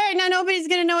 There, now nobody's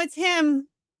going to know it's him.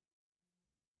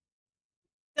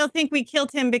 They'll think we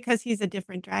killed him because he's a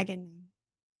different dragon.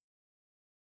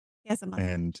 He has a mustache.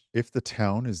 And if the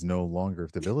town is no longer,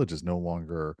 if the village is no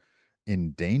longer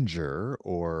in danger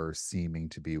or seeming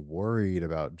to be worried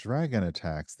about dragon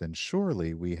attacks, then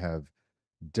surely we have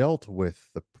dealt with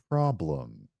the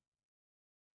problem.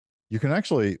 You can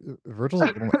actually, Virgil's a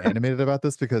little more animated about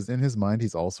this because in his mind,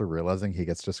 he's also realizing he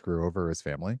gets to screw over his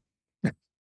family.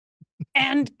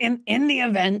 And in the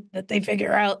event that they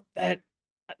figure out that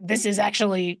this is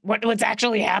actually what's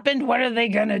actually happened, what are they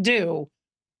gonna do?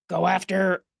 Go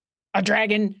after a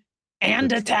dragon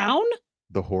and a town?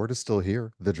 The horde is still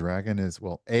here. The dragon is,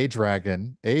 well, a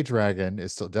dragon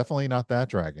is still, definitely not that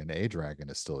dragon. A dragon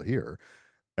is still here.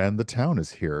 And the town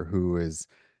is here, who is,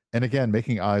 and again,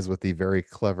 making eyes with the very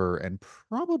clever and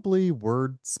probably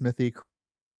wordsmithy.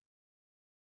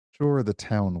 Sure, the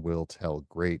town will tell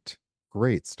great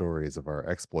stories of our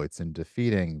exploits in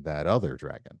defeating that other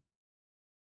dragon.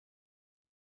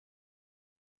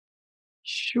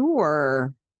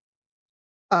 Sure.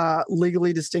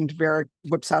 Legally distinct Varric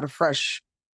whips out a fresh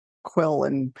quill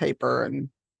and paper and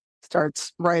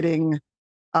starts writing.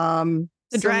 The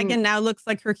dragon now looks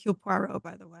like Hercule Poirot,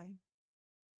 by the way.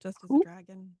 Just as a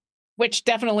dragon. Which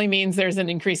definitely means there's an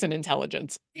increase in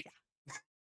intelligence.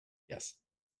 Yes.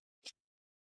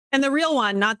 And the real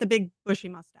one, not the big bushy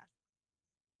mustache.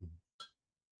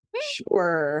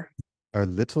 Sure. Are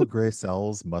little gray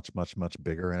cells much, much, much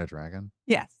bigger in a dragon?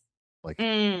 Yes. Like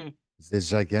the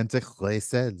gigantic gray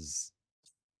cells.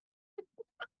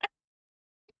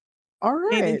 All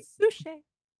right. David Suchet.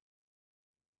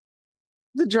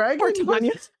 The dragon. Or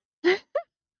Tanya.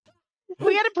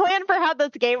 We had a plan for how this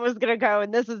game was going to go,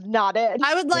 and this is not it.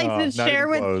 I would like to share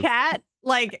with chat,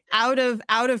 like out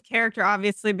of character,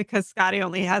 obviously, because Scotty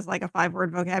only has like a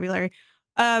 5-word vocabulary.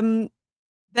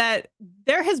 That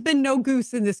there has been no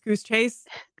goose in this Goose Chase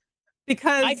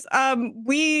because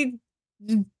we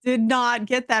did not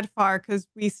get that far because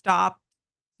we stopped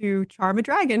to charm a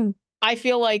dragon. I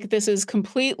feel like this is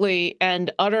completely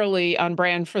and utterly on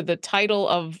brand for the title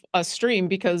of a stream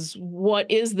because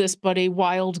what is this but a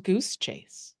wild goose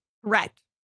chase? Right.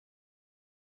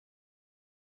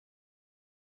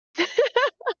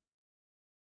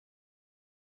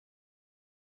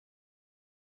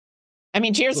 I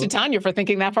mean, cheers to Tanya for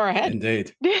thinking that far ahead.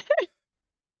 Indeed.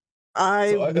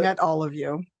 I met all of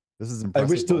you. This is impressive.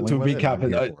 I wish to recap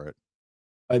it.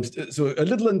 I'm so a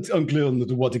little unclear on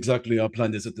what exactly our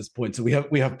plan is at this point. So we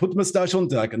have put Mustache on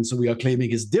dragon, so we are claiming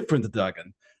his different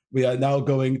dragon. We are now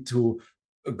going to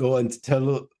go and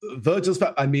tell Virgil's,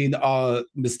 our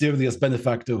mysterious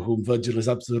benefactor, whom Virgil is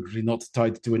absolutely not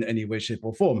tied to in any way, shape,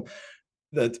 or form.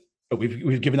 That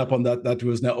we've given up on that. That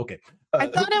was now okay. I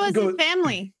thought it was his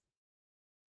family.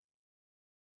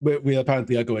 We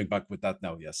apparently are going back with that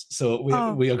now, yes. So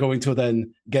we are going to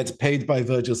then get paid by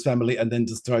Virgil's family and then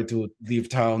just try to leave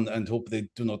town and hope they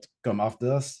do not come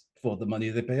after us for the money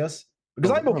they pay us.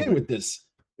 Because I'm okay with this.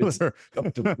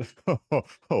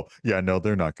 Yeah, no,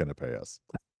 they're not going to pay us.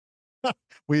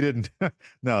 We didn't.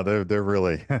 No, they're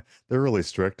really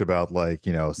strict about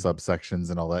subsections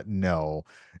and all that. No.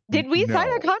 Did we sign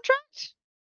a contract?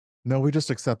 No, we just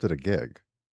accepted a gig.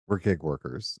 We're gig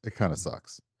workers. It kind of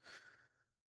sucks.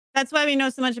 That's why we know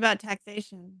so much about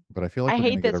taxation. But I feel like we're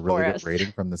going to get a really good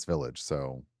rating from this village.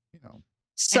 So,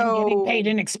 So and getting paid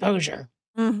in exposure.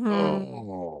 Mm-hmm.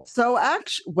 Oh. So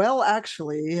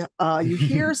actually, you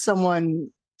hear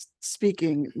someone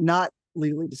speaking, not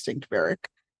legally distinct Varric.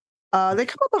 They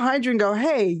come up behind you and go,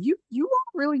 "Hey, you all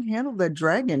really handled that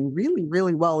dragon really,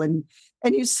 really well." And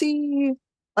you see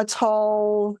a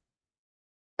tall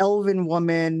elven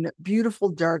woman, beautiful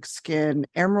dark skin,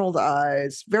 emerald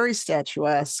eyes, very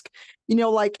statuesque.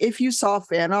 Like if you saw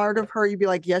fan art of her, you'd be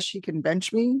like, yes, she can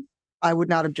bench me. I would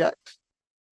not object.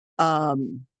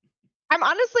 I'm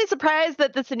honestly surprised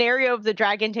that the scenario of the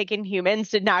dragon taking humans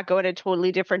did not go in a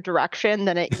totally different direction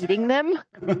than it eating them.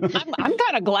 I'm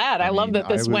kind of glad. I love that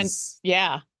this went.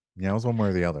 Yeah. Yeah, it was one way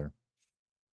or the other.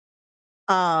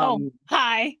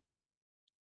 Hi.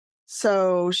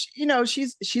 So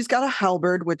she's got a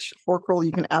halberd, which Horkrul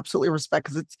you can absolutely respect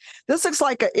because this looks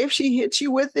like if she hits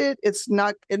you with it,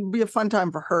 it'd be a fun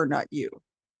time for her, not you.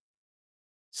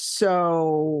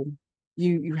 So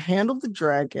you handled the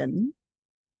dragon.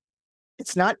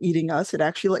 It's not eating us. It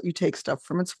actually let you take stuff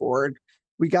from its hoard.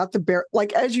 We got the bear,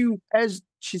 like as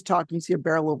she's talking, you see a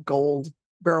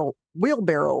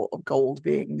wheelbarrow of gold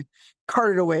being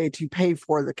carted away to pay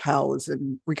for the cows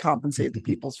and recompensate the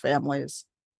people's families.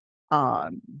 How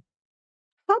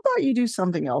about you do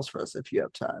something else for us if you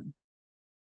have time?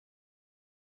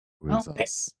 Well,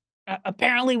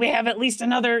 apparently we have at least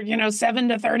another, 7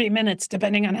 to 30 minutes,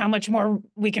 depending on how much more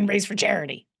we can raise for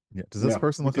charity. Yeah. Does this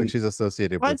person look like she's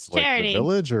associated with the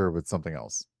village or with something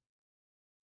else?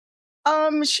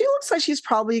 She looks like she's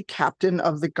probably captain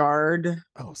of the guard.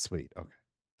 Oh, sweet. Okay.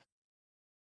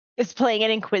 Is playing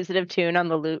an inquisitive tune on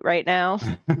the lute right now.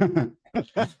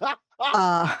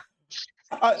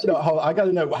 No, hold on, I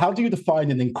gotta know. How do you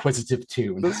define an inquisitive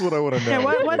tune? This is what I want to know.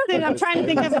 Yeah, what's it? I'm trying to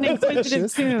think of an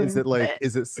inquisitive Suspicious? tune.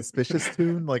 Is it suspicious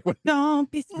tune? Like what? Don't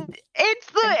be. It's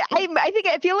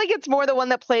I feel like it's more the one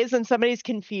that plays when somebody's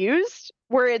confused,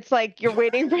 where it's like you're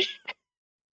waiting for.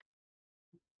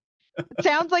 It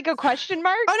sounds like a question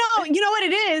mark. Oh no! You know what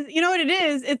it is? You know what it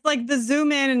is? It's like the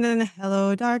zoom in and then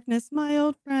 "Hello, darkness, my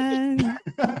old friend."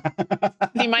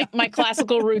 See, my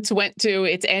classical roots went to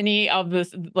it's any of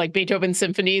the like Beethoven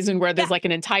symphonies, and where there's like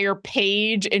an entire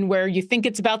page and where you think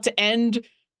it's about to end,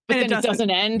 but And then it doesn't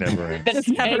end. Never ends. Then It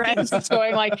never ends. it's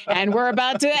going like, and we're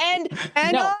about to end.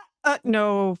 And No.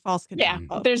 no false. Yeah,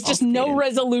 Oh, there's just false no cadence.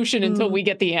 resolution until we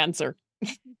get the answer.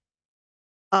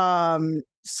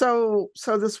 So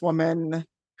this woman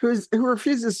who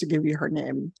refuses to give you her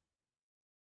name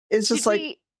is just Did like,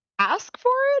 we ask for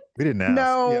it? We didn't ask.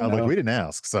 No. Yeah, like No. we didn't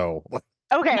ask. So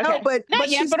Okay, no, okay. but Not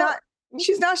yet, she's but not.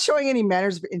 She's not showing any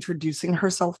manners of introducing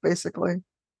herself. Basically,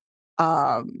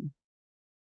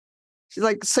 she's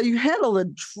like, so you handle the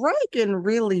dragon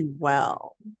really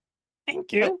well.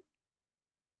 Thank you.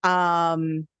 I've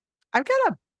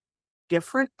got a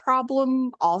different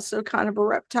problem, also kind of a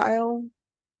reptile,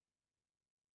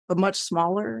 but much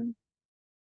smaller.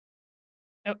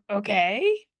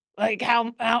 Okay. Like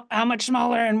how much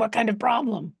smaller and what kind of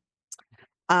problem?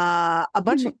 A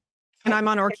bunch of And I'm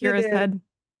on Orkira's head.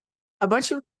 a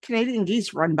bunch of Canadian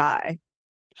geese run by.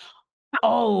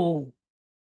 Oh.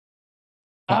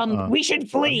 We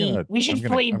should flee. We should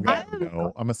flee.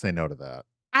 I'm gonna say no to that.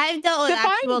 I've dealt with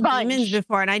Define actual bunch. demons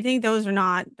before, and I think those are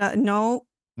not. No.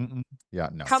 Mm-mm. Yeah,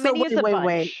 no. How many is a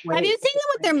bunch? Have you seen them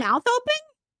with their mouth open?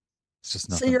 It's just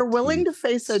So nothing you're but willing teeth. to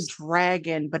face a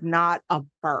dragon, but not a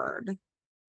bird.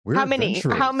 We're How many?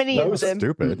 adventurers. How many That of was them?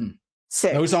 stupid. Mm-mm.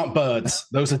 6. Those aren't birds.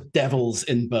 Those are devils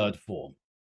in bird form.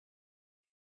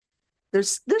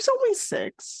 There's only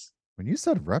 6. When you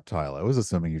said reptile, I was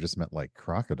assuming you just meant like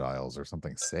crocodiles or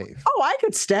something safe. Oh, I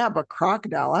could stab a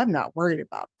crocodile. I'm not worried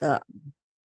about them.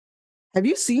 Have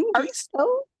you seen geese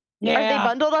though? Are they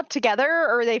bundled up together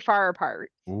or are they far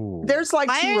apart? Ooh. There's like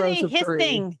Why 2 are rows they of 3.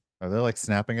 hissing? Are they like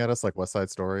snapping at us like West Side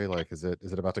Story? Like is it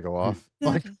about to go off?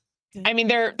 Like I mean,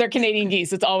 they're Canadian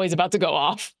geese. It's always about to go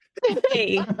off.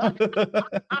 Hey,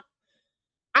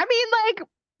 I mean, like,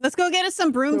 let's go get us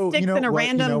some broomsticks and a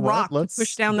random rock to Let's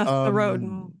push down the road.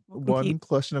 and we'll One compete.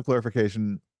 question of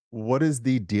clarification: what is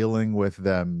the dealing with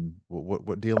them?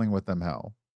 What dealing with them?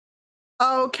 How?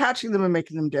 Oh, catching them and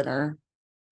making them dinner.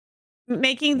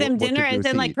 Making them What do dinner, as goose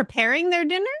in like eat? preparing their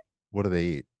dinner. What do they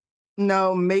eat?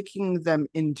 No, making them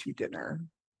into dinner.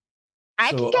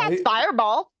 I So can cast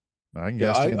Fireball. I can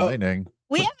Yeah, guess lightning.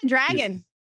 We have a dragon.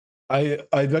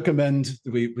 I recommend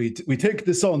we take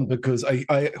this on because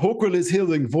Hawkrill is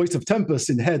hearing Voice of Tempest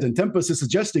in head, and Tempest is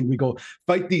suggesting we go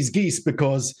fight these geese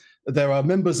because there are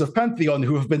members of Pantheon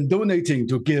who have been donating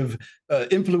to give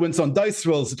influence on dice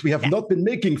rolls that we have not been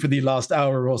making for the last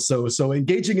hour or so. So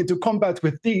engaging into combat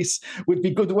with these would be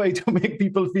a good way to make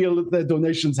people feel that their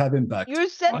donations have impact. You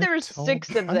said I there's told- 6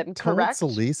 of I them, told correct?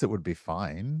 Celise it would be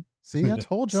fine. See, I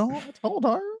told you. I told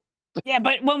her. Yeah,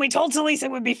 but when we told Celise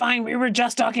it would be fine, we were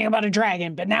just talking about a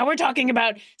dragon. But now we're talking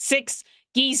about 6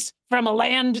 geese from a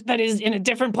land that is in a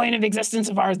different plane of existence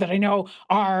of ours that I know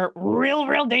are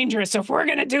real dangerous. So if we're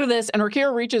going to do this, and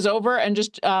Orkira reaches over and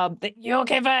just, you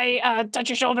okay if I touch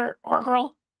your shoulder,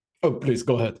 Orkrill? Oh, please,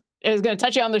 go ahead. Is going to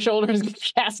touch you on the shoulder and is going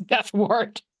to cast Death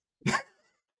Ward.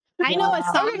 I know a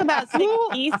song about 6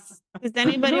 geese. Does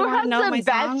anybody Who want has to know the my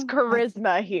best song?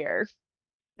 charisma here?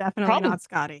 Definitely Probably- not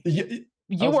Scotty.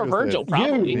 You was or gonna say, Virgil, you.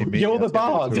 probably. You're the Yes, yeah,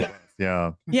 bard. two of us.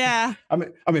 Yeah. Yeah, I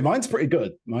mean, mine's pretty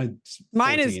good. Mine's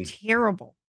mine 14. is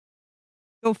terrible.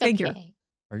 Go figure.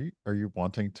 Okay. Are you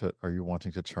wanting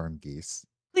to charm geese?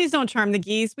 Please don't charm the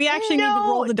geese. We actually need to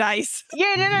roll the dice.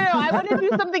 Yeah, no. I want to do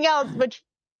something else, which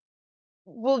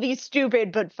will be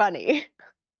stupid but funny.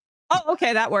 Oh,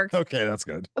 okay, that works. Okay, that's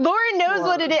good. Lauren knows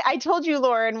what it is. I told you,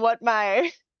 Lauren, what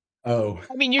my. Oh,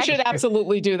 I mean, you should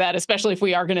absolutely do that, especially if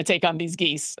we are going to take on these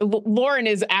geese. Lauren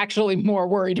is actually more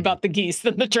worried about the geese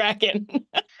than the dragon.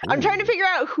 I'm trying to figure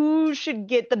out who should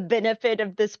get the benefit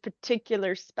of this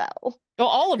particular spell. Well,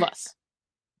 all of us.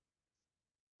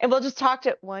 And we'll just talk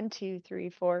to 1, 2, 3,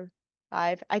 4,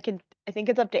 5. I think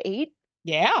it's up to 8.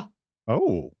 Yeah.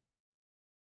 Oh,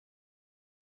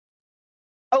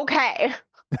 Okay.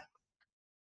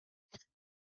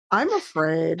 I'm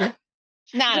afraid.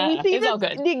 So we see it's all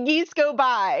good. the geese go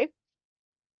by.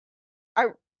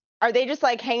 Are they just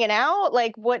like hanging out?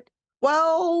 Like what?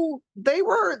 Well, they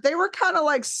were kind of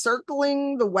like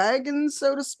circling the wagon,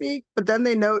 so to speak. But then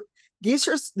they note these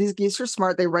geese are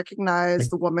smart. They recognize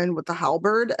the woman with the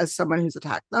halberd as someone who's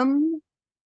attacked them.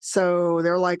 So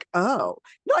they're like, oh,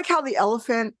 you know, like how the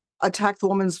elephant attacked the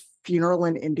woman's funeral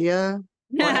in India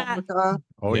or Africa?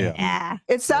 Oh yeah. Yeah.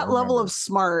 It's Yeah, I that level remember. of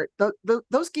smart.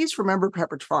 Those geese remember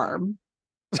Pepperidge Farm.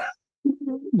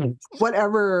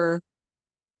 Whatever.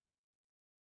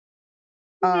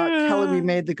 Kelly, we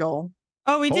made the goal.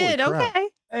 Oh, we Holy did. crap. Okay.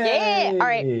 Yeah. All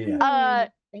right.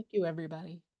 Thank you,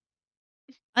 everybody.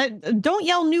 Don't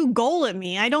yell new goal at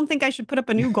me. I don't think I should put up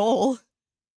a new goal.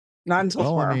 Not until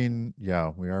Well, I tomorrow. mean,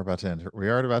 yeah, we are about to enter. We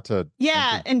are about to.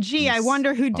 Yeah, enter and gee, I geese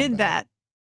wonder who did combat.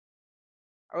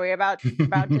 that. Are we about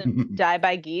to die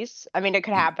by geese? I mean, it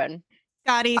could happen.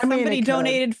 Scotty, I mean, somebody it could.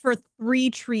 donated for 3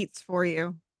 treats for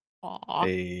you. Aw.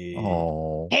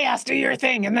 Oh. Chaos, do your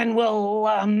thing, and then we'll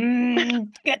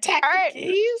attack All right. the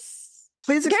geese.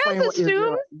 Please explain Chaos what you're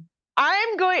assumes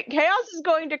doing. Chaos is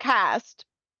going to cast,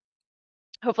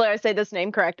 hopefully I say this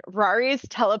name correct, Rari's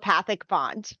telepathic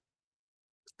bond.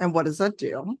 And what does that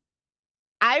do?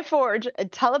 I forge a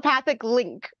telepathic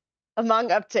link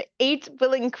among up to 8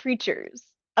 willing creatures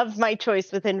of my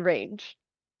choice within range,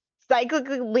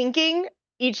 cyclically linking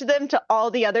each of them to all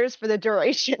the others for the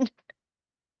duration.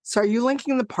 So are you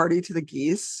linking the party to the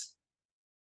geese?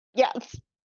 Yes.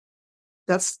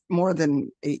 That's more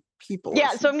than 8 people.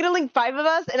 Yeah, so I'm going to link 5 of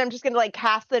us, and I'm just going to like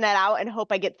cast the net out and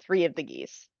hope I get 3 of the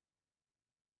geese.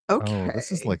 Okay. Oh,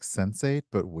 this is like Sense8,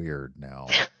 but weird now.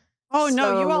 Oh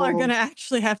no, you all are So- gonna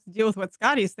actually have to deal with what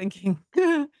Scotty's thinking.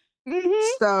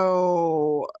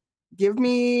 So give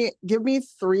me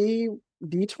 3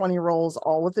 D20 rolls,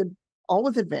 all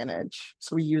with advantage.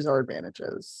 So we use our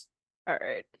advantages. All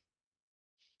right.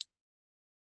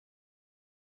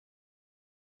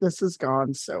 This has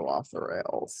gone so off the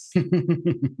rails.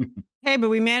 Hey, but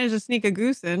we managed to sneak a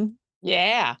goose in.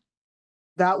 Yeah.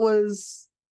 That was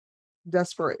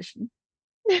desperation.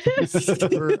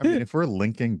 If we're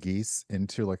linking geese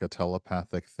into like a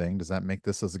telepathic thing, does that make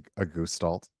this as a goose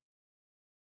stalt?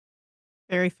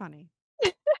 Very funny.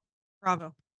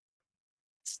 Bravo.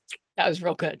 That was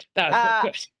real good. That was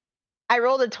real good. I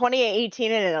rolled a 20, an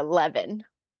 18, and an 11.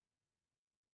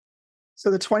 So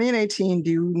the 20 and 18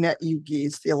 do net you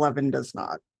geese. The 11 does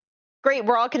not. Great,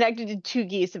 we're all connected to 2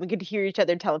 geese, and we could hear each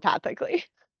other telepathically.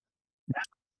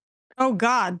 Oh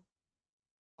God.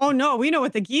 Oh no, we know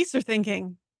what the geese are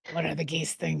thinking. What are the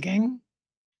geese thinking?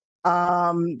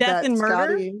 Death that and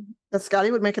murder?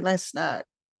 Scotty would make a nice snack.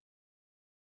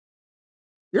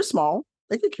 You're small.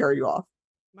 They could carry you off.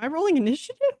 Am I rolling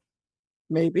initiative?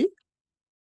 Maybe.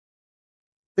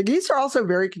 The geese are also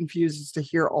very confused as to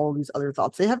hear all these other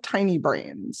thoughts. They have tiny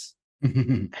brains.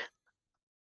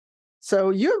 So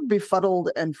you have befuddled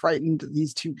and frightened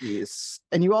these 2 geese,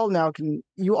 and you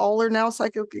all are now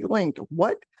psychically linked.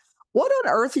 What on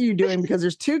earth are you doing? Because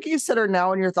there's 2 geese that are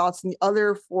now in your thoughts, and the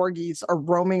other 4 geese are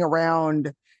roaming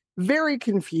around, very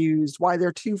confused why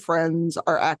their 2 friends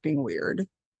are acting weird.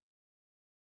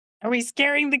 Are we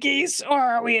scaring the geese or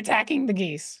are we attacking the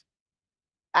geese?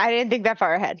 I didn't think that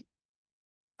far ahead.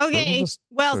 Okay. just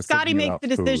Well, started Scotty thinking makes about the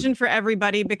decision for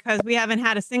everybody because we haven't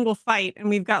had a single fight and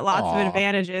we've got lots Aw. of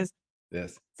advantages.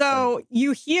 Yes. So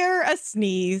you hear a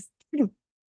sneeze,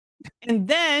 and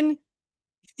then,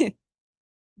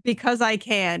 because I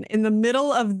can, in the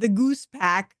middle of the goose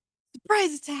pack,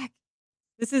 surprise attack.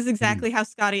 This is exactly how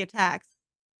Scotty attacks.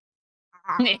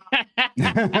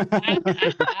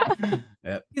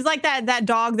 Yep. He's like that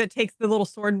dog that takes the little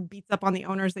sword and beats up on the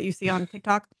owners that you see on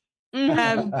TikTok.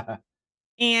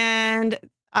 And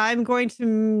I'm going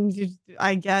to,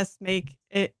 I guess, make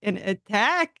it an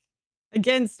attack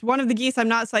against one of the geese I'm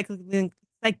not psychically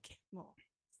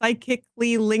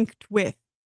linked with.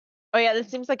 Oh yeah, this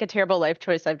seems like a terrible life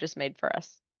choice I've just made for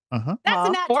us. Uh-huh. That's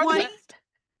a nat For the 20. best.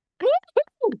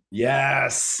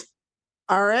 Yes.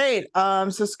 All right.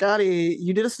 So Scotty,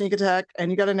 you did a sneak attack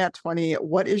and you got a nat 20.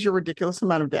 What is your ridiculous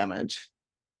amount of damage?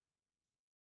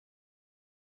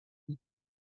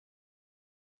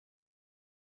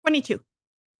 $22.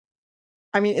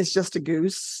 I mean, it's just a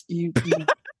goose. You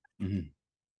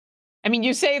I mean,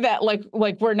 you say that like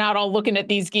we're not all looking at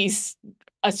these geese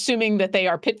assuming that they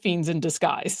are pit fiends in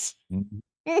disguise.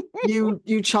 you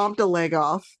chomped a leg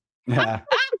off. Yeah.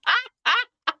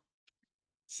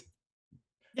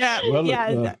 Yeah, Well,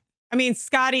 yeah. I mean,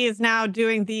 Scotty is now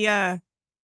doing the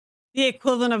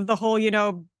equivalent of the whole,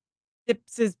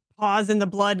 dips his paws in the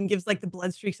blood and gives like the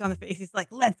blood streaks on the face. He's like,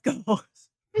 "Let's go."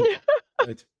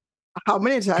 Right. How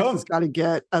many attacks Come. does Scotty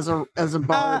get as a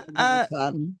bard? I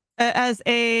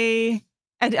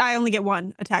only get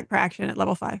 1 attack per action at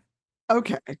level 5.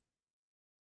 Okay.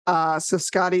 So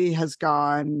Scotty has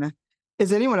gone.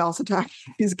 Is anyone else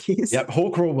attacking these geese? Yep.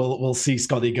 Hawkroll will see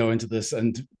Scotty go into this,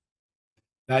 and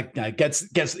that gets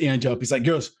the energy up. He's like,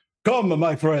 "Goes, Come,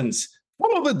 my friends,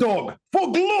 follow the dog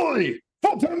for glory,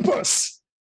 for purpose.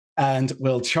 And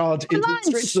we'll charge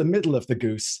straight to the middle of the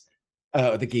goose,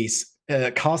 the geese.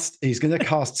 He's going to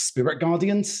cast Spirit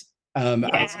Guardians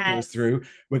as it goes through.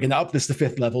 We're going to up this to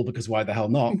 5th level because why the hell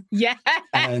not? Yeah.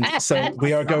 And so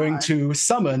we are going to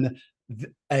summon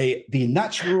the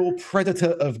natural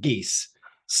predator of geese.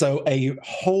 So a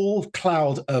whole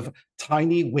cloud of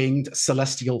tiny winged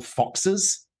celestial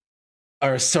foxes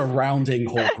are surrounding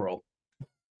Horkrul,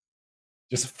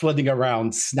 just flitting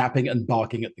around, snapping and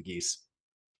barking at the geese.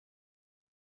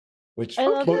 Which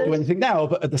won't do anything now,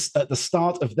 but at the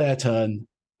start of their turn,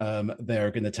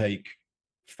 they're going to take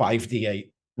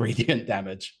 5d8 radiant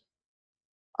damage.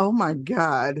 Oh my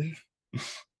god.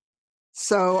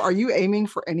 So are you aiming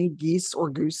for any geese or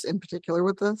goose in particular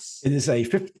with this? It is a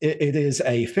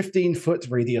 15-foot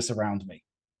radius around me.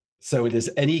 So it is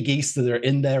any geese that are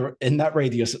in that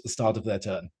radius at the start of their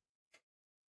turn.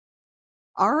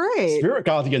 All right. Spirit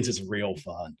Guardians is real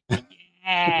fun.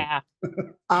 Yeah.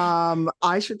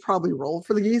 I should probably roll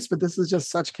for the geese, but this is just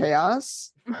such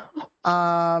chaos.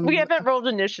 We haven't rolled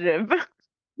initiative.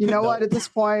 You know what? At this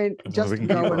point, just we can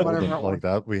go keep with rolling whatever. like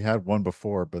that. We had one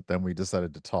before, but then we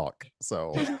decided to talk.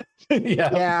 So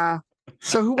Yeah.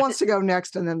 So who wants to go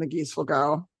next, and then the geese will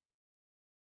go.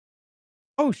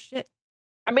 Oh shit.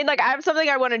 I mean, like, I have something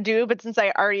I want to do, but since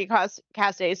I already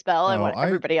cast a spell, I want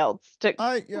everybody else to.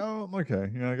 Okay.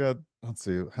 I got. Let's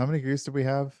see. How many geese do we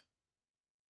have?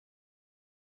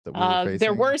 That we were facing?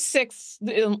 There were 6,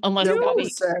 unless There were Bobby.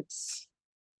 6.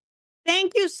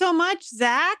 Thank you so much,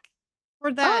 Zach,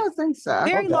 for that Oh, thanks, Zach.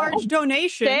 very large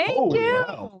donation. Thank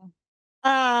you.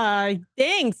 Wow.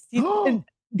 Thanks.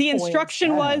 The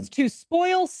instruction was to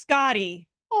spoil Scotty.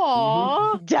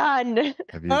 Aww. Done.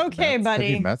 Okay, buddy.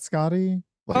 Have you met Scotty?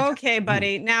 Okay,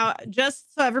 buddy. Now,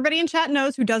 just so everybody in chat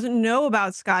knows who doesn't know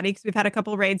about Scotty, because we've had a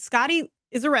couple raids, Scotty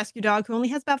is a rescue dog who only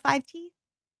has about 5 teeth,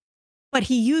 but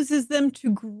he uses them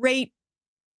to great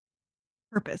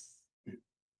purpose.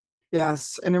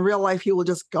 Yes, and in real life, he will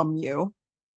just gum you.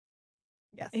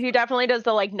 Yes. He definitely does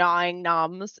the like gnawing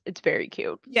noms. It's very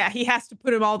cute. Yeah, he has to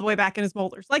put him all the way back in his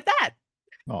molars like that.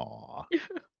 Aw.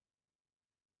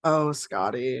 Oh,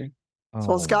 Scotty. Oh,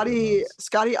 Well, my Scotty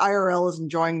goodness. IRL is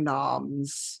enjoying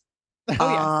noms.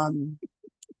 Oh,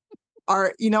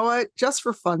 Are you know what? Just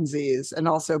for funsies and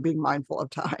also being mindful of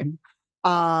time.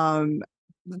 2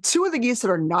 of the geese that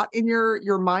are not in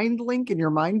your mind link in your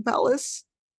mind palace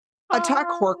attack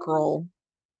Horkrul.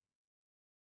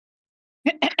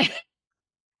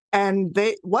 And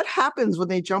what happens when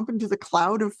they jump into the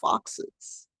cloud of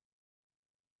foxes?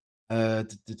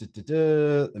 Let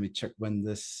me check when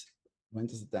does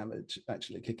the damage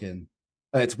actually kick in?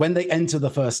 It's when they enter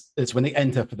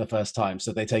for the first time,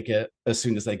 so they take it as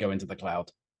soon as they go into the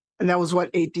cloud. And that was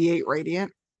what, 8d8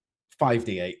 radiant?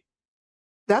 5d8.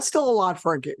 That's still a lot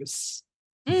for a goose.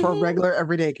 For a regular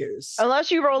everyday goose.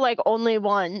 Unless you roll like only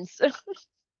ones.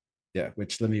 Yeah,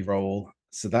 which let me roll.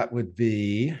 So that would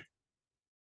be.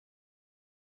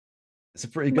 It's a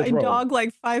pretty good My roll. dog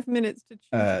like 5 minutes to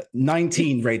choose.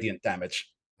 19 radiant damage.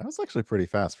 That was actually pretty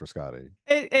fast for Scotty.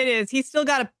 It is. He's still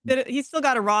got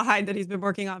a rawhide that he's been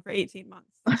working on for 18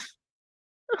 months.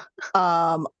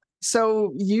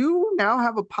 So you now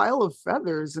have a pile of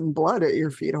feathers and blood at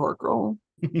your feet, Horkrul.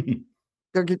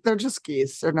 They're just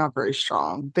geese. They're not very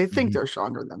strong. They think they're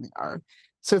stronger than they are.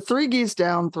 So 3 geese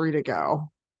down, 3 to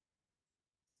go.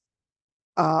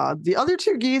 The other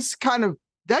 2 geese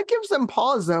that gives them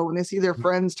pause though when they see their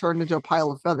friends turned into a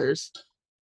pile of feathers.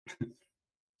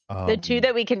 The 2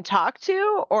 that we can talk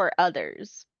to or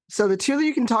others? So the 2 that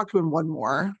you can talk to and 1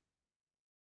 more.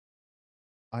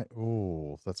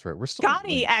 That's right. We're still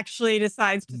Scotty actually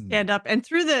decides to stand up and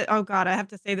through oh god, I have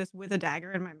to say this with a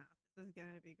dagger in my mouth. This is gonna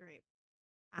be great.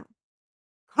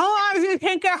 Come on, if you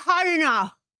think you're hard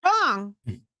enough. Come on.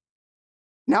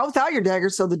 Now without your dagger,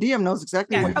 so the DM knows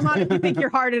exactly Yeah, what come on if you think you're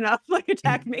hard enough. Like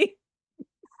attack me.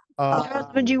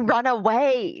 When you run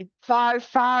away, far,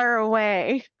 far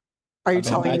away. Are you I'm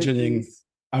telling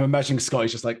imagining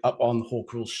Scotty's just like up on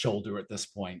Horkrul's shoulder at this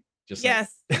point. Just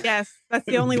yes. That's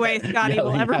the only way Scotty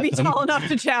will yelling ever at be them. tall enough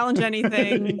to challenge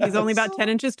anything. He's only about 10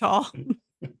 inches tall.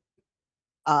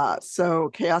 So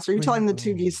Chaos, are you telling the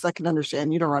 2 geese that can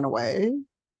understand you to run away?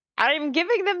 I'm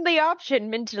giving them the option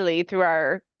mentally through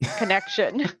our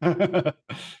connection.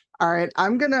 All right,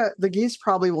 the geese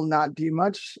probably will not do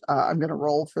much. I'm gonna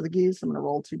roll for the geese. I'm gonna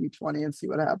roll 2d20 and see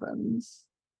what happens.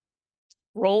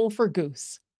 Roll for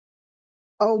Goose.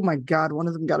 Oh my god, one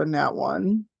of them got a nat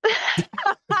 1.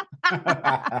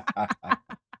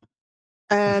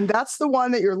 And that's the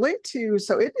one that you're linked to.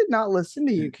 So it did not listen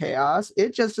to you, Chaos.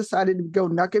 It just decided to go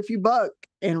nuck if you buck.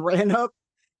 and ran up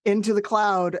into the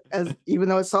cloud as even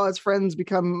though it saw its friends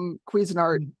become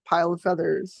Cuisinart pile of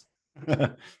feathers.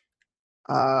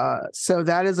 So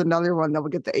that is another one that will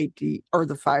get the 8D or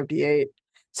the 5D8.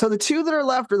 So the two that are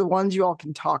left are the ones you all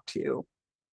can talk to.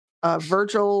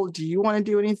 Virgil, do you want to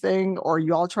do anything, or are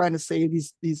you all trying to save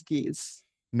these geese?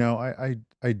 No,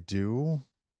 I do.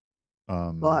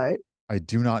 But I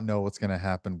do not know what's going to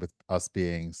happen with us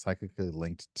being psychically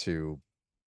linked to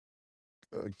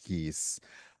geese.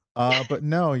 But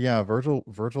no, yeah, Virgil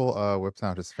whips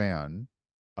out his fan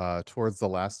towards the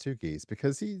last two geese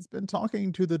because he's been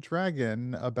talking to the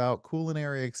dragon about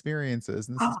culinary experiences,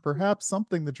 and this is perhaps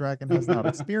something the dragon has not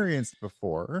experienced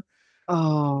before.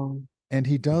 oh, And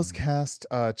he does cast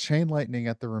chain lightning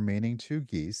at the remaining two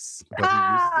geese, but he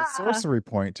uses a sorcery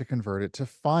point to convert it to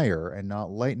fire and not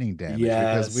lightning damage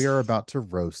because we Yes. are about to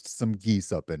roast some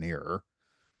geese up in here.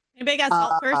 Anybody got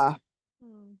salt first?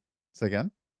 Say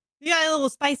again? You got little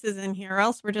spices in here, or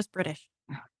else we're just British.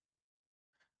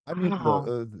 I mean,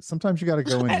 look, sometimes you got to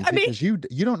go in easy because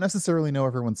you don't necessarily know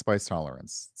everyone's spice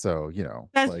tolerance. So, you know,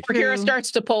 That's like true. Kira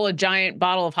starts to pull a giant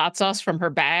bottle of hot sauce from her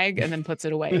bag and then puts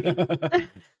it away.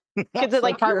 Gets it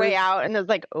like partway out, and it's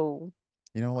like, oh.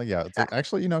 You know, like, yeah, it's like,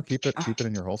 actually, you know, keep it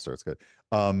in your holster. It's good.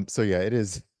 So yeah, it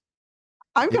is.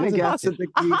 I'm It gonna is guess that the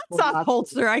A geese hot will sauce not-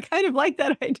 holster. I kind of like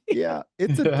that idea. Yeah,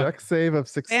 it's a dex save of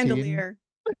 16. Bandolier.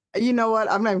 You know what?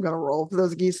 I'm not even gonna roll for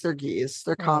those geese. They're geese.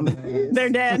 They're common geese. They're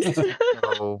dead.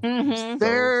 So, Mhm.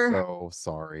 so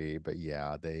sorry, but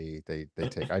yeah, they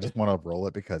take. I just want to roll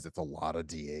it because it's a lot of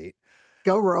D8.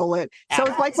 Go roll it. So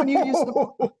it's like when you use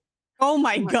the, Oh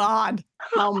my god.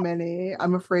 how many?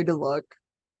 I'm afraid to look.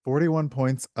 41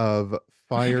 points of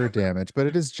fire damage, but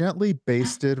it is gently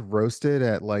basted, roasted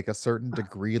at like a certain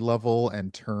degree level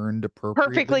and turned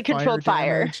appropriately. Perfectly controlled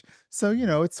fire. Damage. So, you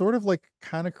know, it's sort of like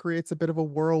kind of creates a bit of a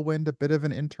whirlwind, a bit of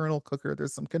an internal cooker.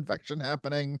 There's some convection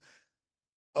happening.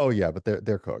 Oh yeah, but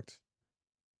they're cooked.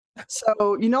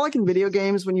 So you know, like in video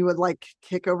games, when you would like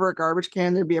kick over a garbage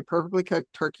can, there'd be a perfectly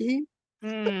cooked turkey.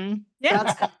 Mm.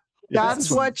 Yeah.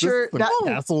 That's what you're. This is the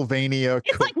Castlevania.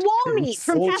 It's like cooked wall meat goose.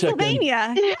 from Whole chicken.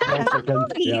 Castlevania. Whole chicken, Wall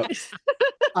meat.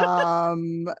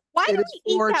 yep. Why It do is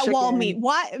we eat for that wall chicken. meat?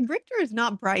 Why Richter is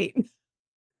not bright.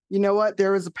 You know what?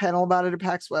 There was a panel about it at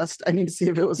PAX West. I need to see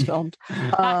if it was filmed.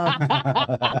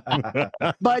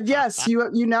 But yes, you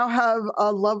now have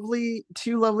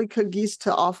two lovely cooked geese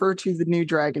to offer to the new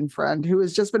dragon friend who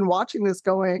has just been watching this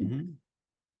going, Mhm.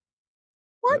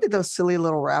 why did those silly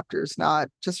little raptors not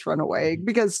just run away?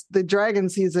 Because the dragon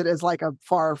sees it as like a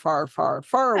far, far, far,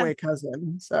 far away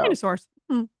cousin. So Dinosaurs.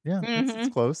 Yeah,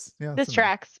 it's close. Yeah, This it's in there.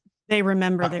 tracks. They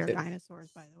remember their it- dinosaurs,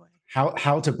 by the way.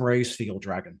 How to braise for your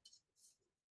dragon.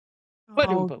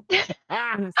 Oh,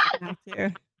 I'm gonna say that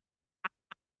too.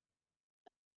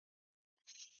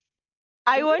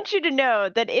 I want you to know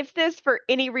that if this for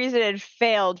any reason had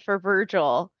failed for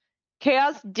Virgil,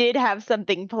 Chaos did have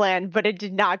something planned, but it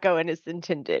did not go in as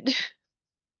intended.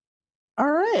 all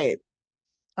right.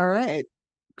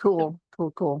 Cool.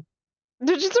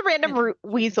 There's just a random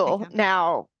weasel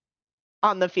now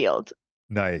on the field.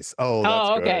 Nice. Oh,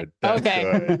 that's okay. good. That's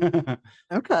Okay. good.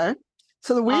 Okay.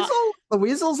 So the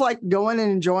weasel's like going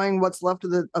and enjoying what's left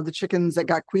of the chickens that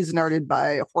got Cuisinarted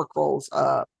by Horkrol's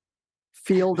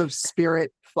field of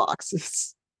spirit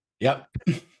foxes. Yep.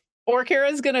 Or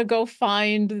Kira's gonna go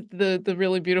find the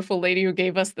really beautiful lady who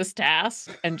gave us this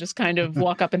task and just kind of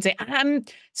walk up and say,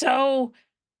 so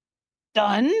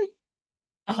done.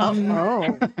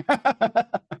 Oh.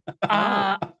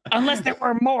 Unless there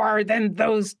were more than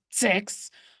those 6.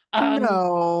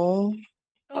 No.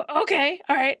 Okay,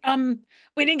 all right.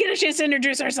 We didn't get a chance to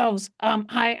introduce ourselves.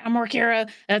 Hi, I'm Orkira.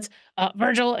 That's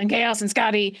Virgil and Chaos and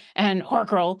Scotty and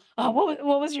Horkrol.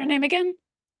 What was your name again?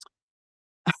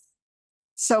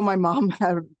 So my mom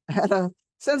had a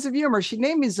sense of humor. She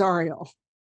named me Zariel.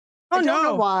 Oh, I don't know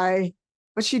no. why,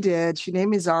 but she did. She named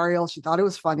me Zariel. She thought it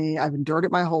was funny. I've endured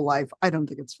it my whole life. I don't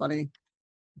think it's funny,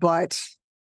 but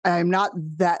I'm not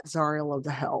that Zariel of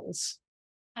the Hells.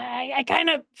 I kind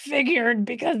of figured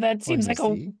because that seems like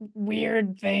a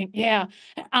weird thing. Yeah.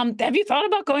 Have you thought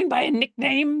about going by a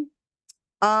nickname?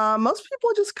 Most people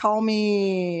just call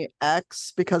me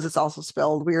X because it's also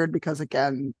spelled weird because,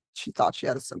 again, she thought she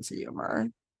had a sense of humor.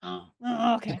 Oh,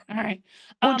 okay. All right.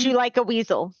 Would you like a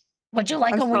weasel? Would you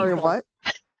like I'm a sorry, weasel? what?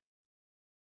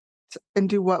 And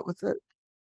do what with it?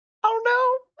 I don't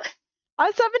know.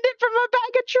 I summoned it from a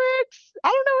bag of tricks. I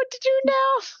don't know what to do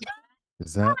now.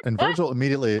 Is that and Virgil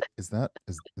immediately is that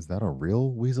a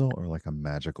real weasel or like a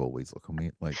magical weasel?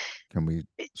 Can we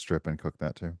strip and cook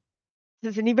that too?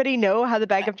 Does anybody know how the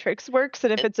bag of tricks works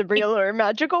and if it's a real or a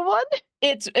magical one?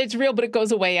 It's real, but it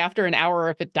goes away after an hour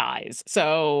if it dies.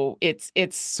 So it's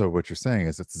So what you're saying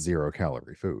is it's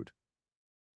 0-calorie food.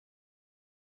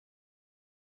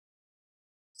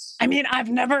 I mean, I've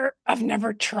never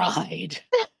tried.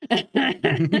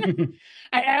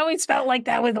 I always felt like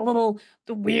that was a little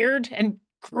weird and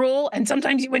cruel. And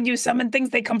sometimes when you summon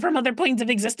things, they come from other planes of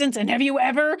existence. And have you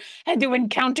ever had to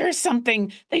encounter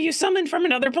something that you summoned from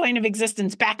another plane of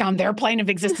existence back on their plane of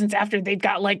existence after they've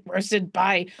got like roasted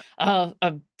by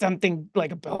something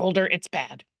like a beholder? It's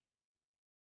bad.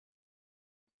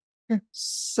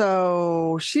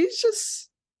 So she just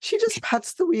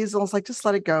pets the weasels, like, just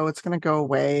let it go. It's gonna go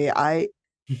away.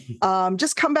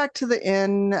 Just come back to the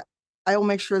inn. I will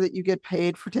make sure that you get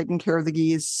paid for taking care of the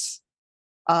geese.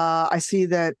 I see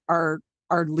that our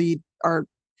lead,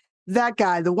 that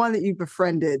guy, the one that you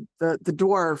befriended, the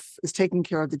dwarf, is taking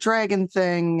care of the dragon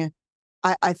thing.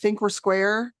 I think we're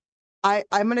square. I'm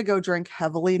gonna go drink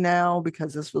heavily now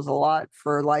because this was a lot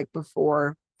for like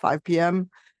before 5 p.m.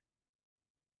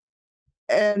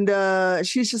 And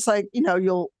she's just like,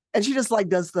 and she just like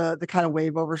does the kind of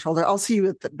wave over her shoulder. I'll see you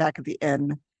at the back of the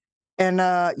inn. And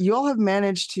you all have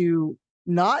managed to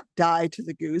not die to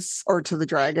the goose or to the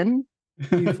dragon.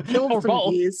 You've killed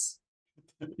some geese.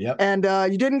 Yep. And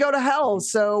you didn't go to hell,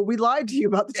 so we lied to you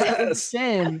about the title of the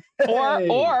game.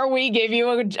 Or we gave you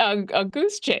a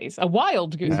goose chase, a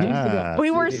wild goose chase.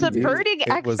 We were subverting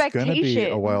It was going to be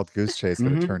a wild goose chase,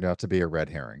 but it Mhm. turned out to be a red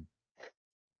herring.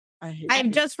 I've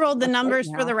just rolled the numbers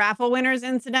for the raffle winners,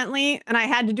 incidentally, and I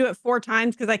had to do it 4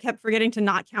 times because I kept forgetting to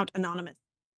not count anonymous.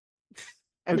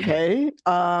 Okay.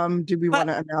 Do we want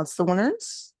to announce the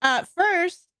winners?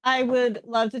 First, I would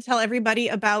love to tell everybody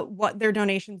about what their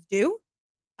donations do.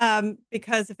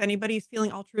 Because if anybody's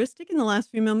feeling altruistic in the last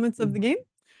few moments of the game.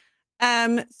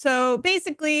 So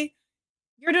basically,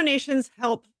 your donations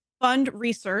help fund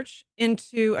research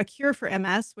into a cure for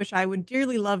MS, which I would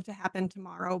dearly love to happen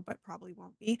tomorrow, but probably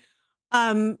won't be.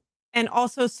 And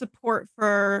also support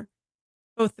for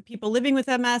both the people living with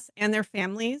MS and their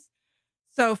families.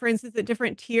 So, for instance, at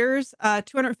different tiers,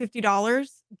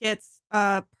 $250 gets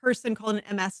a person called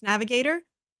an MS navigator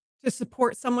to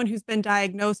support someone who's been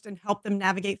diagnosed and help them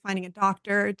navigate finding a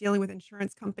doctor, dealing with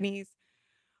insurance companies,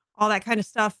 all that kind of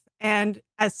stuff. And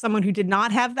as someone who did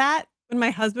not have that when my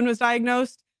husband was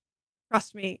diagnosed,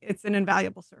 trust me, it's an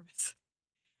invaluable service.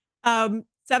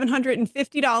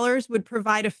 $750 would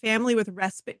provide a family with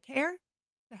respite care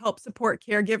to help support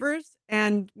caregivers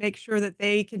and make sure that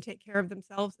they can take care of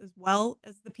themselves as well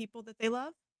as the people that they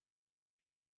love.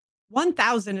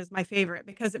 1,000 is my favorite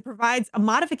because it provides a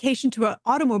modification to an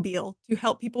automobile to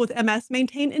help people with MS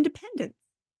maintain independence.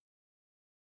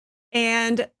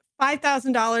 And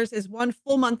 $5,000 is 1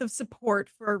 full month of support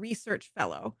for a research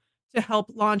fellow to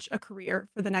help launch a career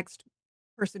for the next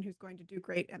person who's going to do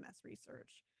great MS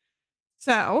research.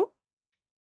 So,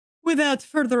 without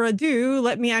further ado,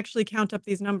 let me actually count up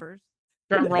these numbers.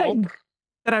 Drum roll.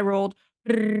 That I rolled.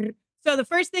 So the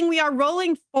first thing we are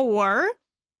rolling for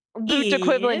Root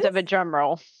equivalent of a drum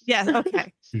roll. Yes,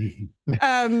 okay.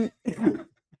 The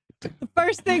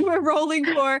first thing we're rolling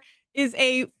for is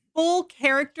a full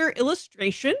character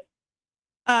illustration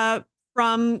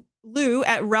from Lou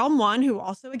at Realm One, who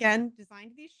also, again,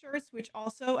 designed these shirts, which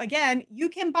also, again, you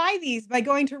can buy these by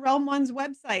going to Realm One's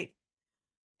website.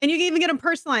 And you can even get them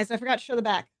personalized. I forgot to show the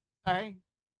back. Sorry.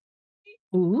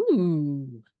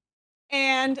 Ooh.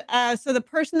 And so the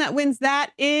person that wins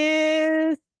that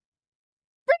is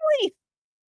Springleaf.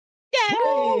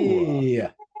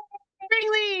 Yay!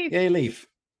 Springleaf. Yay, Leaf.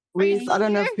 Leaf, I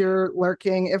don't know if you're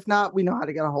lurking. If not, we know how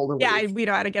to get a hold of Leaf. We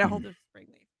know how to get a hold of Springleaf.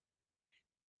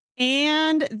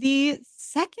 And the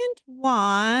second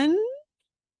one.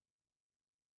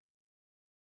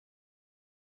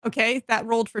 Okay, that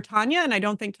rolled for Tanya, and I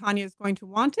don't think Tanya is going to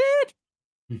want it.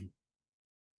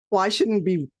 Well, I shouldn't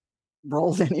be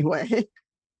rolled anyway.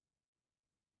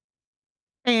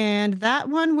 And that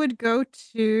one would go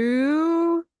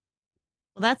to,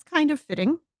 well, that's kind of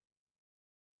fitting.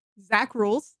 Zach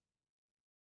rules.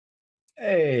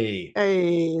 Hey.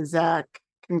 Hey, Zach.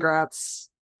 Congrats.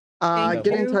 Get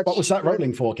in touch. What was that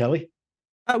rolling for, Kelly?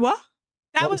 What?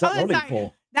 What was that rolling sorry.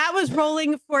 for? That was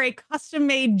rolling for a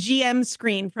custom-made GM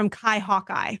screen from Kai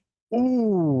Hawkeye.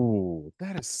 Ooh,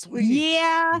 that is sweet.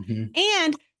 Yeah.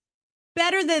 And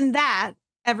better than that,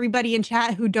 everybody in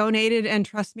chat who donated, and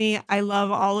trust me, I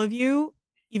love all of you,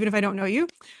 even if I don't know you.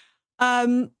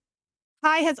 Kai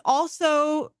has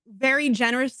also very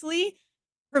generously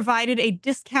provided a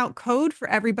discount code for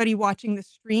everybody watching the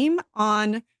stream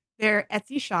on their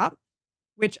Etsy shop,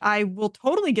 which I will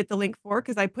totally get the link for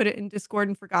because I put it in Discord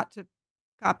and forgot to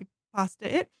copy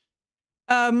pasta it.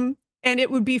 And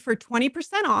it would be for 20%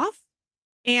 off.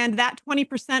 And that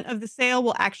 20% of the sale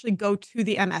will actually go to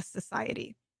the MS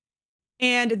Society.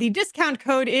 And the discount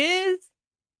code is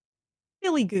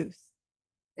Silly Goose.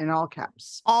 In all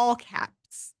caps. All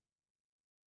caps.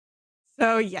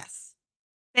 So, yes.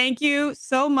 Thank you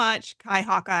so much, Kai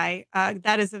Hawkeye.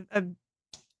 That is a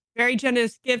very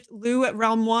generous gift. Lou at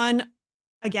Realm 1,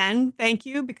 again, thank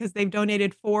you, because they've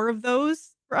donated 4 of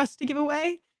those for us to give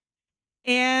away.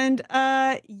 And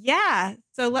yeah,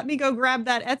 so let me go grab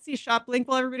that Etsy shop link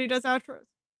while everybody does outros.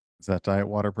 Is that Diet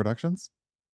Water Productions?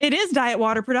 It is Diet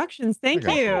Water Productions. Thank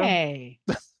Okay. you. Hey.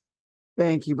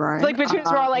 Thank you, Brian. It's like between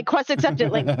we're all like quest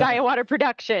accepted, like Diet Water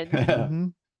Production.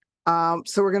 Mhm.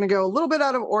 So we're going to go a little bit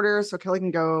out of order so Kelly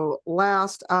can go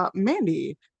last.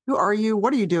 Mandy, who are you?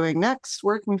 What are you doing next?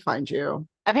 Where can we find you?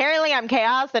 Apparently, I'm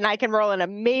chaos and I can roll an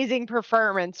amazing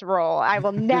performance roll. I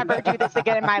will never do this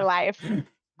again in my life.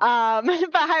 But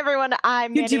hi, everyone.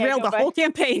 I'm You Mandy. derailed the whole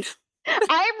campaign.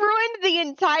 I ruined the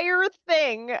entire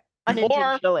thing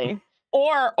unintentionally.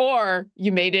 Or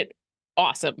you made it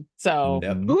awesome. So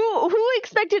Yep. Mhm. Who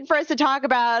expected for us to talk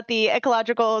about the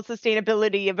ecological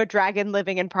sustainability of a dragon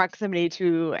living in proximity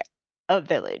to a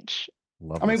village?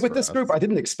 Love I mean, with for this us. group, I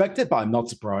didn't expect it, but I'm not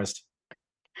surprised.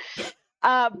 But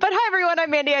hi, everyone. I'm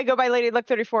Mandy. I go by Lady Luck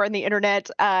 34 on the internet.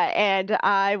 And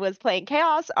I was playing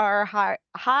Chaos, our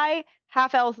high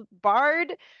half-elf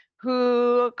bard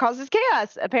who causes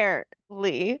chaos,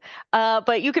 apparently.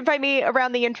 But you can find me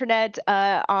around the internet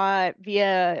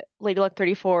via Lady Luck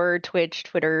 34, Twitch,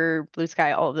 Twitter, Blue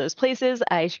Sky, all of those places.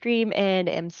 I stream and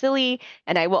am silly.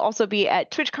 And I will also be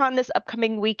at TwitchCon this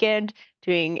upcoming weekend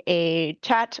doing a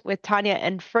chat with Tanya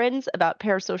and friends about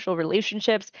parasocial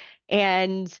relationships.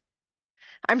 And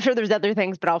I'm sure there's other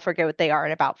things, but I'll forget what they are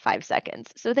in about 5 seconds.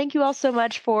 So thank you all so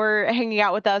much for hanging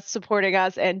out with us, supporting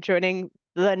us, and joining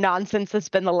the nonsense that's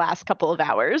been the last couple of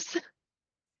hours.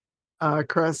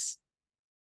 Chris.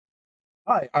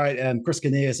 Hi, I am Chris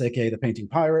Kinneas, aka the Painting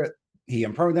Pirate, he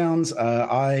and pronouns.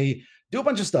 I do a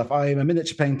bunch of stuff. I am a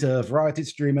miniature painter, variety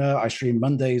streamer. I stream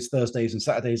Mondays, Thursdays, and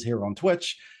Saturdays here on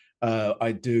Twitch.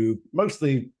 I do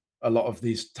mostly a lot of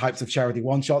these types of charity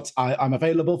one-shots. I'm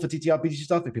available for TTRPG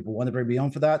stuff if people want to bring me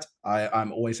on for that.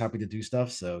 I'm always happy to do stuff,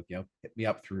 so hit me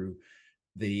up through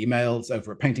the emails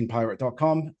over at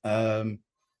paintingpirate.com.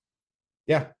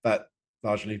 Yeah, that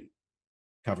largely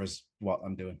covers what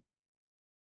I'm doing.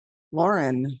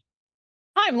 Lauren.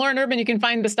 Hi, I'm Lauren Urban. You can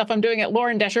find the stuff I'm doing at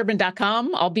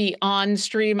lauren-urban.com. I'll be on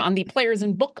stream on the Players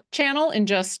and Book channel in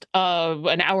just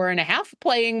an hour and a half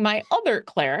playing my other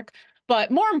cleric.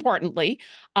 But more importantly,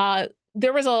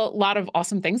 there was a lot of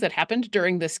awesome things that happened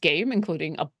during this game,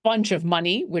 including a bunch of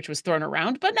money, which was thrown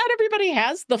around, but not everybody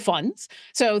has the funds.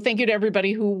 So thank you to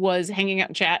everybody who was hanging out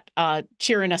in chat,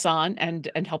 cheering us on and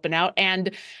helping out.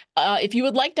 And if you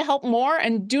would like to help more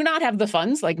and do not have the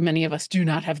funds, like many of us do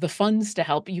not have the funds to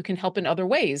help, you can help in other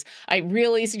ways. I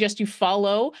really suggest you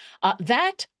follow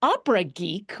that Opera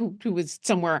Geek, who was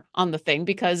somewhere on the thing,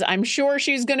 because I'm sure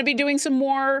she's going to be doing some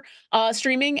more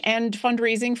streaming and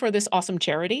fundraising for this awesome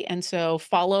charity. And so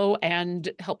follow and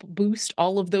help boost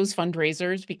all of those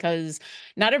fundraisers, because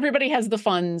not everybody has the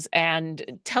funds,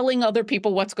 and telling other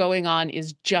people what's going on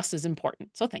is just as important.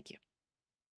 So thank you.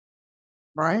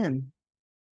 Brian.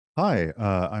 Hi,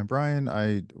 I'm Brian.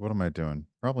 What am I doing?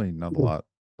 Probably not a lot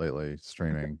lately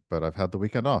streaming, but I've had the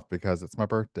weekend off because it's my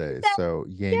birthday. So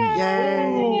yay me.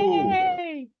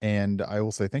 Yay! And I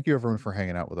will say thank you everyone for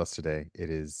hanging out with us today. It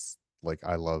is like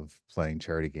I love playing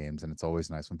charity games, and it's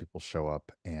always nice when people show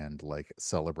up and like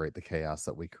celebrate the chaos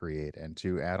that we create. And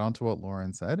to add on to what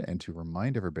Lauren said, and to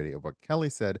remind everybody of what Kelly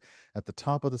said at the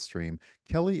top of the stream,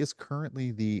 Kelly is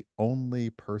currently the only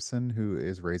person who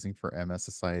is raising for MS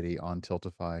Society on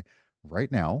Tiltify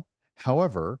right now.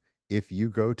 However, if you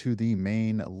go to the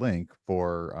main link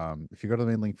for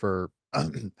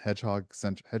Hedgehog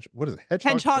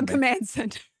Command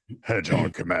Center.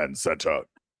 Hedgehog Command Center.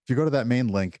 If you go to that main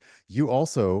link, you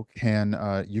also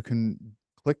can you can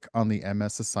click on the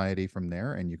MS Society from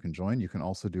there, and you can join. You can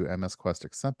also do MS Quest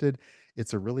Accepted.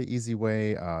 It's a really easy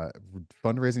way.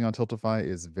 Fundraising on Tiltify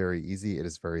is very easy. It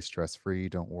is very stress-free.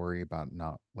 Don't worry about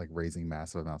not like raising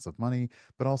massive amounts of money,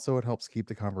 but also it helps keep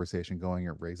the conversation going.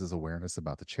 It raises awareness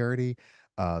about the charity.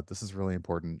 This is really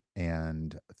important.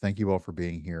 And thank you all for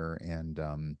being here. And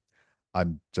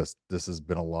this has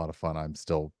been a lot of fun. I'm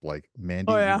still like,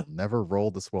 Mandy, Oh, yeah. you will never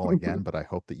roll this well again, but I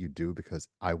hope that you do, because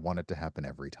I want it to happen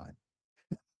every time.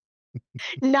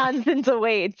 Nonsense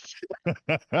awaits.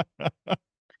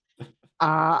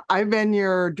 I've been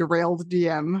your derailed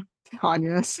DM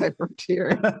Tanya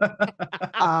Cybertier.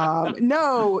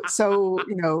 No, so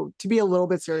to be a little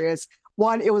bit serious,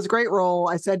 one, it was a great role.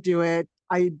 I said do it.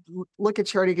 I look at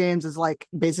charity games as like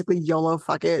basically YOLO,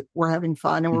 fuck it. We're having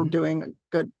fun and we're doing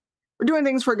good. We're doing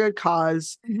things for a good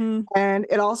cause. And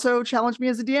it also challenged me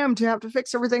as a DM to have to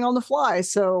fix everything on the fly.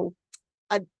 So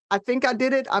I think I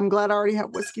did it. I'm glad I already have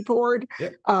whiskey poured.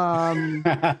 Yep.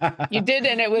 You did,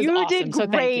 and it was You awesome. did So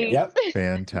thank you. great. Yep.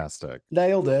 Fantastic.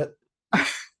 Nailed it.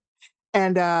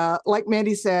 And like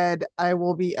Mandy said, I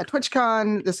will be at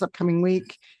TwitchCon this upcoming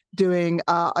week doing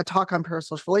a talk on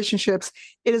parasocial relationships.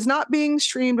 It is not being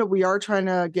streamed, but we are trying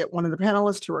to get one of the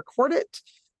panelists to record it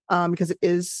because it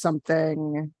is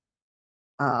something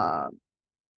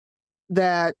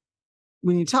that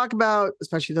we need to talk about,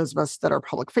 especially those of us that are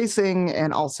public facing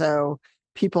and also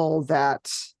people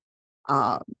that,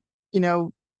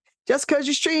 just because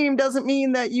you stream doesn't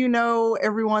mean that you know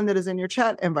everyone that is in your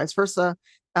chat and vice versa.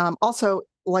 Also,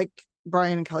 like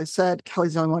Brian and Kelly said,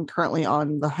 Kelly's the only one currently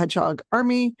on the Hedgehog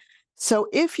Army. So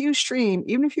if you stream,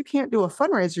 even if you can't do a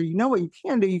fundraiser, you know what you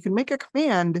can do. You can make a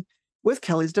command with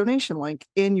Kelly's donation link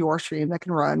in your stream that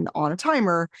can run on a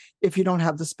timer if you don't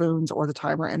have the spoons or the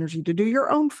time or energy to do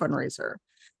your own fundraiser.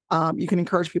 You can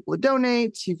encourage people to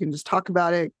donate. You can just talk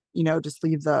about it, just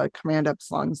leave the command up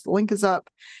as long as the link is up.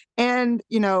 And,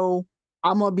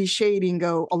 I'm going to be shady and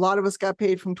go, a lot of us got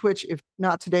paid from Twitch. If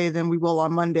not today, then we will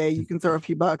on Monday. You can throw a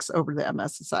few bucks over to the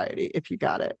MS Society if you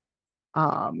got it.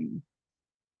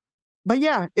 But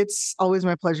yeah, it's always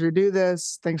my pleasure to do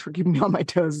this. Thanks for keeping me on my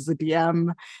toes as a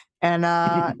DM. And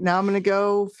now I'm going to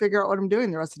go figure out what I'm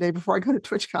doing the rest of the day before I go to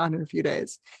TwitchCon in a few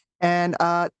days. And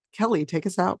Kelly, take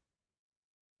us out.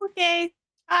 Okay.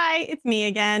 Hi, it's me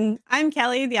again. I'm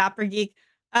Kelly, the Opera Geek.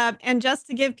 And just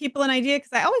to give people an idea,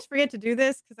 because I always forget to do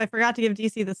this, because I forgot to give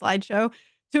DC the slideshow,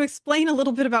 to explain a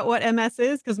little bit about what MS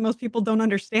is, because most people don't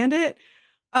understand it.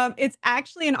 It's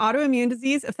actually an autoimmune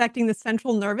disease affecting the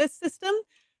central nervous system.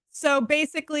 So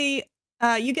basically,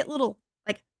 you get little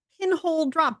like pinhole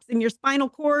drops in your spinal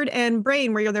cord and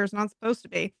brain where there's not supposed to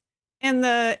be. And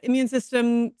the immune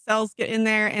system cells get in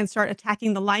there and start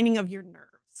attacking the lining of your nerves.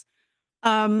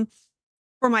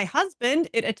 For my husband,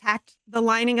 it attacked the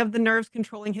lining of the nerves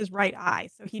controlling his right eye.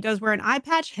 So he does wear an eye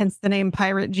patch, hence the name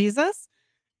Pirate Jesus.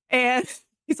 And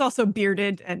he's also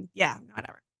bearded and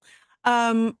whatever.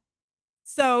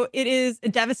 So it is a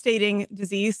devastating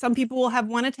disease. Some people will have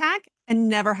one attack and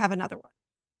never have another one.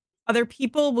 Other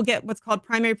people will get what's called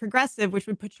primary progressive, which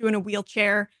would put you in a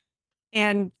wheelchair,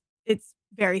 and it's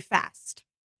very fast.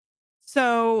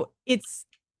 So it's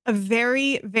a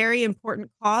very, very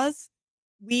important cause.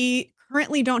 We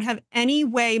currently don't have any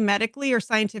way medically or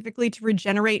scientifically to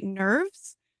regenerate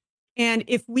nerves. And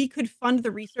if we could fund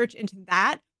the research into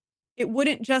that, it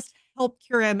wouldn't just help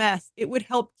cure MS, it would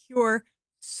help cure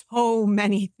so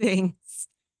many things.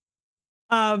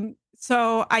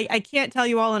 So I can't tell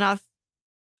you all enough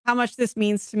how much this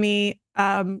means to me.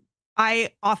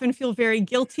 I often feel very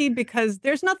guilty because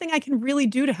there's nothing I can really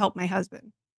do to help my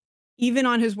husband, even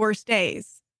on his worst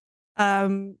days.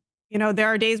 There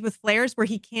are days with flares where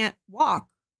he can't walk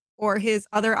or his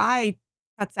other eye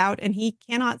cuts out and he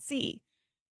cannot see.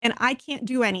 And I can't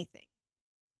do anything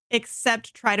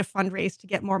except try to fundraise to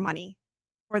get more money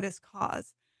for this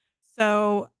cause.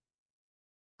 So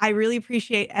I really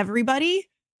appreciate everybody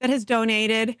that has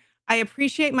donated. I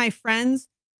appreciate my friends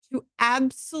to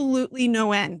absolutely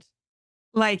no end.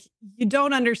 Like, you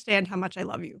don't understand how much I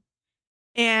love you.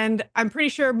 And I'm pretty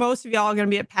sure most of y'all are going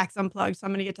to be at PAX Unplugged, so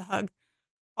I'm going to get to hug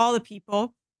all the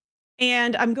people.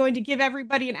 And I'm going to give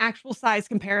everybody an actual size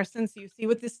comparison so you see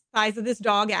what the size of this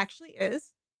dog actually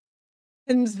is.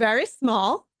 And it's very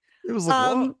small. It was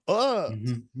like, what?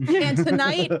 And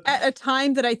tonight at a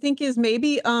time that I think is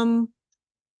maybe 7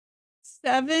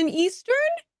 Eastern?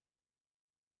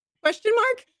 Question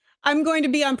mark? I'm going to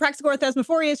be on Praxagor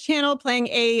Thesmophoria's channel playing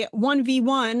a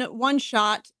 1v1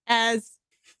 one-shot as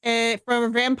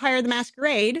from Vampire the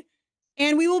Masquerade.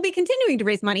 And we will be continuing to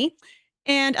raise money.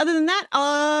 And other than that,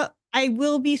 I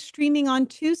will be streaming on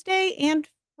Tuesday and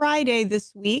Friday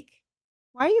this week.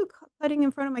 Why are you cutting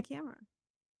in front of my camera?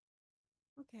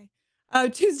 Okay.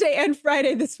 Tuesday and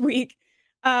Friday this week.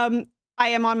 I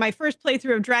am on my first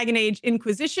playthrough of Dragon Age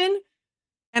Inquisition,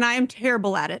 and I am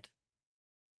terrible at it.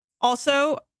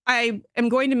 Also, I am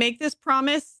going to make this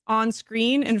promise on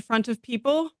screen in front of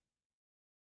people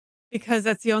because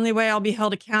that's the only way I'll be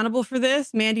held accountable for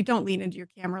this. Mandy, don't lean into your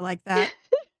camera like that.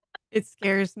 It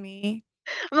scares me.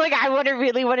 I'm like, I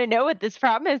really want to know what this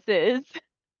promise is.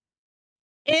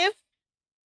 If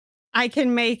I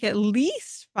can make at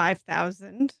least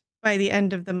 5,000 by the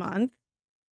end of the month,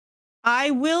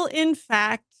 I will, in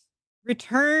fact,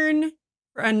 return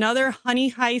for another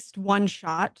Honey Heist one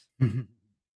shot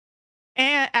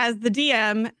as the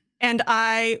DM, and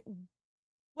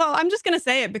I'm just gonna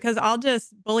say it because I'll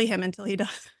just bully him until he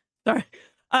does. Sorry,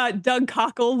 Doug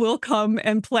Cockle will come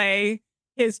and play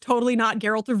his totally not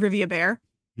Geralt of Rivia bear.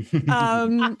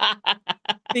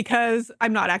 Because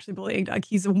I'm not actually bullying Doug.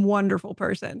 He's a wonderful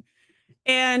person.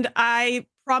 And I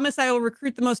promise I will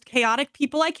recruit the most chaotic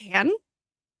people I can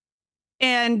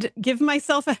and give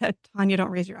myself a head. Tanya,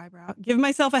 don't raise your eyebrow. Give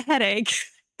myself a headache,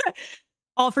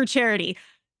 all for charity.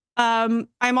 I'm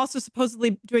also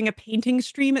supposedly doing a painting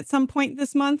stream at some point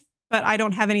this month, but I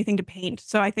don't have anything to paint.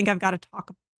 So I think I've got to talk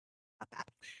about that.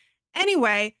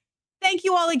 Anyway, thank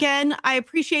you all again. I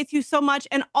appreciate you so much.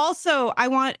 And also, I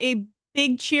want a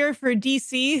big cheer for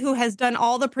DC, who has done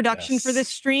all the production for this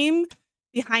stream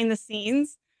behind the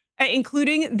scenes,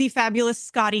 including the fabulous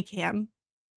Scotty Cam.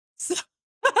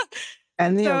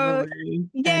 And the overlay.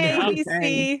 Yay,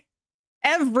 DC.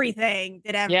 Everything.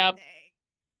 Did everything.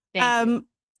 Thank you.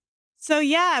 So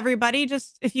yeah, everybody,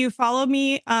 just if you follow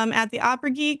me at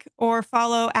TheOperaGeek or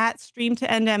follow at Stream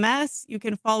to End MS, you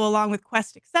can follow along with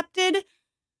Quest Accepted.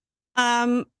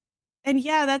 And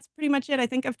yeah, that's pretty much it. I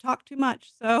think I've talked too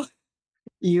much. So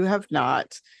you have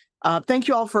not. Thank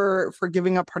you all for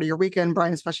giving up part of your weekend,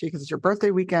 Brian, especially because it's your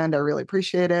birthday weekend. I really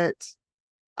appreciate it.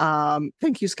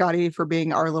 Thank you, Scotty, for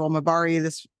being our little Mabari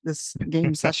this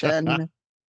game session.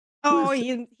 Oh,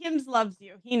 Hims loves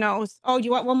you. He knows. Oh, you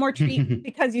want one more treat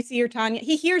because you see your Tanya?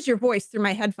 He hears your voice through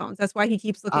my headphones. That's why he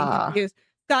keeps looking confused.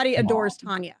 Scotty adores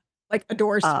Tanya, like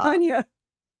adores Tanya.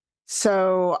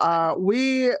 So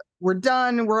we're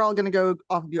done. We're all going to go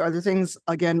off and do other things.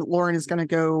 Again, Lauren is going to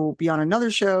go be on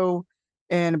another show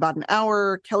in about an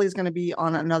hour. Kelly's going to be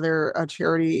on another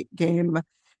charity game.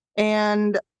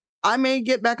 And I may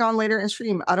get back on later and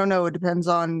stream. I don't know. It depends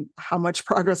on how much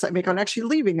progress I make on actually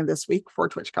leaving this week for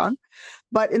TwitchCon.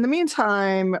 But in the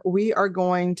meantime, we are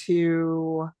going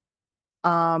to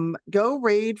go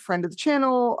raid friend of the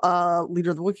channel,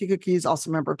 leader of the Wiki Cookies, also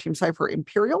member of Team Cypher,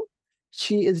 Imperial.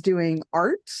 She is doing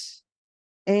art.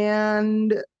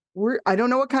 And I don't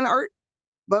know what kind of art,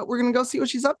 but we're going to go see what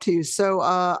she's up to. So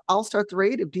I'll start the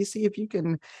raid. DC, if you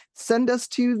can send us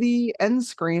to the end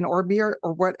screen or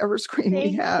whatever screen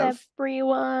we have. Thanks,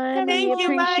 everyone. Thank you,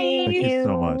 appreciate Thank you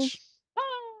so much.